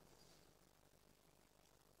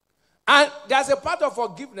 And there's a part of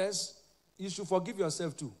forgiveness, you should forgive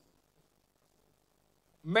yourself too.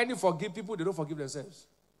 Many forgive people, they don't forgive themselves.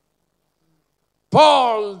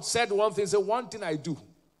 Paul said one thing, he said, one thing I do,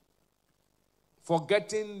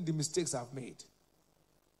 forgetting the mistakes I've made.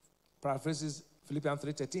 Paraphrases Philippians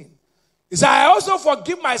 3:13. He said, I also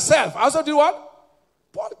forgive myself. I also did what?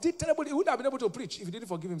 Paul did terrible. He wouldn't have been able to preach if he didn't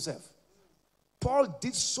forgive himself. Paul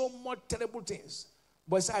did so much terrible things.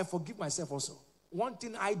 But he said, I forgive myself also. One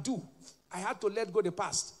thing I do, I had to let go the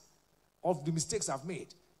past of the mistakes I've made.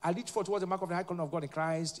 I reach forth towards the mark of the high calling of God in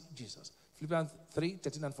Christ Jesus. Philippians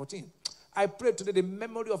 3:13 and 14. I pray today the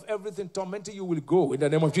memory of everything tormenting you will go in the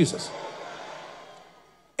name of Jesus.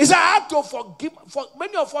 It's hard to forgive.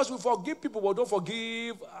 Many of us will forgive people, but don't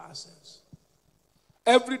forgive ourselves.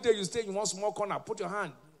 Every day you stay in one small corner, put your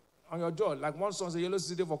hand on your jaw. Like one song says, yellow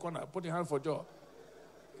city for corner, put your hand for jaw.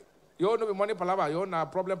 You don't know money palava, you don't know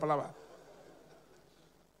problem palava.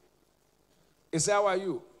 He said, how are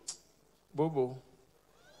you? Bobo.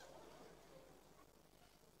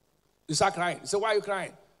 You start crying. He said, why are you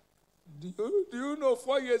crying? Do you know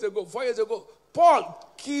 4 years ago,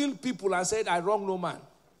 Paul killed people and said, I wrong no man.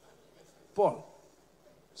 Paul.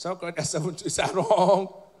 So he said,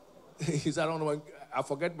 wrong. He said, I don't know. I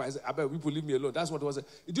forget myself. I bet people leave me alone. That's what it was. Do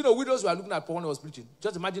you know widows were looking at Paul when he was preaching?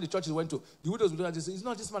 Just imagine the churches he went to. The widows were looking at this. It's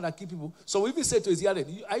not this man that killed people. So we even say to his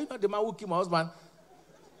hearing, are you not the man who killed my husband?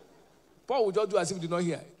 Paul would just do as if he did not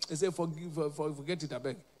hear. He said, forget it, I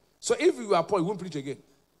beg. So if you are Paul, you won't preach again.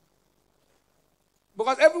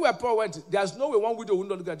 Because everywhere Paul went, there's no way one widow would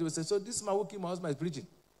not look at him and say, so this man who killed my husband is preaching.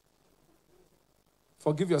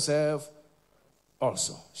 Forgive yourself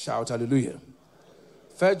also. Shout hallelujah.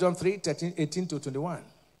 1 John 3, 18 to 21.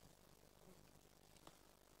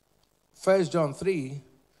 1 John 3,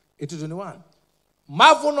 18 to 21.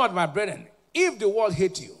 Marvel not, my brethren, if the world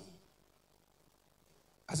hate you.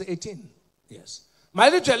 I said 18. Yes. My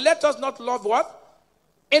little, let us not love what?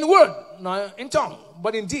 In word, not in tongue,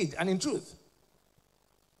 but in deed and in truth.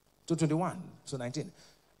 To 21, to 19.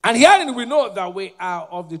 And herein we know that we are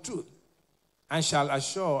of the truth, and shall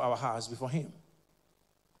assure our hearts before him.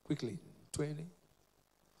 Quickly, 20.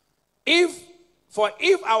 If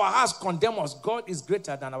our hearts condemn us, God is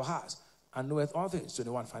greater than our hearts, and knoweth all things.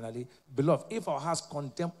 21, finally. Beloved, if our hearts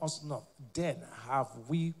condemn us not, then have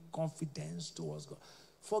we confidence towards God.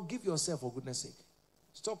 Forgive yourself for goodness sake.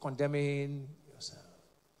 Stop condemning yourself.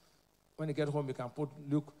 When you get home, you can put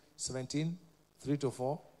Luke 17, 3 to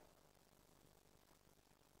 4.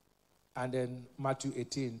 And then Matthew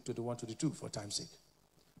 18, 21, 22 for time's sake.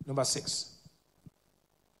 Number 6.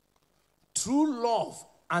 True love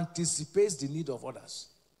anticipates the need of others.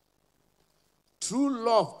 True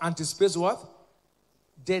love anticipates what?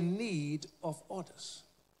 The need of others.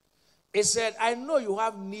 He said, I know you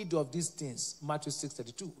have need of these things, Matthew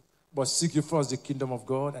 6:32. But seek ye first the kingdom of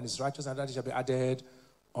God and his righteousness, and that it shall be added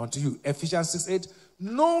unto you. Ephesians 6:8.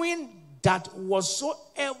 Knowing that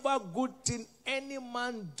whatsoever good thing any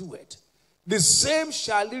man doeth, the same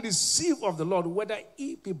shall he receive of the Lord, whether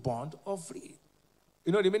he be bond or free.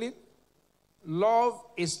 You know the meaning? Love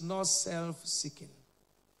is not self-seeking.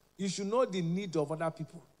 You should know the need of other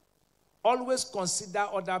people. Always consider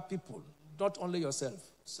other people, not only yourself.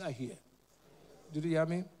 Say here. Did you hear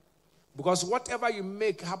me? Because whatever you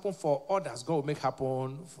make happen for others, God will make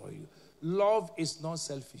happen for you. Love is not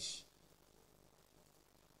selfish.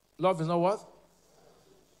 Love is not what?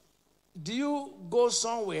 Do you go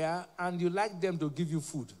somewhere and you like them to give you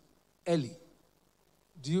food early?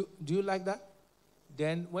 Do you like that?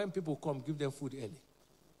 Then when people come, give them food early.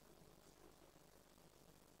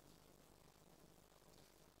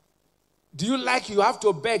 Do you like you have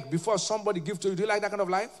to beg before somebody gives to you? Do you like that kind of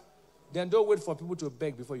life? Then don't wait for people to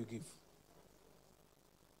beg before you give.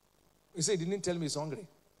 You say, he didn't tell me he's hungry.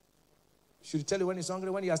 Should he tell you when he's hungry?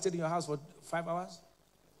 When he has stayed in your house for 5 hours?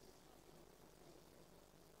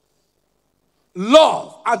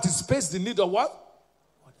 Love anticipates the need of what?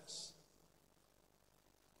 Others.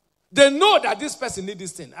 They know that this person needs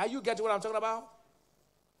this thing. Are you getting what I'm talking about?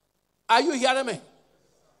 Are you hearing me?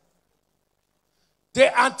 They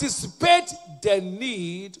anticipate the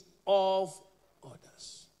need of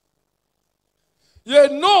others. You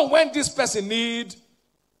know when this person needs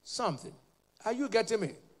something. Are you getting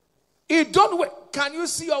me? It don't wait. Can you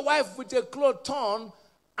see your wife with a cloth on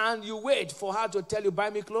and you wait for her to tell you, buy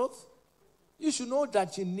me clothes? You should know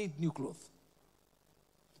that you need new clothes.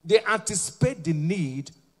 They anticipate the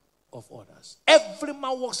need of others. Every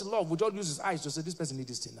man walks in love. We don't use his eyes to say, this person needs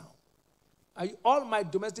this thing now. All my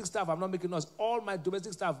domestic staff, I'm not making noise, all my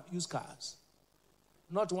domestic staff use cars.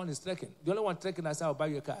 Not one is trekking. The only one trekking, I say, I'll buy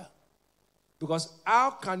you a car. Because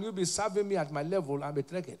how can you be serving me at my level and be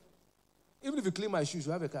trekking? Even if you clean my shoes,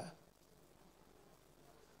 you have a car.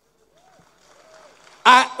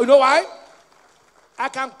 You know why? I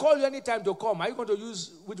can call you anytime to come. Are you going to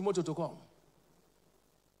use which motor to come?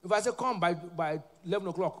 If I say come by 11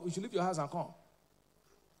 o'clock, you should leave your house and come.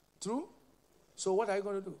 True? So what are you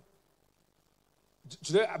going to do?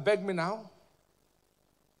 Should they beg me now?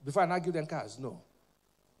 Before I now give them cars? No.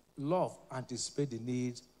 Love anticipates the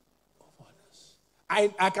needs of others.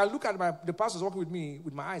 I can look at the pastors working with me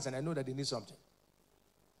with my eyes and I know that they need something.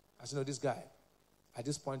 I say, no, this guy, at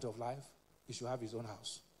this point of life, he should have his own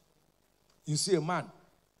house. You see a man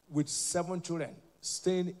with 7 children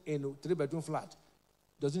staying in a 3-bedroom flat.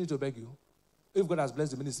 Does he need to beg you? If God has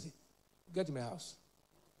blessed the ministry, get him a house.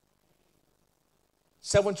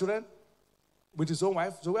 7 children with his own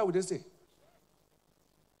wife. So where would they stay?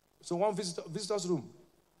 So one visitor's room.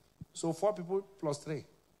 So 4 people plus 3.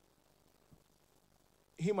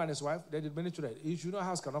 Him and his wife, they did many children. You should know a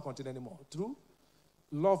house cannot contain anymore. True?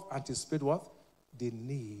 Love anticipates what? The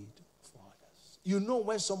need for others. You know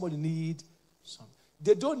when somebody needs something.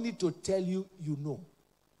 They don't need to tell you, you know.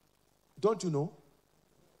 Don't you know?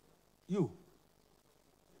 You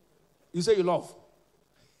say you love.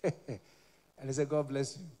 And they say, God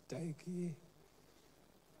bless you. Thank you.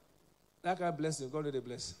 That guy bless you. God will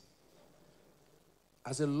bless.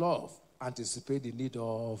 I say love anticipate the need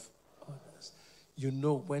of others. You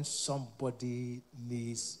know when somebody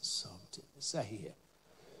needs something. Say here.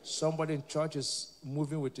 Somebody in church is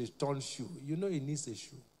moving with a torn shoe. You know he needs a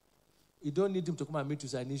shoe. You don't need him to come and meet you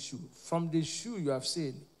and say, I need shoe. From the shoe you have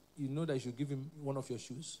seen, you know that you should give him one of your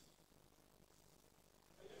shoes.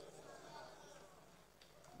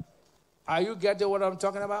 Are you getting what I'm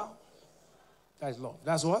talking about? That is love.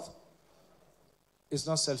 That's what? It's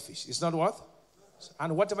not selfish. It's not what?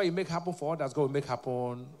 And whatever you make happen for others, God will make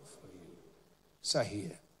happen for you. So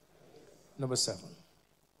here. Number 7.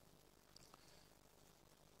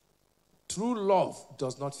 True love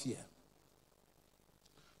does not fear.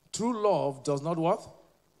 True love does not what?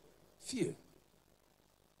 Fear.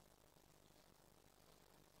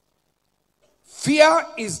 Fear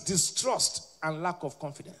is distrust and lack of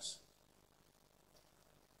confidence.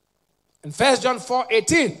 In 1 John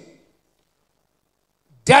 4:18,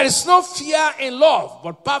 there is no fear in love,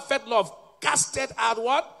 but perfect love casteth out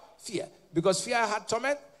what? Fear. Because fear had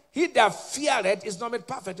torment. He that feareth is not made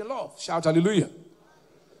perfect in love. Shout hallelujah.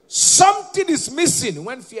 Something is missing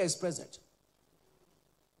when fear is present.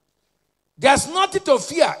 There's nothing to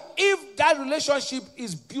fear if that relationship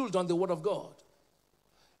is built on the word of God.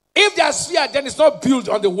 If there's fear, then it's not built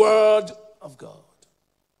on the word of God.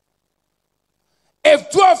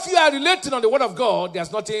 If 2 of you are relating on the word of God,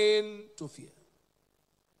 there's nothing to fear.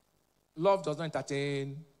 Love does not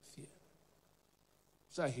entertain fear.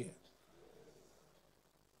 So here.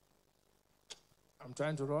 I'm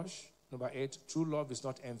trying to rush. Number 8, true love is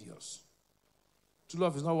not envious. True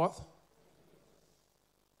love is not what?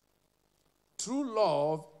 True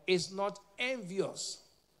love is not envious.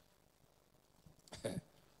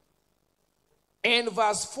 In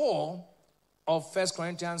verse 4 of 1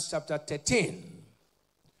 Corinthians chapter 13,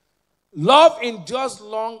 love endures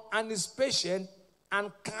long and is patient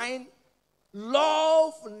and kind.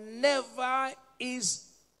 Love never is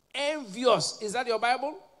envious. Is that your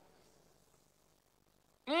Bible?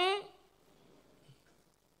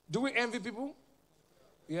 Do we envy people?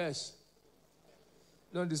 Yes.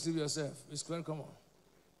 Don't deceive yourself. It's clear, come on.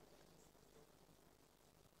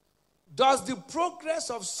 Does the progress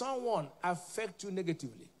of someone affect you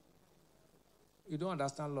negatively? You don't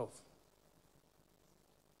understand love.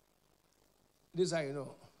 This is how you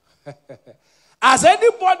know. Has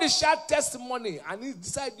anybody shared testimony and he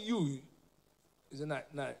decide you? He said, nah,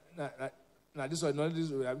 this way, no, this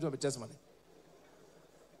way, I'm doing a testimony.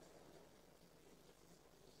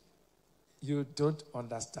 You don't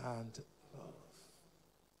understand love.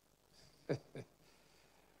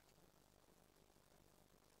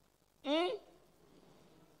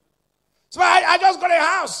 So I just got a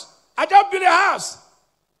house. I just built a house.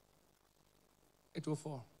 It will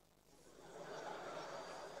fall.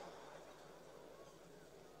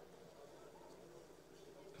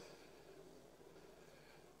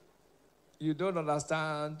 You don't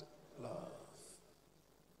understand love.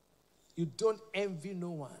 You don't envy no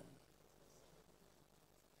one.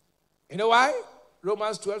 You know why?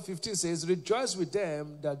 Romans 12:15 says, rejoice with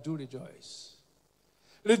them that do rejoice.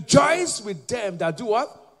 Rejoice with them that do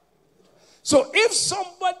what? So if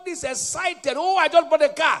somebody is excited, oh, I just bought a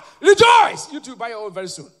car, rejoice. You too buy your own very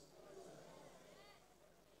soon.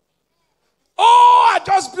 Oh, I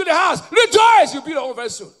just built a house, rejoice. You build your own very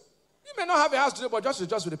soon. You may not have a house today, but just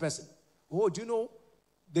rejoice with the person. Oh, do you know?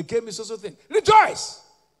 They gave me so thing. Rejoice.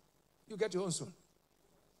 You get your own soon.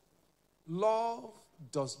 Love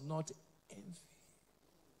does not envy.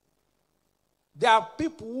 There are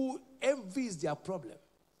people who envy is their problem.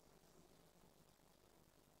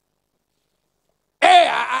 Hey,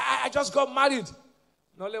 I just got married.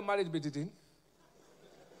 Not let married be the thing.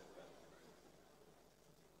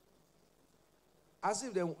 As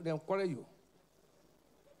if they quarrel you.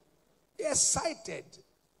 Be excited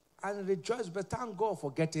and rejoice, but thank God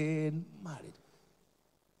for getting married.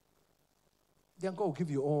 Then God will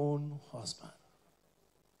give you your own husband.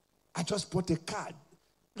 I just bought a card.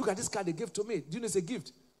 Look at this card they gave to me. Do you know it's a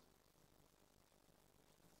gift?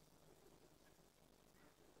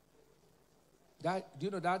 Do you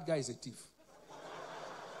know that guy is a thief?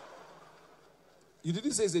 You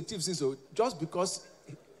didn't say he's a thief, so just because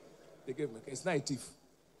they gave me, it's not a thief.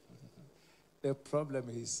 The problem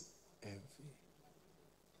is envy.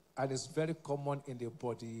 And it's very common in the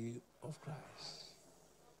body of Christ.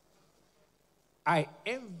 I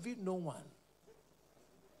envy no one.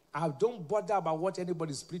 I don't bother about what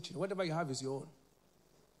anybody is preaching. Whatever you have is your own.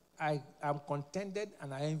 I am contented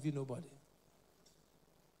and I envy nobody.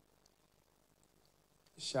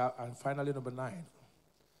 And finally, number 9.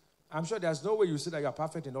 I'm sure there's no way you say that you are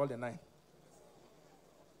perfect in all the 9.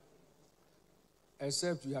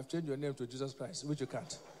 Except you have changed your name to Jesus Christ, which you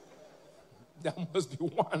can't. There must be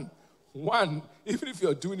one. One. Even if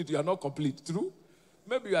you're doing it, you are not complete. True?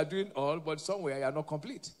 Maybe you are doing all, but somewhere you are not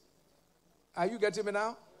complete. Are you getting me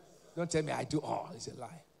now? Don't tell me I do all. It's a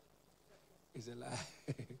lie. It's a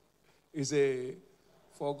lie.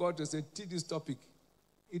 For God to say, teach this topic.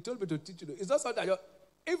 He told me to teach you. It's not something that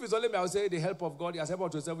if it's only me, I would say the help of God. He has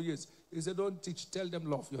helped us 27 years. He said, don't teach. Tell them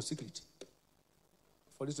love, your secret.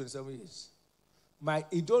 For these 27 years.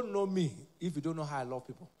 You don't know me if you don't know how I love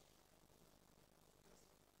people.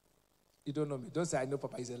 You don't know me. Don't say I know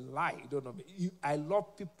Papa. It's a lie. You don't know me. I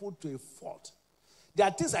love people to a fault. There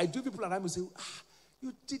are things I do, people around me say,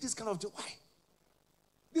 you did this kind of thing. Why?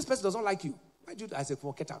 This person does not like you. Why do you? I say,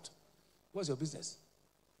 well, get out. What's your business?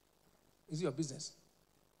 Is it your business?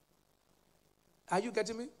 Are you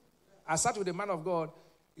getting me? I sat with a man of God.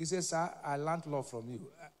 He says, sir, I learned love from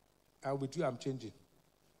you. With you, I'm changing.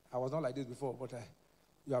 I was not like this before, but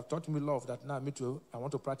you have taught me love that now me too, I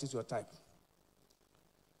want to practice your type.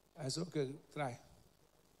 I said, okay, try.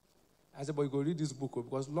 I said, but you go read this book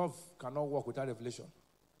because love cannot work without revelation.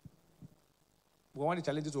 But when the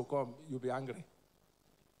challenges will come, you'll be angry.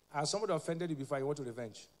 Has somebody offended you before, you want to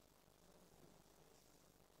revenge?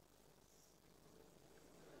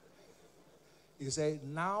 He said,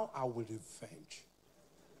 now I will revenge.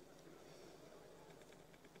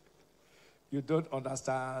 You don't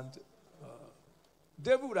understand.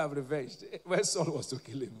 David would have revenged when Saul was to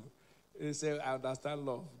kill him. He said, I understand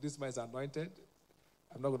love. This man is anointed.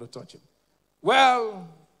 I'm not going to touch him. Well,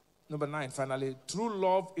 number 9, finally, true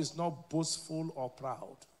love is not boastful or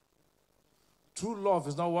proud. True love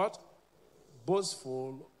is not what?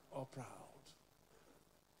 Boastful or proud.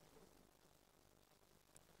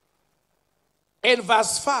 In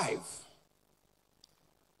verse 5,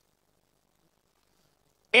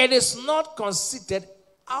 it is not considered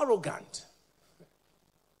arrogant.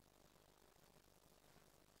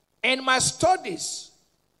 In my studies,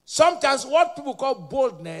 sometimes what people call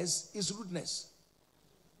boldness is rudeness.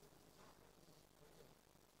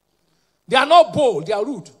 They are not bold, they are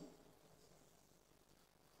rude.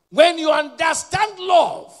 When you understand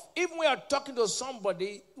love, even when you are talking to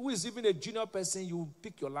somebody who is even a junior person, you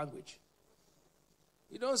pick your language.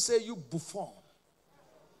 You don't say, you buffoon.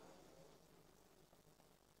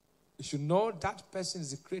 You should know that person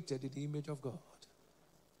is created in the image of God.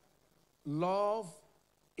 Love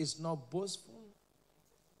is not boastful.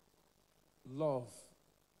 Love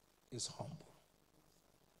is humble.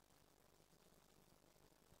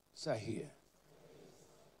 So here.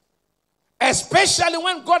 Especially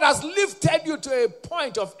when God has lifted you to a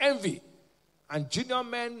point of envy. And junior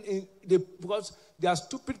men, because there are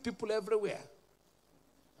stupid people everywhere.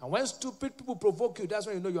 And when stupid people provoke you, that's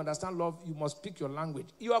when you know you understand love. You must speak your language.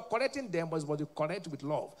 You are correcting them, but you correct with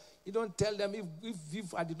love. You don't tell them,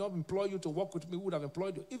 if I did not employ you to work with me, who would have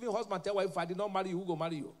employed you? Even husband tell wife, if I did not marry you, who go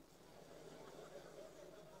marry you?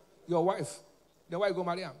 Your wife. Then why you go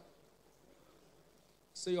marry him?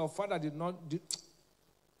 Say your father did not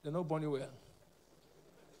born you well.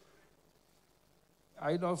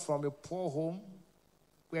 Are you not from a poor home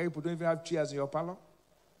where people don't even have chairs in your parlor?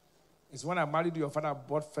 It's when I married you, your father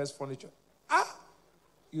bought first furniture.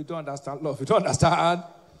 You don't understand love. You don't understand.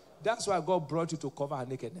 That's why God brought you to cover her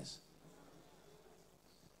nakedness.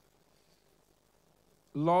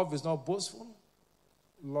 Love is not boastful.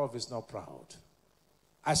 Love is not proud.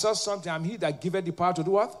 I saw something. I'm he that giveth the power to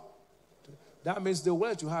do what? That means the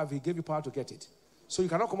wealth you have, he gave you power to get it. So you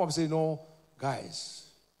cannot come up and say, no, guys,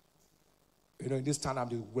 in this town I'm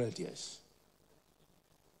the wealthiest.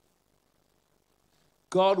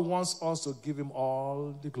 God wants us to give him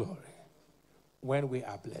all the glory when we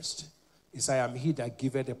are blessed. He said, I am he that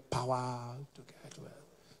giveth the power to get wealth.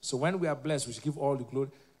 So when we are blessed, we should give all the glory.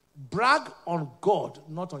 Brag on God,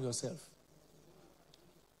 not on yourself.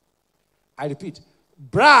 I repeat,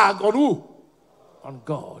 brag on who? On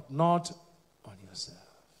God, not on yourself.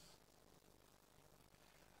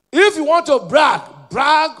 If you want to brag,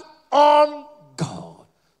 brag on God.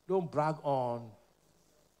 Don't brag on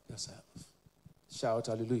yourself. Shout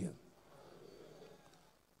hallelujah.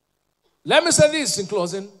 Let me say this in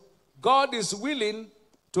closing. God is willing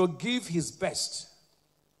to give his best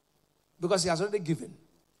because he has already given.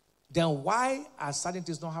 Then why are certain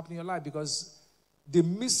things not happening in your life? Because the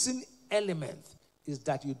missing element is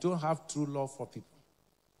that you don't have true love for people.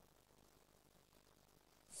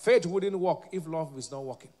 Faith wouldn't work if love is not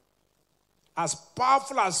working. As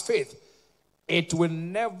powerful as faith, it will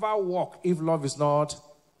never work if love is not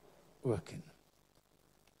working.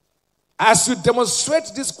 As you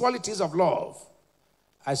demonstrate these qualities of love,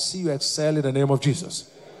 I see you excel in the name of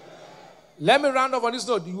Jesus. Let me round off on this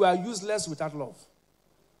note. You are useless without love.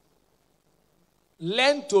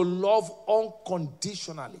 Learn to love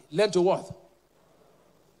unconditionally. Learn to what?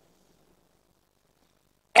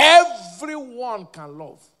 Everyone can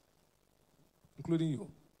love, including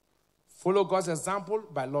you. Follow God's example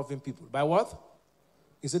by loving people. By what?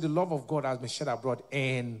 He said the love of God has been shed abroad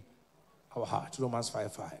in our heart. Romans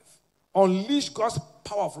 5:5. Unleash God's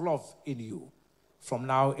power of love in you from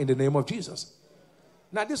now in the name of Jesus.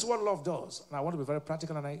 Now this is what love does. And I want to be very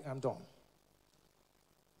practical and I am done.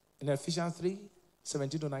 In Ephesians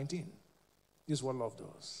 3:17-19. This is what love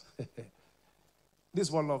does. This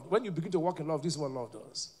is what love. When you begin to walk in love, this is what love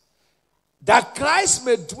does. That Christ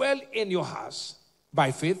may dwell in your hearts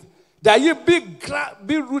by faith, that you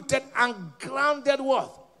be rooted and grounded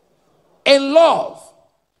what? In love.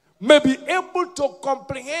 May be able to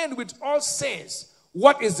comprehend with all saints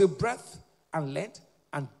what is the breadth and length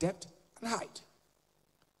and depth and height.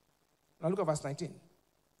 Now look at verse 19.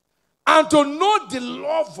 And to know the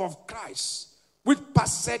love of Christ, which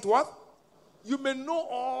passeth what? You may know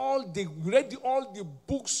read all the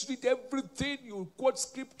books, read everything, you quote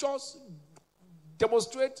scriptures,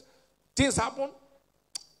 demonstrate, things happen.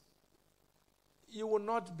 You will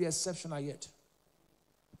not be exceptional yet.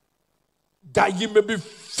 That you may be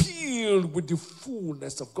filled with the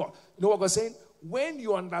fullness of God. You know what God's saying? When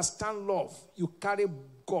you understand love, you carry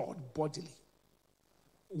God bodily.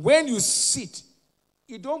 When you sit,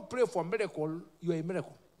 You don't pray for miracle, you are a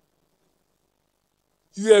miracle.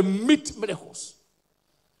 You emit miracles.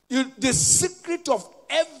 The secret of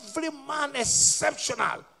every man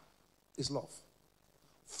exceptional is love.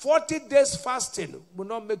 40 days fasting will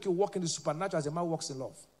not make you walk in the supernatural as a man walks in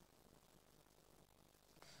love.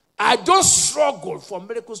 I don't struggle for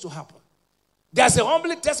miracles to happen. There's a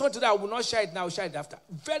humbling testimony today. I will not share it now, I'll share it after.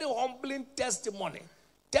 Very humbling testimony.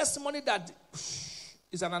 Testimony that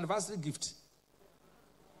is an anniversary gift.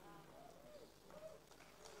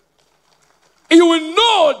 You will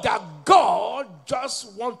know that God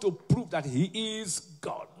just wants to prove that He is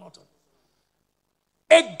God. Not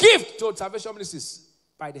a gift to Salvation Ministries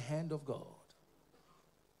by the hand of God,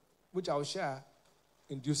 which I will share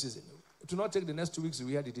in due season. Do not take the next 2 weeks to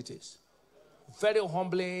hear the details. Very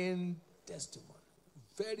humbling testimony.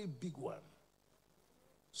 Very big one.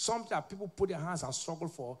 Something that people put their hands and struggle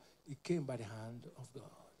for, it came by the hand of God.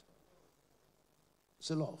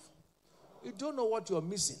 Say love. You don't know what you're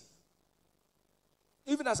missing.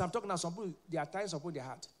 Even as I'm talking now, some people, they are tying something in their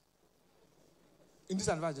heart. In this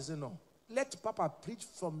advice, they say, no. Let Papa preach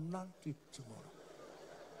from now to tomorrow.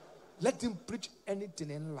 Let him preach anything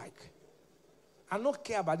he like. I don't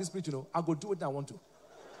care about this preach, I go do what I want to.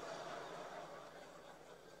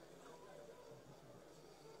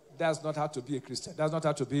 That's not how to be a Christian. That's not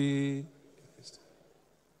how to be a Christian.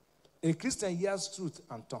 A Christian hears truth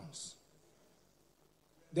and tongues.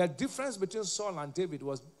 The difference between Saul and David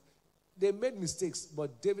was they made mistakes,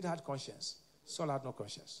 but David had conscience. Saul had no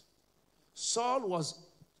conscience. Saul was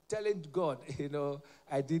telling God,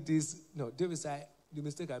 I did this. No, David said, the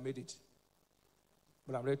mistake, I made it.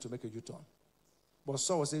 But I'm ready to make a U-turn. But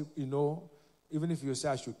Saul was saying, even if you say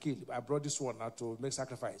I should kill, I brought this one now to make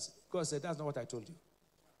sacrifice. God said, that's not what I told you.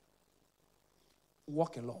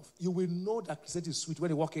 Walk in love. You will know that Christianity is sweet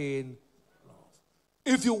when you walk in love.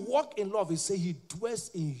 If you walk in love, He says He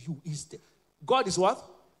dwells in you. God is what?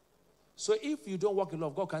 So if you don't walk in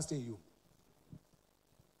love, God can't stay in you.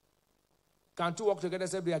 Can two walk together?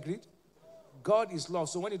 Say, be agreed? God is love.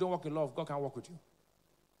 So when you don't walk in love, God can't walk with you.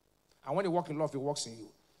 And when you walk in love, He walks in you.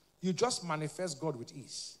 You just manifest God with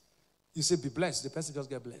ease. You say, be blessed. The person just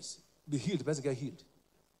get blessed. Be healed. The person get healed.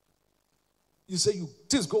 You say,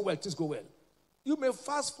 things go well. Things go well. You may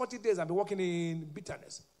fast 40 days and be walking in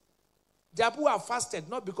bitterness. There are people who are fasted,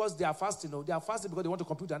 not because they are fasting. No, they are fasting because they want to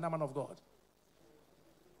compete with another man of God.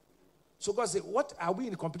 So God said, what are we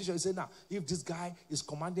in competition? He said, now, if this guy is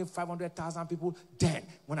commanding 500,000 people, then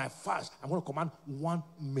when I fast, I'm going to command 1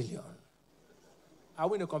 million. Are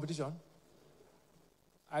we in a competition?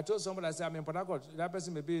 I told somebody, I said, I'm in Port Harcourt. That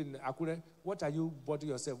person may be in Akure. What are you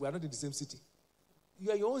bothering yourself? We are not in the same city. You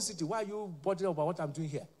are in your own city. Why are you bothering about what I'm doing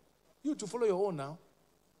here? You to follow your own now.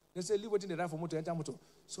 They say, leave waiting the right for motor, enter motor.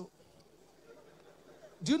 So,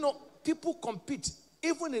 do you know, people compete.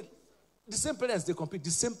 Even in the same parents, they compete. The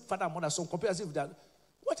same father and mother, so compete as if that.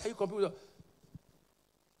 What are you competing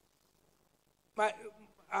with?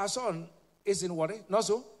 Our son is in Warri, not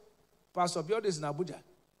so? Pastor Biod is in Abuja.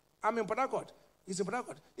 I'm in Port Harcourt. He's in Port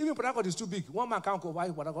Harcourt. Even Port Harcourt is too big. One man can't go by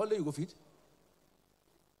Port Harcourt. Only you go feed.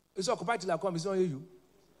 It's occupied till I come. It's not you.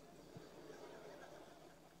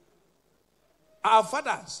 Our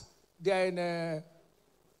fathers, they are in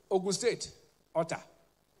Ogun State, Ota.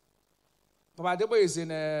 Papa Debo is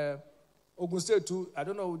in Ogun State too. I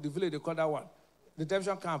don't know the village they call that one. The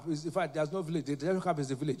detention camp is, in fact, there's no village. The detention camp is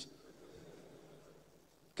the village.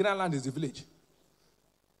 Canaan Land is the village.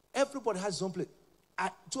 Everybody has his own place.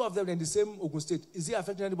 Two of them are in the same Ogun State. Is it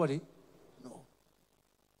affecting anybody? No.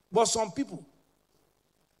 But some people,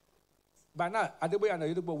 by now, Adeboye and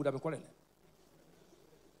Ayedebo would have been quarreling.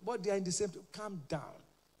 But they are in the same. Calm down.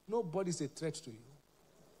 Nobody is a threat to you.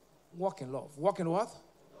 Walk in love. Walk in what?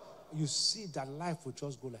 You see that life will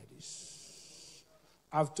just go like this.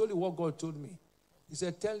 I've told you what God told me. He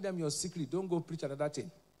said, tell them your secret. Don't go preach another thing.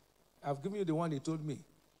 I've given you the one He told me.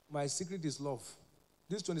 My secret is love.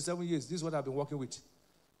 These 27 years, this is what I've been working with.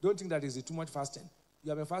 Don't think that is too much fasting. You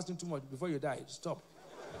have been fasting too much before you die. Stop.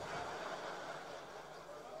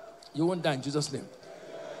 You won't die in Jesus' name.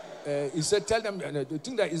 He said, tell them, the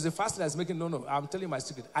thing that is the fasting that's making, no, I'm telling you my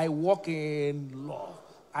secret. I walk in love.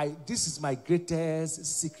 This is my greatest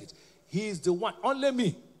secret. He is the one, only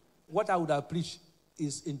me. What I would have preached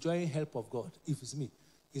is enjoying help of God, if it's me.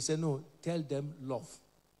 He said, no, tell them love.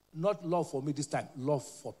 Not love for me this time, love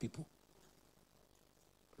for people.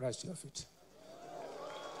 Rise to your feet.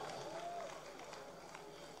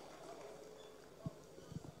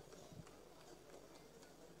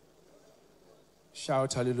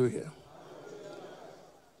 Shout hallelujah.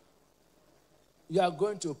 You are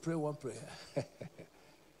going to pray one prayer.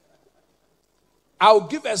 I'll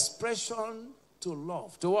give expression to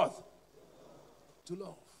love. To what? To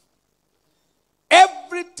love.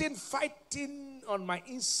 Everything fighting on my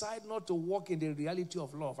inside not to walk in the reality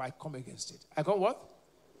of love, I come against it. I come what?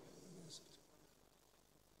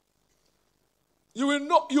 You will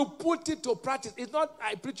know, you put it to practice. It's not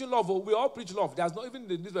I preach love. We all preach love. There's not even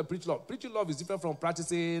the need to preach love. Preaching love is different from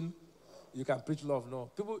practicing. You can preach love.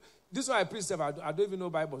 No. People, this one I preach stuff. I don't even know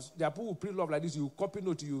Bibles. There are people who preach love like this. You copy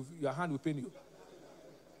note, your hand will pain you.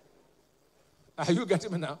 Are you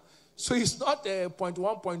getting me now? So it's not point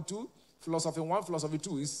 1, point 2, philosophy 1, philosophy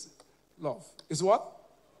 2. It's love. It's what?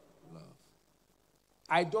 Love.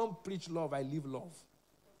 I don't preach love. I live love.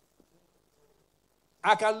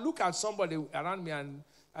 I can look at somebody around me and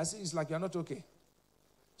I see it's like you're not okay.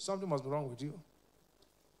 Something must be wrong with you.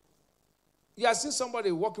 You have seen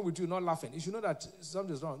somebody walking with you not laughing. You should know that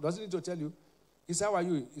something's wrong. Doesn't need to tell you. He said, how are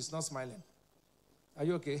you? He's not smiling. Are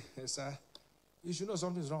you okay? Yes, sir. You should know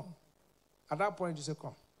something's wrong. At that point, you say,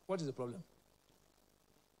 come. What is the problem?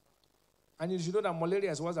 And you should know that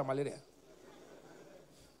malaria is worse than malaria.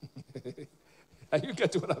 Are you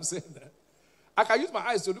getting what I'm saying there? I can use my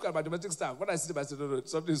eyes to look at my domestic staff. When I see them, I say, no,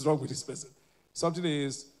 something is wrong with this person. Something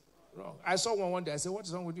is wrong. I saw one day. I said, what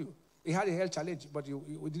is wrong with you? He had a health challenge, but he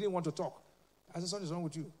didn't want to talk. I said, something is wrong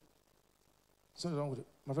with you. Something is wrong with you.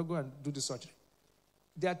 My friend, go and do this surgery.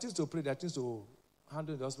 There are things to pray. There are things to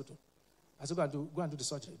handle in the hospital. I said, go and do the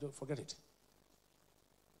surgery. Don't forget it.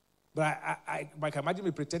 But I can imagine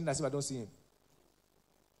me pretending as if I don't see him.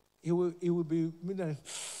 He will be, and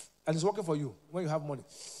he's working for you when you have money.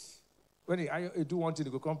 When he do one thing, he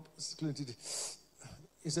will come clean it.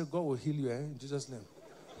 He said, God will heal you in Jesus' name.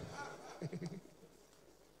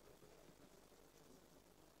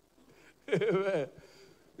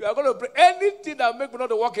 You are going to pray anything that make me not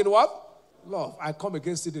to walk in what? Love. I come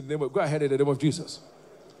against it in the name of, go ahead in the name of Jesus.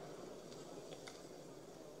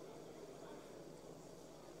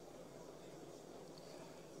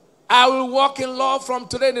 I will walk in love from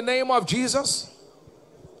today in the name of Jesus.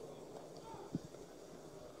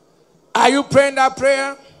 Are you praying that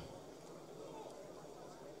prayer?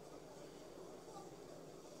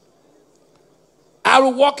 I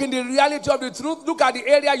will walk in the reality of the truth. Look at the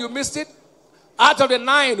area you missed it. Out of the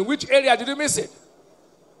 9, which area did you miss it?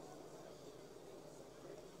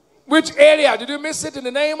 Which area did you miss it in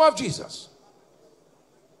the name of Jesus?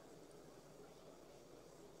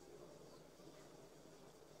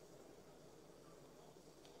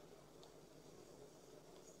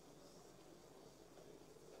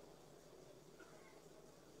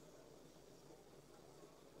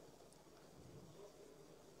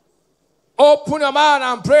 Open your mouth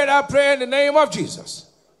and pray that prayer in the name of Jesus.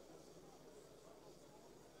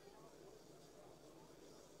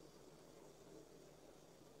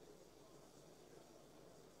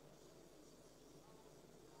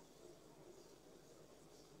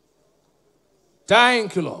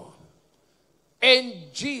 Thank you, Lord. In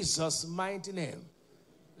Jesus' mighty name.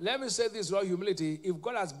 Let me say this with all humility. If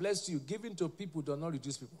God has blessed you, giving to people does not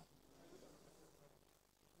reduce people.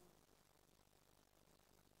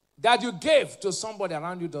 That you gave to somebody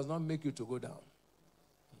around you does not make you to go down.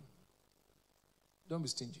 Don't be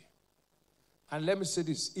stingy. And let me say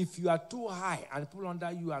this. If you are too high and people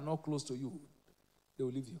under you are not close to you, they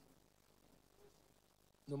will leave you.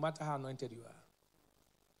 No matter how anointed you are.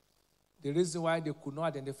 The reason why they could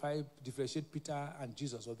not differentiate Peter and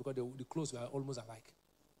Jesus was because the clothes were almost alike.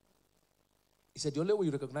 He said, the only way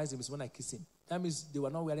you recognize him is when I kiss him. That means they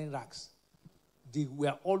were not wearing rags. They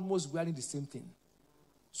were almost wearing the same thing.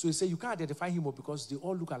 So he said, you can't identify him because they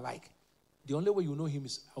all look alike. The only way you know him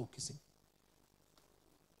is I'll kiss him.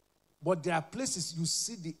 But there are places you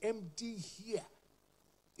see the empty here.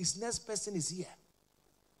 His next person is here.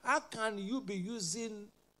 How can you be using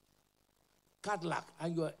Cadillac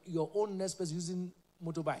and your own next person using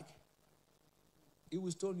motorbike? He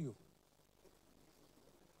will stone you.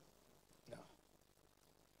 No.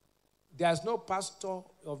 There's no pastor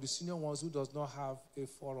of the senior ones who does not have a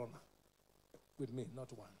forerunner. With me,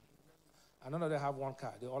 not one. And none of them have one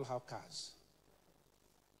car. They all have cars.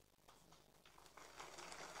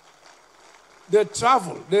 They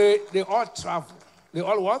travel. They all travel. They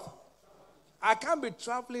all what? I can't be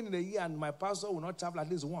traveling in a year and my pastor will not travel at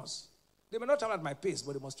least once. They may not travel at my pace,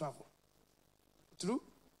 but they must travel. True?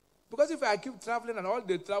 Because if I keep traveling and all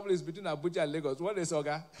the travel is between Abuja and Lagos, what is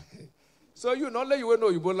Oga? So you not let you will know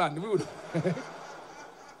you will land. We would.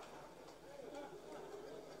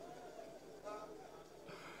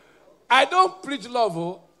 I don't preach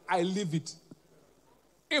love, I live it.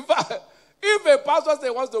 If a pastor say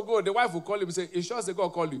wants to go, the wife will call him and say, "It's sure say God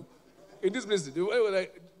call you." In this ministry, the way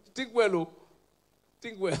like, think well,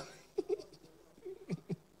 think well.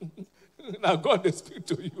 Now God they speak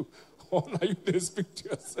to you. Or now you they speak to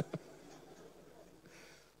yourself.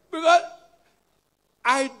 Because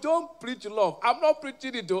I don't preach love. I'm not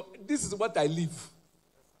preaching it. This is what I live.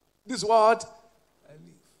 This is what I live.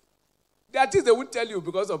 There are things they won't tell you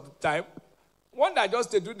because of time. One that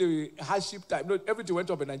just do the hardship time. No, everything went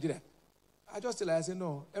up in Nigeria. I just tell her, I say,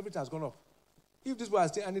 no, everything has gone up. If this was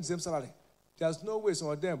still earning the same salary, there's no way some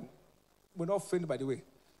of them will not faint by the way.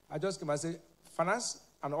 I just came and say, finance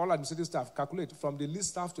and all administrative staff calculate from the least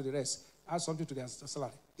staff to the rest, add something to their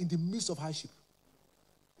salary in the midst of hardship.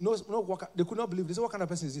 No worker, they could not believe. They said, what kind of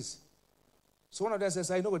person is this? So one of them says,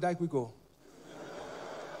 I know go die quick go.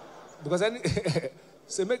 Because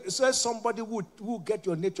so somebody who get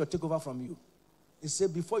your nature take over from you. He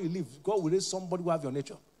said, before you leave, God will raise somebody who have your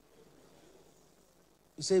nature.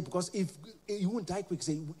 He said, because if you won't die quick,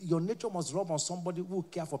 say your nature must rub on somebody who will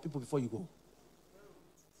care for people before you go.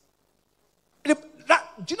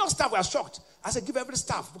 Junior staff were shocked. I said, give every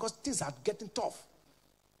staff because things are getting tough.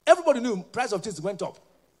 Everybody knew price of things went up.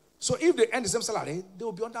 So if they earn the same salary, they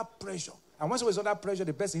will be under pressure. And once it's under pressure,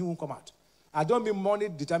 the best thing won't come out. I don't mean money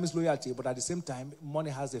determines loyalty, but at the same time,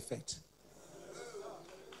 money has effect.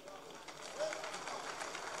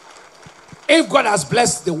 If God has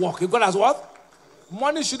blessed the work, if God has what?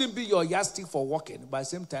 Money shouldn't be your yardstick for working, but at the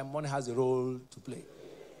same time, money has a role to play.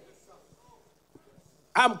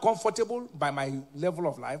 I'm comfortable by my level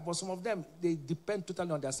of life, but some of them, they depend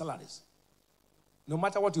totally on their salaries. No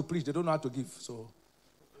matter what you preach, they don't know how to give. So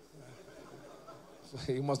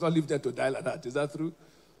you must not leave them to die like that. Is that true?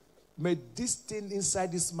 May this thing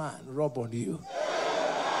inside this man rub on you.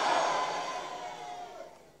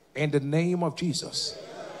 In the name of Jesus.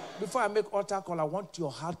 Before I make altar call, I want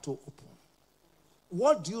your heart to open.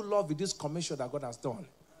 What do you love with this commission that God has done?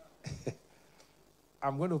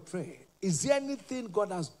 I'm going to pray. Is there anything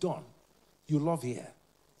God has done you love here?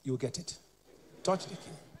 You'll get it. Touch the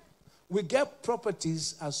king. We get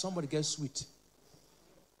properties as somebody gets sweet.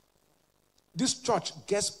 This church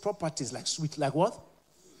gets properties like sweet. Like what?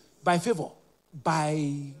 By favor.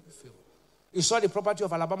 By favor. You saw the property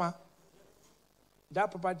of Alabama?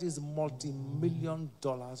 That property is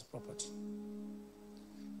multi-million-dollar property.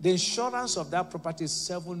 The insurance of that property is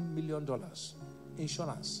 $7 million.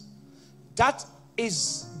 Insurance. That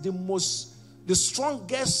is the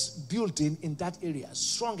strongest building in that area.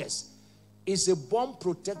 Strongest. It's a bomb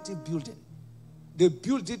protective building. They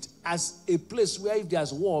built it as a place where if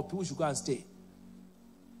there's war, people should go and stay.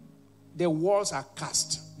 The walls are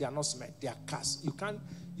cast. They are not cement. They are cast. You can't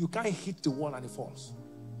hit the wall and it falls.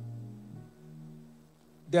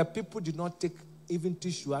 Their people did not take even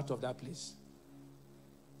tissue out of that place.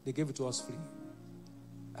 They gave it to us free.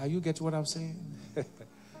 Are you getting what I'm saying?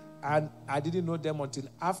 And I didn't know them until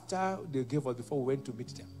after they gave us, before we went to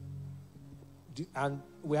meet them. And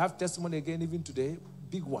we have testimony again even today.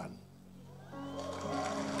 Big one.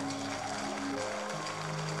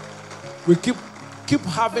 We keep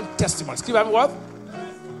having testimonies. Keep having what?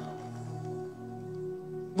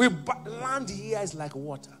 Land here is like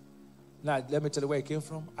water. Now, let me tell you where it came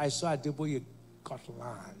from. I saw Adeboye got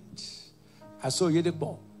land. I saw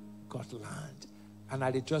Yedekbo got land. And I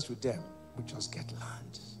rejoice with them. We just get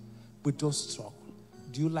land. We don't struggle.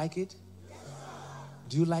 Do you like it?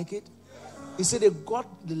 Do you like it? He said they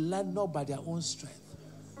got the land not by their own strength.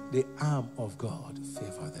 The arm of God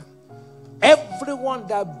favor them. Everyone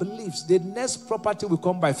that believes the next property will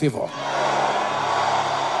come by favor.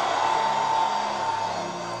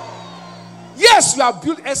 Yes, you have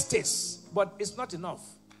built estates, but it's not enough.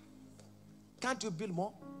 Can't you build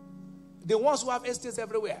more? The ones who have estates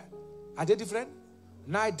everywhere, are they different?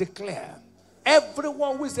 Now I declare,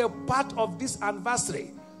 everyone who is a part of this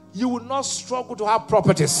anniversary, you will not struggle to have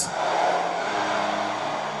properties.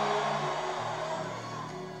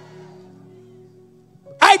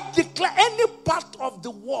 I declare any part of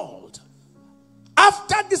the world,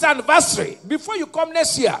 after this anniversary, before you come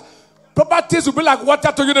next year, properties will be like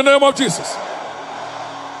water to you in the name of Jesus.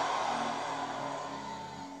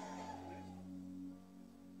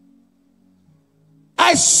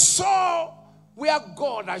 I saw where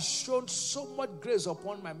God has shown so much grace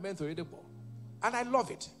upon my mentor, and I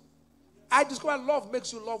love it. I discovered love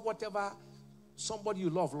makes you love whatever somebody you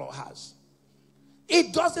love has.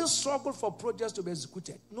 It doesn't struggle for projects to be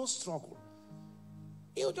executed. No struggle.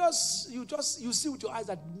 You see with your eyes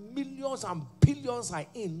that millions and billions are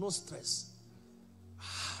in, no stress.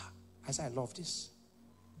 I say, I love this.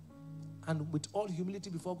 And with all humility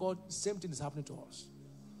before God, same thing is happening to us.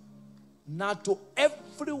 Now to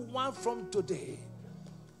everyone from today,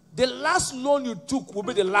 the last loan you took will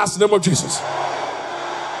be the last name of Jesus.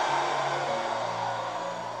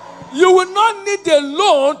 You will not need a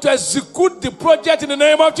loan to execute the project in the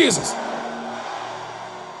name of Jesus.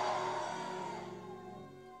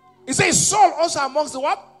 He says, Saul also amongst the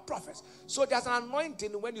what? Prophets. So there's an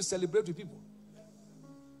anointing when you celebrate with people.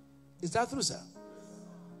 Is that true, sir?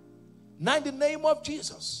 Now in the name of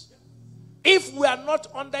Jesus, if we are not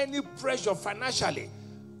under any pressure financially,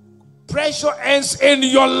 pressure ends in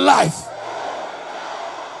your life.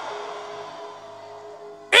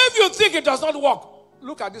 If you think it does not work,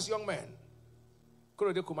 look at this young man.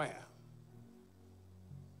 Korede Kumaya.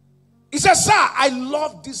 He says, sir, I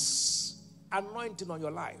love this anointing on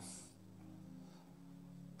your life.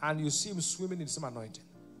 And you see him swimming in the same anointing.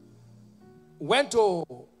 Went to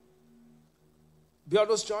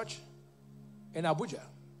Biodo's church in Abuja,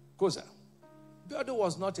 Koza. Biodo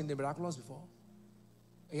was not in the Miraculous before.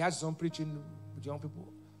 He had some preaching with young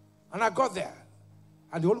people. And I got there.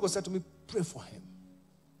 And the Holy Ghost said to me, pray for him.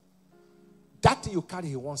 That thing you carry,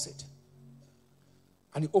 he wants it.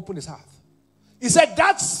 And he opened his heart. He said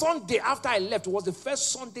that Sunday after I left was the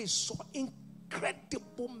first Sunday he saw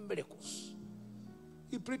incredible miracles.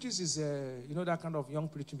 He preaches his, that kind of young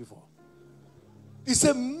preaching before. It's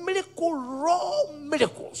a miracle, raw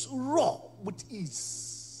miracles, raw with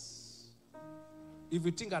ease. If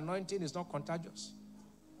you think anointing is not contagious,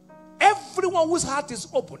 everyone whose heart is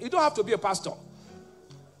open, you don't have to be a pastor.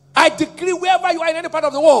 I decree wherever you are in any part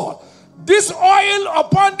of the world, this oil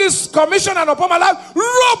upon this commission and upon my life,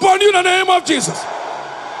 rub on you in the name of Jesus.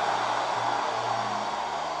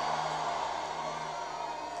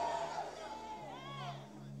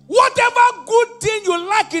 Whatever good thing you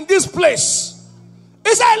like in this place,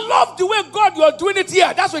 is I love the way God you're doing it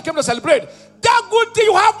here. That's why we came to celebrate. That good thing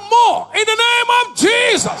you have more in the name of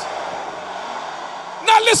Jesus.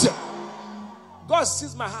 Now listen. God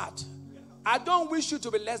sees my heart. I don't wish you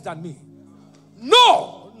to be less than me.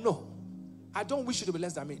 No. I don't wish you to be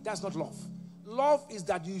less than me. That's not love. Love is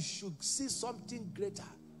that you should see something greater.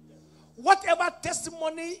 Whatever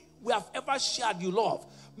testimony we have ever shared you love,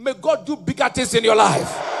 may God do bigger things in your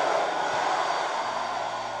life.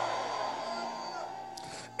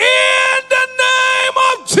 In the name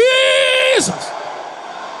of Jesus.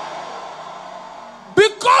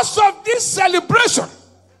 Because of this celebration,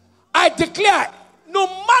 I declare, no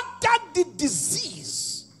matter the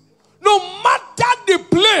disease, no matter the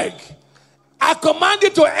plague, I command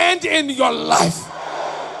it to end in your life.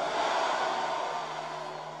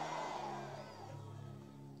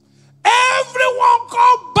 Everyone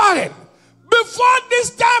called barren, before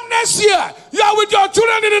this time next year, you are with your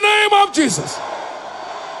children in the name of Jesus.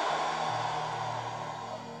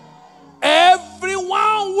 Everyone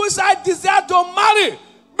who I desire to marry,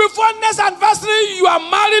 before next anniversary, you are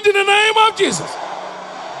married in the name of Jesus.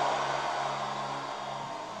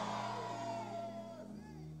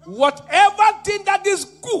 Whatever thing that is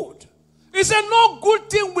good, he said, no good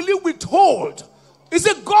thing will he withhold. He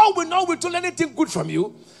said, God will not withhold anything good from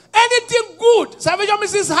you. Anything good, Salvation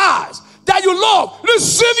Ministries has, that you love,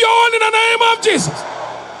 receive your own in the name of Jesus.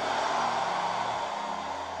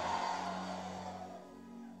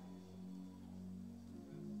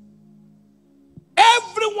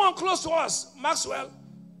 Everyone close to us, Maxwell,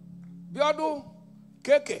 Biodo,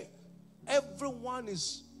 KK, everyone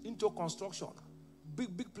is into construction.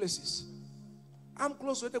 Big places. I'm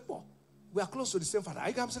close to the poor. We are close to the same father. Are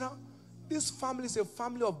you guys now? This family is a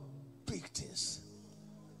family of big things.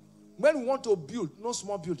 When we want to build, no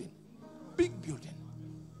small building, big building.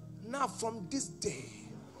 Now from this day,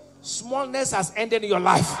 smallness has ended in your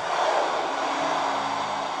life.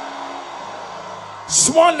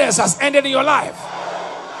 Smallness has ended in your life.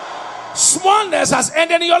 Smallness has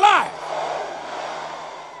ended in your life.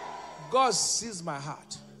 God sees my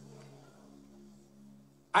heart.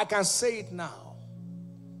 I can say it now.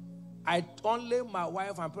 Only my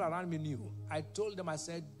wife and people around me knew. I told them, I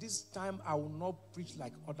said, this time I will not preach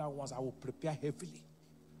like other ones. I will prepare heavily.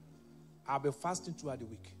 I'll be fasting throughout the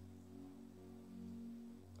week.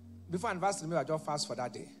 Before anniversary, maybe I just fast for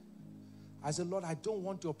that day. I said, Lord, I don't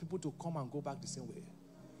want your people to come and go back the same way.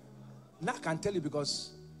 Now I can tell you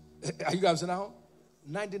because, are you guys now?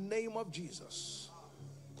 Now in the name of Jesus,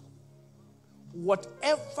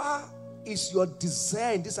 whatever is your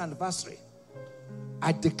desire in this anniversary,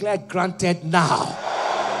 I declare granted now.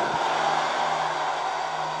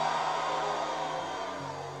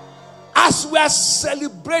 As we are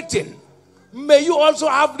celebrating, may you also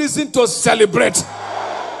have reason to celebrate.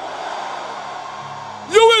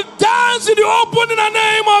 You will dance in the open in the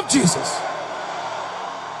name of Jesus.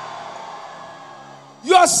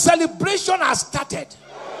 Your celebration has started.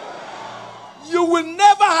 You will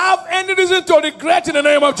never have any reason to regret in the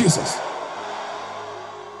name of Jesus.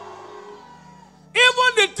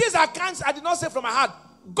 Even the things I did not say from my heart,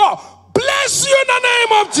 God bless you in the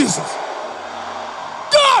name of Jesus.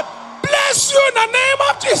 God bless you in the name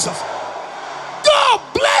of Jesus. God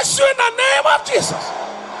bless you in the name of Jesus.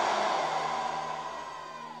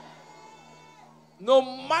 No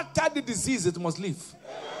matter the disease, it must leave.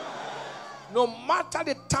 No matter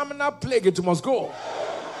the terminal plague, it must go.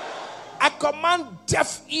 I command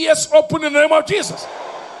deaf ears open in the name of Jesus.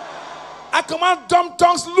 I command dumb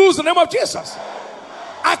tongues loose in the name of Jesus.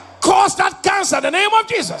 I curse that cancer in the name of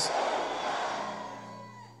Jesus.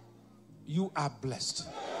 You are blessed.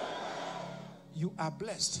 You are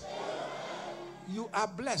blessed. You are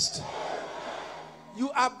blessed.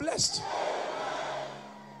 You are blessed.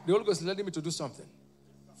 The Holy Ghost is leading me to do something.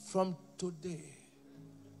 From today,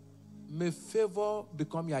 may favor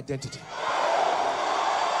become your identity.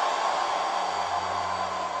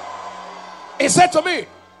 He said to me,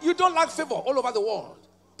 you don't lack favor all over the world.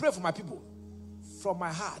 Pray for my people. From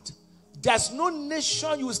my heart, there's no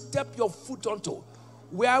nation you step your foot onto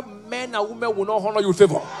where men and women will not honor you with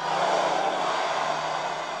favor.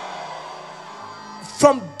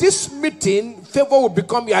 From this meeting, favor will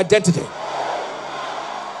become your identity.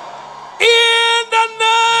 In the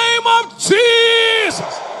name of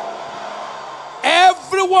Jesus.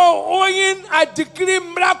 Everyone owing, I decree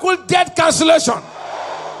miracle debt cancellation.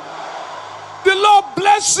 The Lord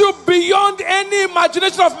bless you beyond any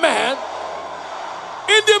imagination of man.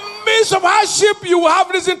 In the midst of hardship, you will have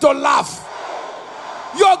reason to laugh.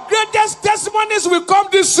 Your greatest testimonies will come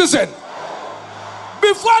this season.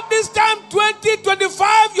 Before this time,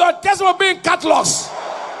 2025, your testimony will be in catalogs.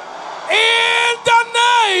 In the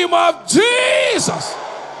name of Jesus.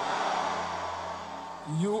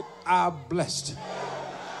 You are blessed.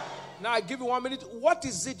 Now I give you 1 minute. What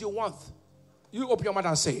is it you want? You open your mouth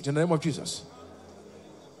and say it in the name of Jesus.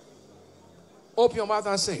 Open your mouth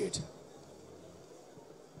and say it.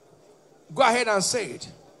 Go ahead and say it.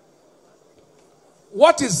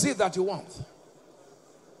 What is it that you want?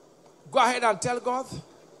 Go ahead and tell God.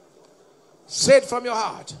 Say it from your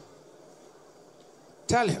heart.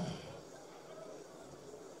 Tell him.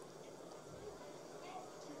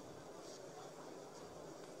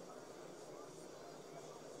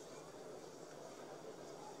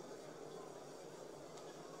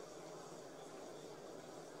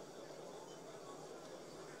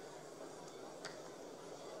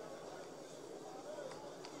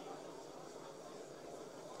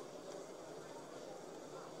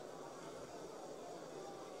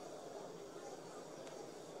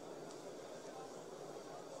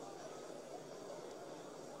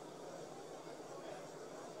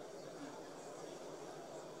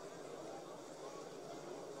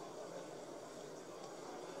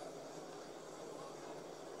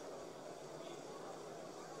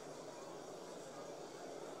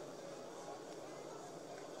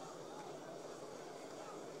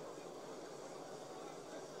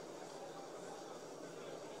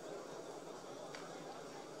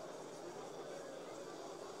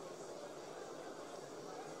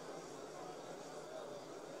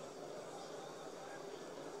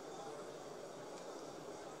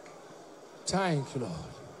 Thank you, Lord.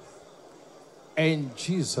 In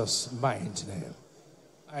Jesus' mighty name.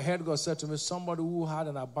 I heard God said to me, somebody who had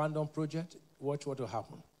an abandoned project, watch what will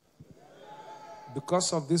happen.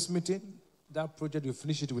 Because of this meeting, that project, you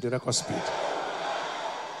finish it with a record speed.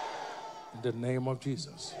 In the name of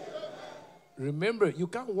Jesus. Remember, you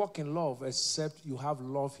can't walk in love except you have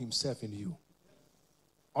love himself in you.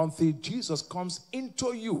 Until Jesus comes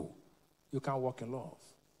into you, you can't walk in love.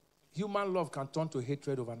 Human love can turn to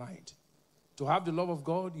hatred overnight. To have the love of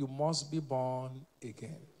God, you must be born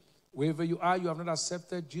again. Wherever you are, you have not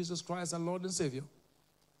accepted Jesus Christ, our Lord and Savior.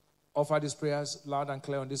 Offer these prayers loud and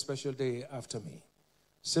clear on this special day after me.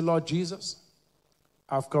 Say, Lord Jesus,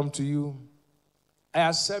 I've come to you. I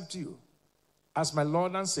accept you as my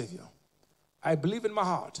Lord and Savior. I believe in my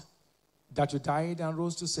heart that you died and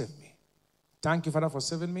rose to save me. Thank you, Father, for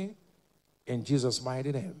saving me. In Jesus'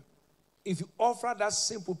 mighty name. If you offer that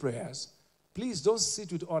simple prayers, please don't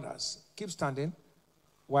sit with others. Keep standing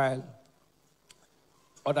while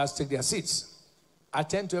others take their seats.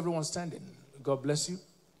 Attend to everyone standing. God bless you.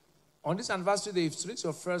 On this anniversary day, if it's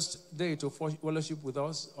your first day to fellowship with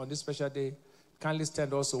us on this special day, kindly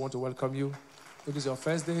stand also. Want to welcome you. It is your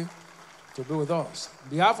first day to be with us. On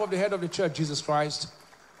behalf of the head of the church, Jesus Christ,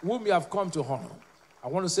 whom you have come to honor, I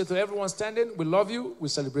want to say to everyone standing, we love you, we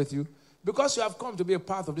celebrate you. Because you have come to be a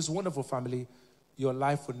part of this wonderful family, your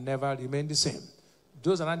life will never remain the same.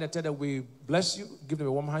 Those around the that we bless you, give them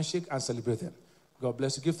a warm handshake and celebrate them. God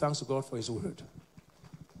bless you. Give thanks to God for his word.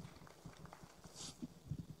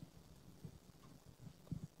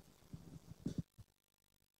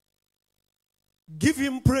 Give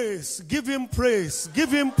him praise. Give him praise.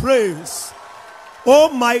 Give him praise.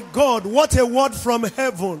 Oh my God, what a word from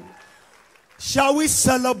heaven. Shall we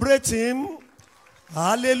celebrate him?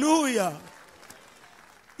 Hallelujah.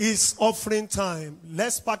 It's offering time.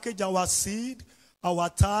 Let's package our seed, our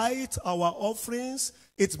tithe, our offerings.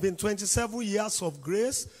 It's been 27 years of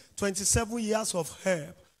grace, 27 years of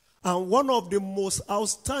help. And one of the most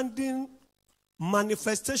outstanding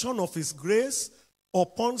manifestation of his grace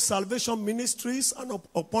upon Salvation Ministries and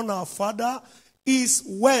upon our Father is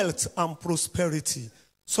wealth and prosperity.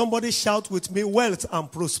 Somebody shout with me, wealth and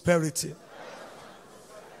prosperity.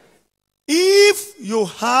 If you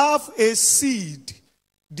have a seed,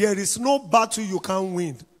 there is no battle you can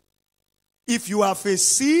win. If you have a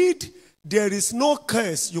seed, there is no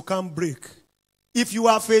curse you can break. If you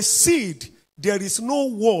have a seed, there is no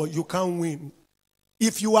war you can win.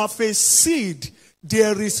 If you have a seed,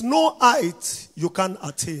 there is no height you can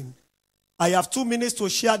attain. I have 2 minutes to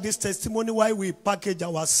share this testimony while we package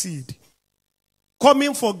our seed.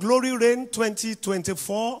 Coming for Glory Reign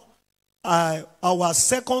 2024, our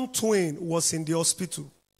second twin was in the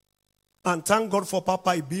hospital. And thank God for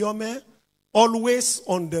Papa Ibiyeomie, always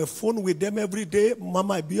on the phone with them every day.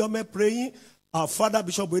 Mama Ibiyeomie praying. Our father,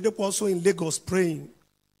 Bishop Wedepo, also in Lagos praying.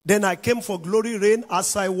 Then I came for Glory Reign.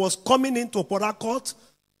 As I was coming into Port Harcourt,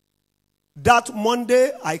 that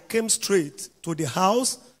Monday, I came straight to the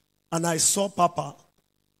house and I saw Papa.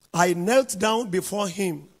 I knelt down before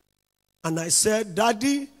him and I said,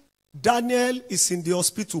 Daddy, Daniel is in the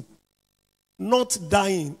hospital, not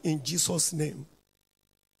dying, in Jesus' name.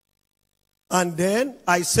 And then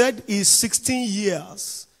I said, he's 16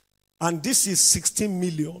 years and this is 16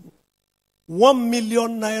 million. 1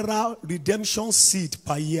 million naira redemption seed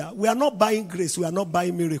per year. We are not buying grace. We are not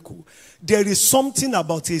buying miracle. There is something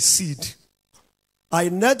about a seed. I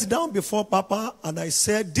knelt down before Papa and I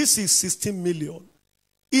said, this is 16 million.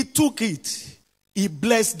 He took it. He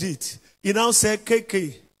blessed it. He now said,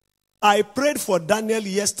 KK, I prayed for Daniel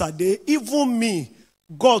yesterday. Even me,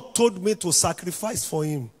 God told me to sacrifice for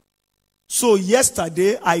him. So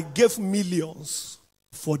yesterday, I gave millions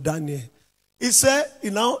for Daniel. He said,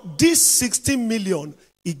 this 16 million,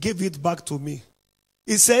 he gave it back to me.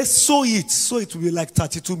 He said, so it will be like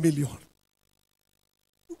 32 million.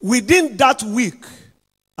 Within that week,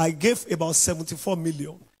 I gave about 74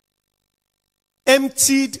 million.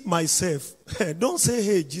 Emptied myself. Don't say,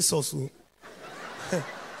 hey, Jesus.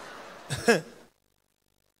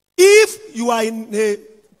 If you are in a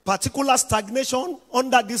particular stagnation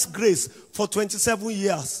under this grace for 27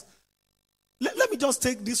 years, let me just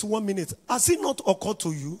take this 1 minute. Has it not occurred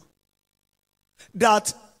to you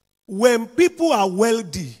that when people are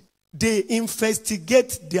wealthy, they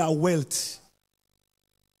investigate their wealth?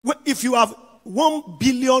 If you have $1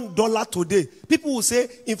 billion today, people will say,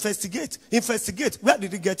 investigate, investigate. Where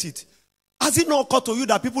did you get it? Has it not occurred to you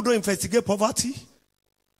that people don't investigate poverty?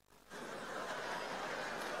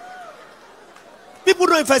 People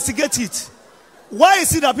don't investigate it. Why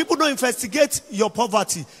is it that people don't investigate your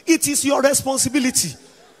poverty? It is your responsibility.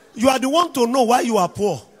 You are the one to know why you are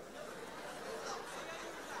poor.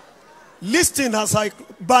 Listen,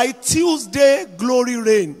 by Tuesday, Glory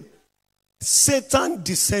Reign, Satan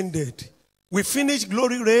descended. We finished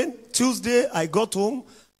Glory Reign. Tuesday, I got home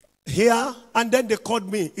here, and then they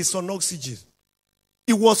called me. It's on oxygen.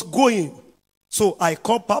 It was going. So I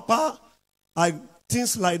called Papa,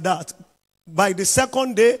 things like that. By the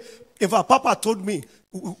second day, in fact, Papa told me,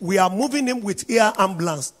 we are moving him with air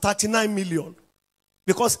ambulance, 39 million.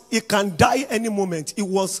 Because he can die any moment.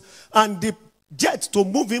 And the jet to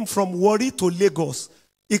move him from Warri to Lagos,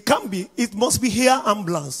 it must be air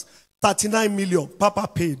ambulance, 39 million. Papa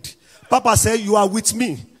paid. Papa said, you are with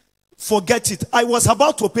me. Forget it. I was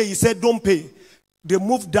about to pay. He said, don't pay. They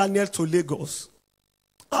moved Daniel to Lagos.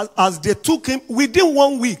 As they took him, within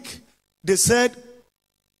 1 week, they said,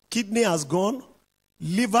 kidney has gone,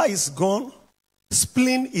 liver is gone,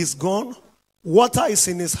 spleen is gone, water is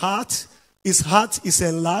in his heart is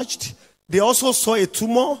enlarged. They also saw a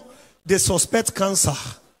tumor. They suspect cancer.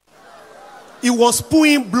 He was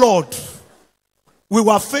pooing blood. We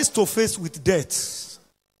were face to face with death.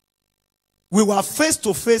 We were face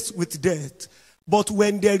to face with death. But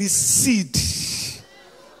when there is seed,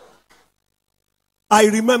 I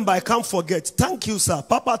remember, I can't forget. Thank you, sir.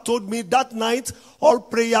 Papa told me that night, all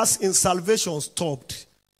prayers in salvation stopped.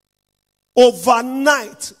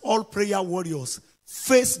 Overnight, all prayer warriors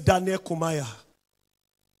faced Daniel Kumaya.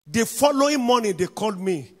 The following morning, they called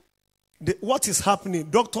me. What is happening?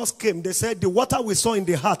 Doctors came. They said, the water we saw in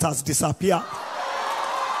the heart has disappeared.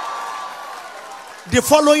 The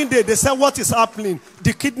following day, they said, what is happening?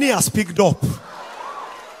 The kidney has picked up.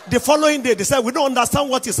 The following day, they said, we don't understand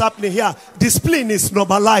what is happening here. The spleen is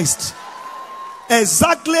normalized.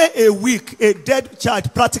 Exactly a week, a dead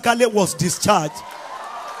child practically was discharged.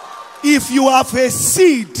 If you have a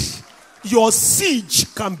seed, your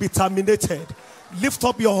siege can be terminated. Lift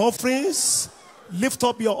up your offerings. Lift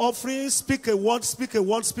up your offerings. Speak a word, speak a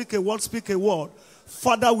word, speak a word, speak a word.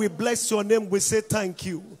 Father, we bless your name. We say thank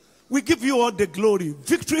you. We give you all the glory.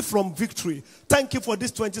 Victory from victory. Thank you for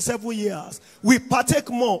these 27 years. We partake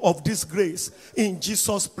more of this grace in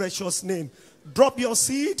Jesus' precious name. Drop your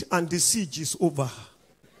seed and the siege is over.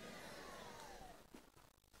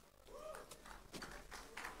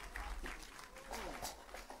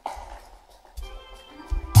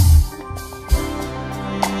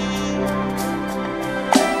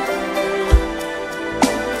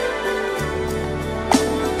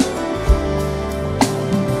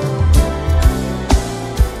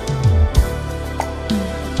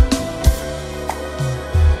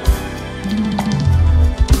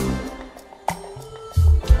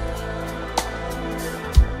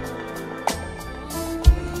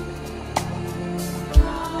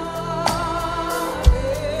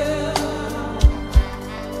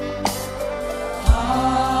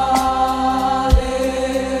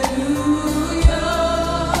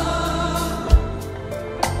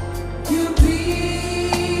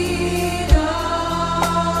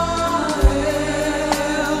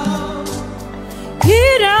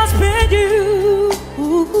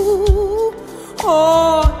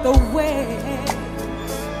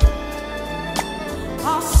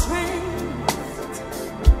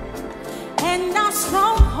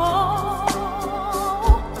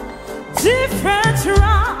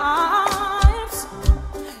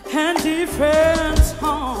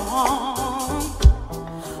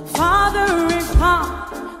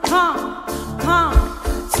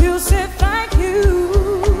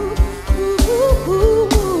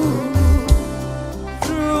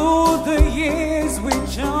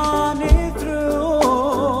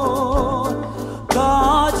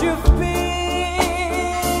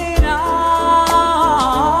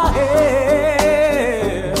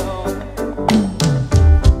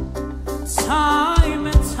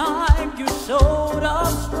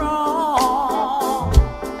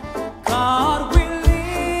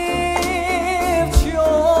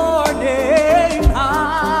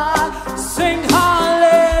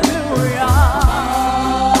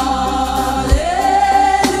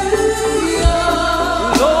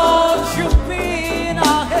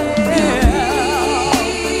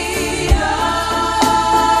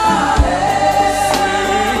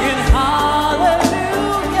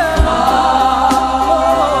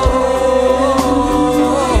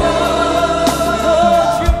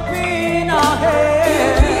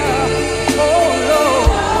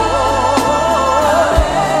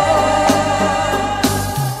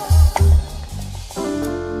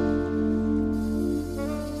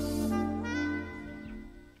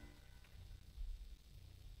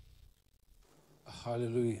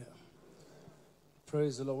 Hallelujah.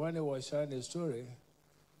 Praise the Lord. When he was sharing the story,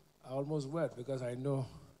 I almost wept because I know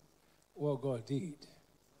what God did.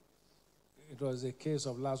 It was a case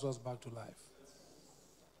of Lazarus back to life.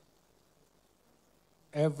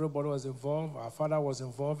 Everybody was involved. Our father was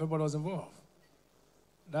involved. Everybody was involved.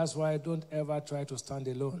 That's why I don't ever try to stand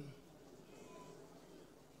alone.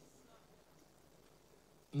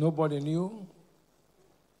 Nobody knew,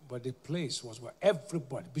 but the place was where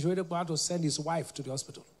everybody. Bishop Oyedepo had to send his wife to the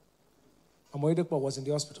hospital. And Oyedepo was in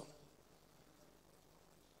the hospital.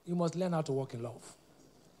 You must learn how to walk in love.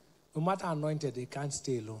 No matter how anointed, they can't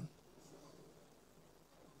stay alone.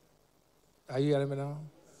 Are you hearing me now?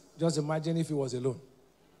 Just imagine if he was alone.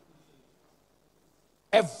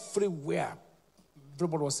 Everywhere,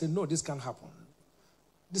 everybody was saying, no, this can't happen.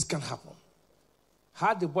 This can't happen.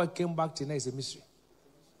 How the boy came back tonight is a mystery.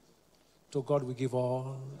 To God we give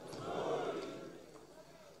all.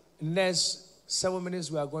 In the next 7 minutes,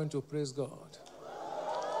 we are going to praise God.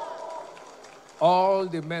 All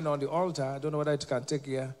the men on the altar, I don't know whether it can take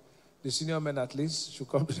here, the senior men at least should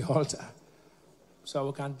come to the altar. So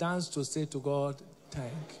we can dance to say to God,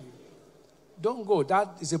 thank you. Don't go.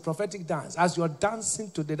 That is a prophetic dance. As you're dancing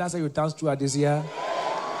today, that's how you dance throughout this year.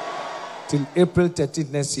 Till April 13th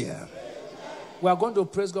next year. We are going to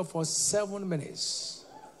praise God for 7 minutes.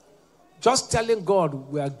 Just telling God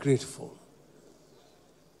we are grateful.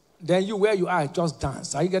 Then you, where you are, just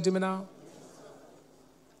dance. Are you getting me now?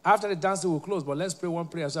 After the dancing, we'll close. But let's pray one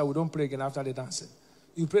prayer so we don't pray again after the dancing.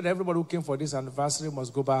 You pray that everybody who came for this anniversary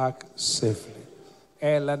must go back safely.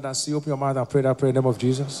 Let us see. Open your mouth and pray that prayer in the name of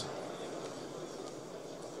Jesus.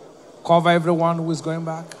 Cover everyone who is going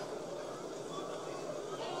back.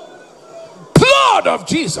 blood of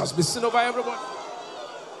Jesus be seen over everybody.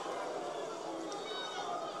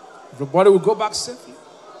 Everybody will go back safely.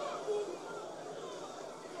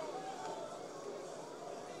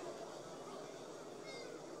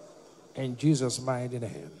 In Jesus' mighty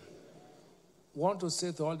name. Want to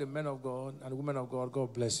say to all the men of God and women of God,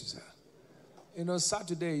 God bless you, sir. You know,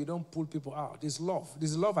 Saturday, you don't pull people out. It's love.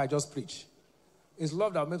 This is love I just preach. It's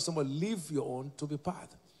love that makes someone leave your own to be part.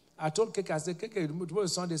 I told Keke, I said, Keke, tomorrow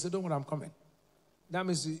is Sunday. He said, don't worry, I'm coming. That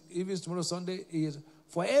means if it's tomorrow Sunday, is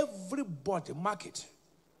for everybody, mark it.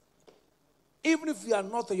 Even if you are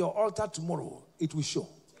not at your altar tomorrow, it will show.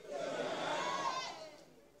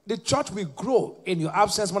 The church will grow in your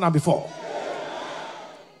absence more than before.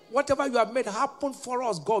 Whatever you have made happen for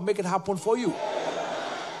us, God make it happen for you.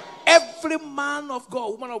 Every man of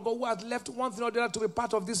God, woman of God who has left one thing or the other to be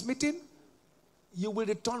part of this meeting, you will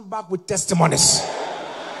return back with testimonies.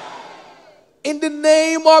 In the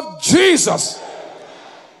name of Jesus.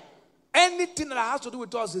 Anything that has to do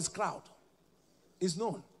with us is crowd. It's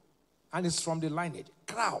known. And it's from the lineage.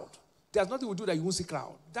 Crowd. There's nothing we do that you won't see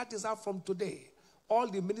crowd. That is how from today, all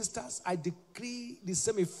the ministers, I decree the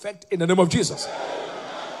same effect in the name of Jesus.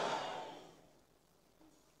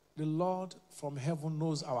 The Lord from heaven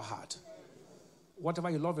knows our heart. Whatever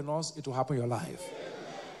you love in us, it will happen in your life.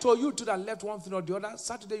 So you two that left one thing or the other,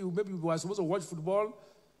 Saturday you maybe were supposed to watch football,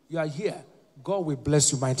 you are here. God will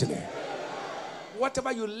bless you mightily.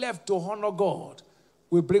 Whatever you left to honor God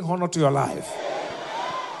will bring honor to your life.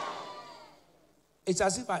 It's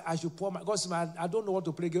as if I should pour my... God says, I don't know what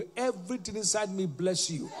to pray. Everything inside me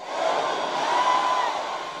bless you.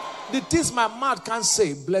 The things my mouth can't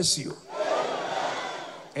say, bless you.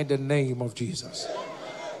 In the name of Jesus.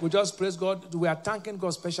 We just praise God. We are thanking God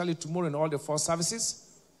especially tomorrow in all the 4 services.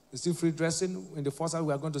 It's still free dressing. In the 4th service,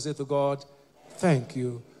 we are going to say to God, thank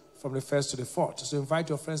you from the 1st to the 4th. So invite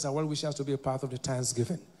your friends and well-wishers to be a part of the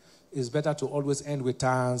Thanksgiving. It's better to always end with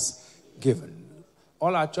Thanksgiving.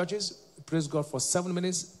 All our churches, praise God for 7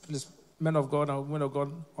 minutes. Please, men of God and women of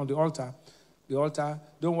God on the altar. The altar,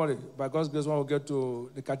 don't worry. By God's grace, when we get to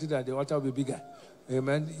the cathedral, the altar will be bigger.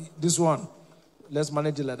 Amen. This one, let's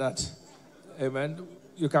manage it like that. Amen.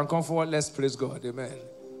 You can come forward. Let's praise God. Amen.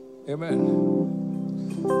 Amen.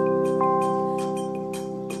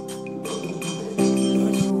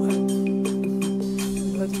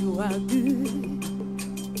 But you are good.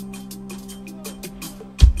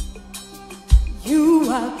 You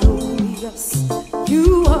are glorious.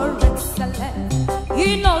 You are excellent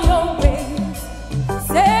in all your ways.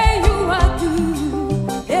 Say you are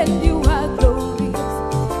good and you are glorious.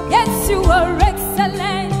 Yes, you are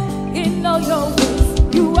excellent in all your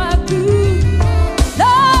ways. You are good.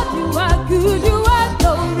 Lord, you are good. You are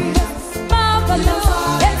glorious, marvelous,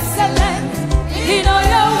 excellent in all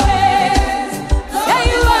your ways. Say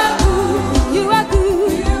you are good. You are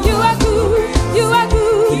good. You are good. You are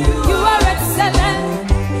good. You are excellent.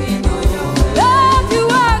 Lord, you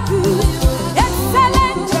are good.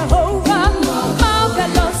 Excellent Jehovah.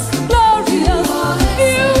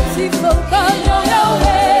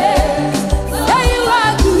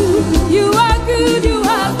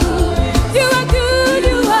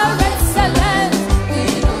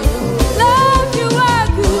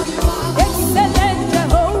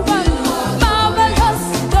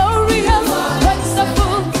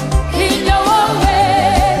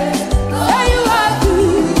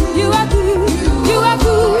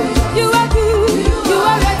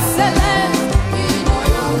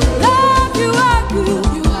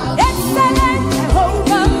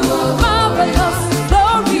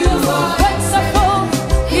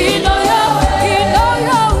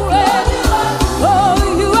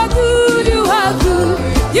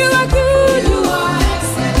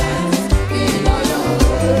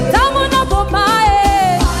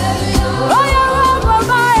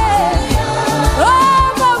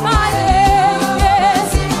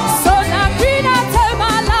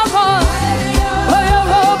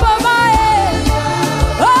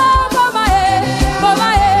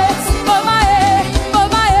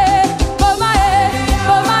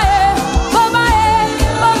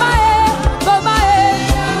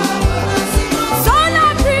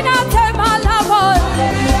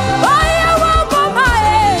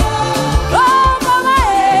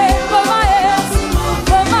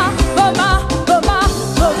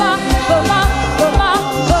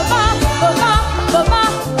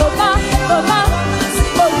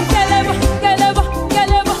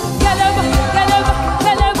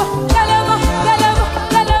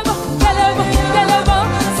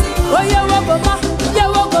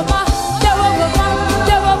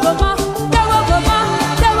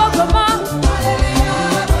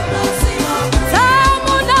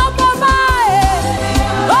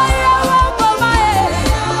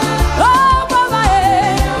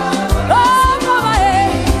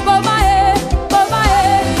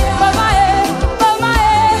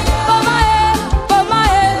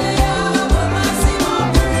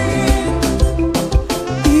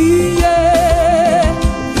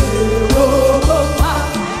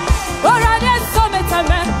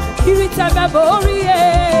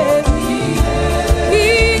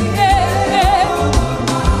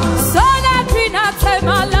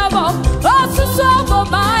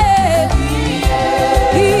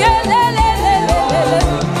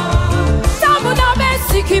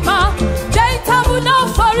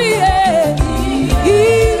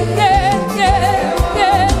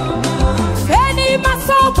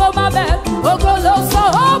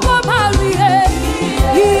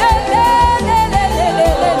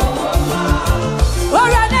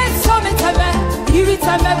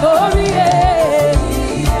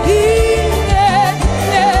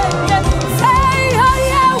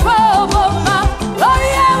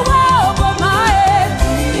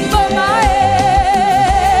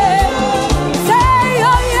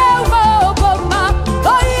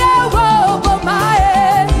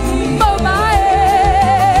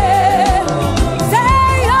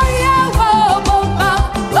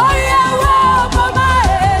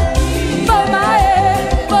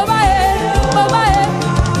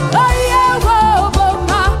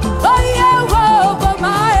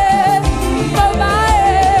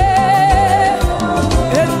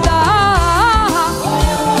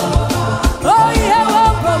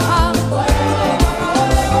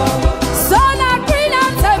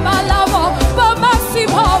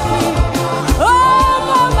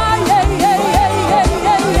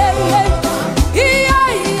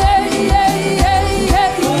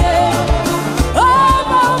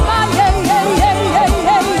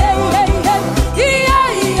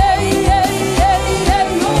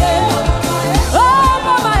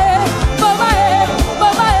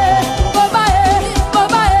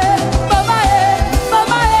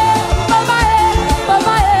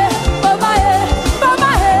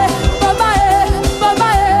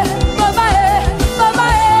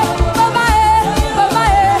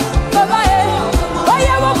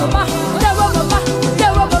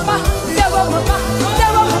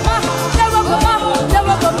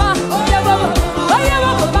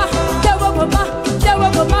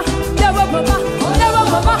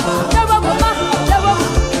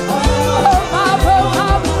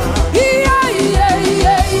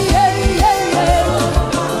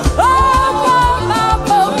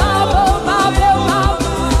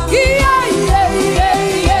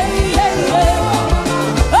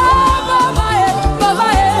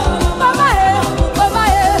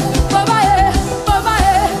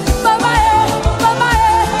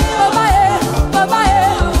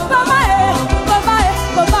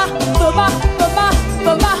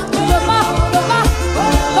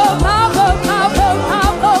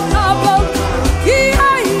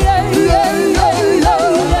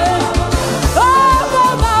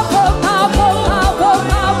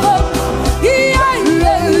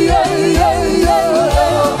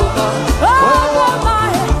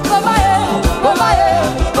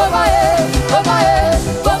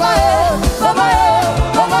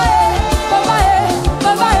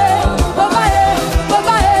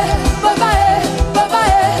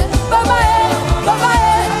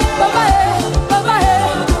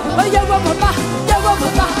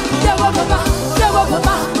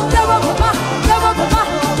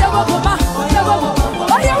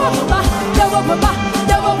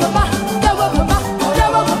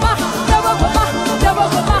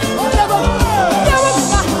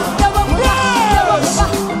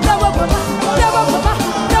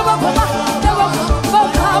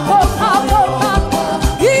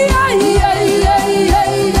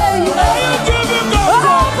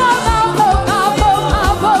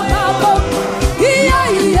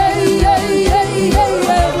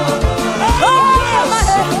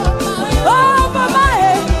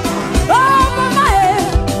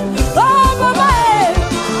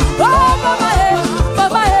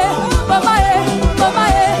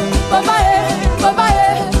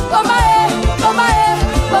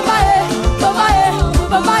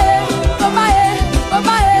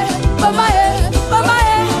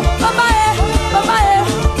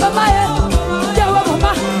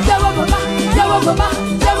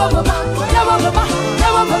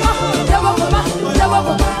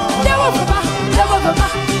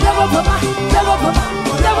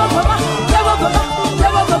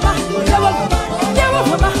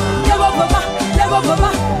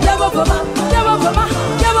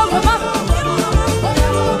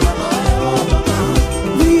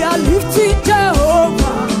 We are lifting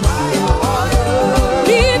Jehovah.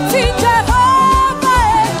 Lifting Jehovah.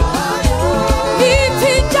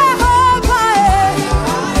 Lifting Jehovah.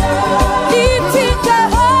 Lifting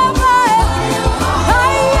Jehovah.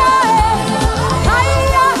 Higher,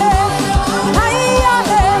 higher, higher, higher,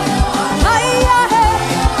 higher,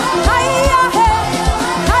 higher, higher.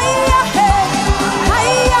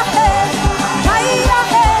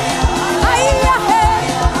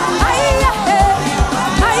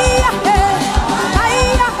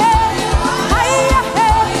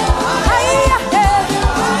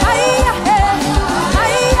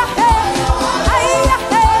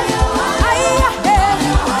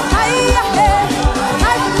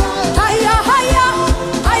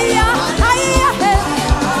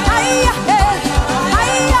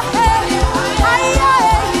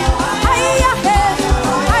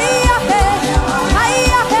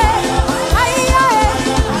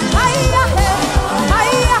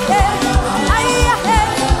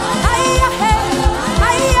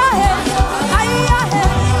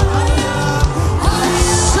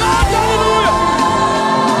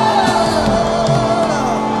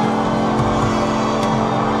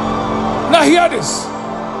 Now hear this.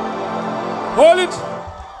 Hold it.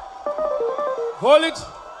 Hold it.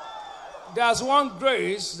 There's one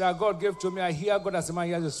grace that God gave to me. I hear God as a man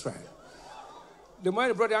hears his strength. The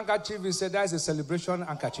moment he brought the handkerchief, he said, that is a celebration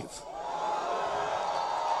handkerchief.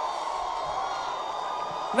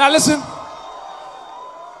 Now listen.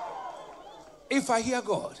 If I hear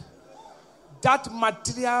God, that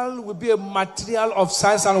material will be a material of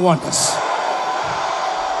signs and wonders.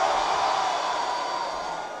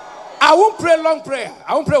 I won't pray long prayer.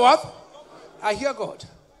 I won't pray what? I hear God.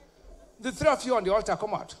 The three of you on the altar,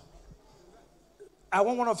 come out. I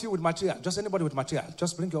want one of you with material. Just anybody with material.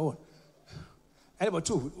 Just bring your own. Anybody,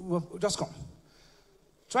 two, just come.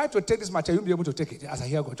 Try to take this material. You'll be able to take it as I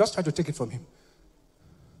hear God. Just try to take it from him.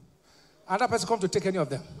 Another person come to take any of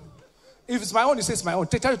them. If it's my own, he says it's my own.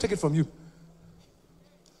 Try to take it from you.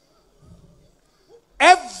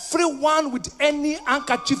 Everyone with any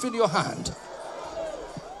handkerchief in your hand,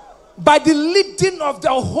 by the leading of the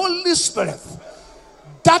Holy Spirit,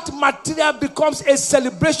 that material becomes a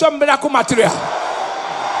celebration miracle material.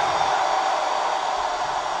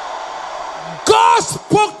 God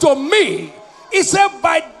spoke to me. He said,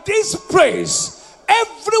 by this praise,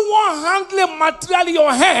 everyone handling material in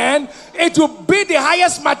your hand, it will be the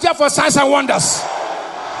highest material for signs and wonders.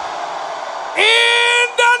 In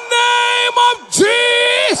the name of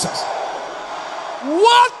Jesus.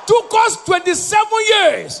 What took us 27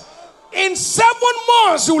 years, in 7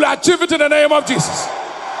 months you will achieve it in the name of Jesus.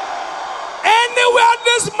 Anywhere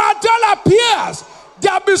this material appears,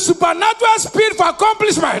 there will be supernatural speed for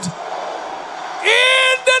accomplishment.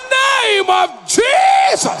 In the name of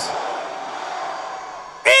Jesus.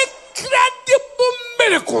 Incredible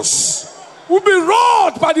miracles will be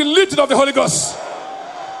wrought by the leading of the Holy Ghost.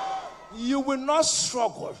 You will not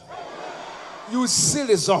struggle. You will see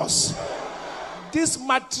results. This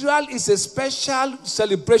material is a special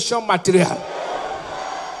celebration material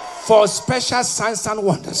for special signs and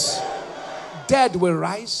wonders. Dead will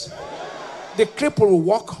rise. The cripple will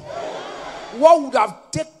walk. What would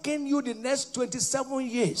have taken you the next 27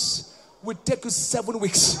 years will take you 7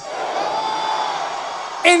 weeks.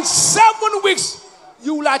 In 7 weeks,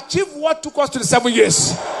 you will achieve what took us to the 7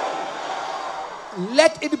 years.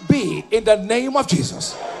 Let it be in the name of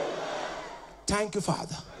Jesus. Thank you,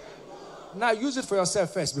 Father. Now use it for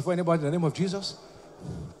yourself first before anybody in the name of Jesus.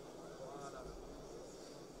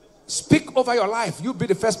 Speak over your life. You be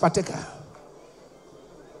the first partaker.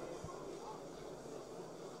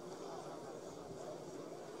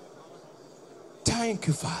 Thank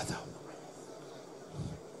you, Father.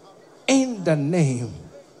 In the name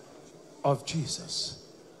of Jesus.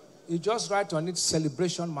 You just write on it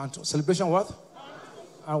celebration mantle. Celebration what?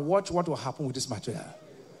 And watch what will happen with this material.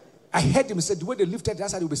 I heard him say the way they lifted,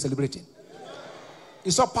 that's how they will be celebrating. He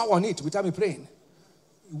saw power on it without me praying.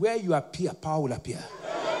 Where you appear, power will appear.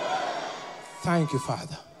 Thank you,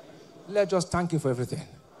 Father. Let's just thank you for everything.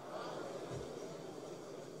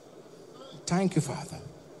 Thank you, Father.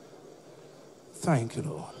 Thank you,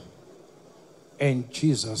 Lord. In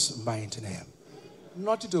Jesus' mighty name.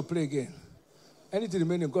 Nothing to pray again. Anything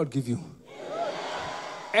remaining, God give you.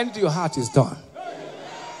 Anything your heart is done.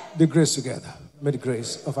 The grace together. May the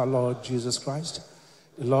grace of our Lord Jesus Christ,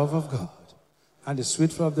 the love of God, and the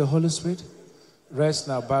sweet flow of the Holy Spirit rest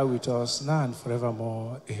and abide with us now and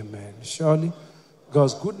forevermore. Amen. Surely,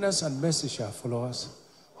 God's goodness and mercy shall follow us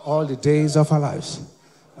all the days of our lives,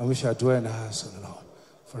 and we shall dwell in the house of the Lord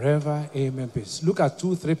forever. Amen. Peace. Look at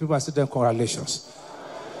 2, 3 people and say them congratulations.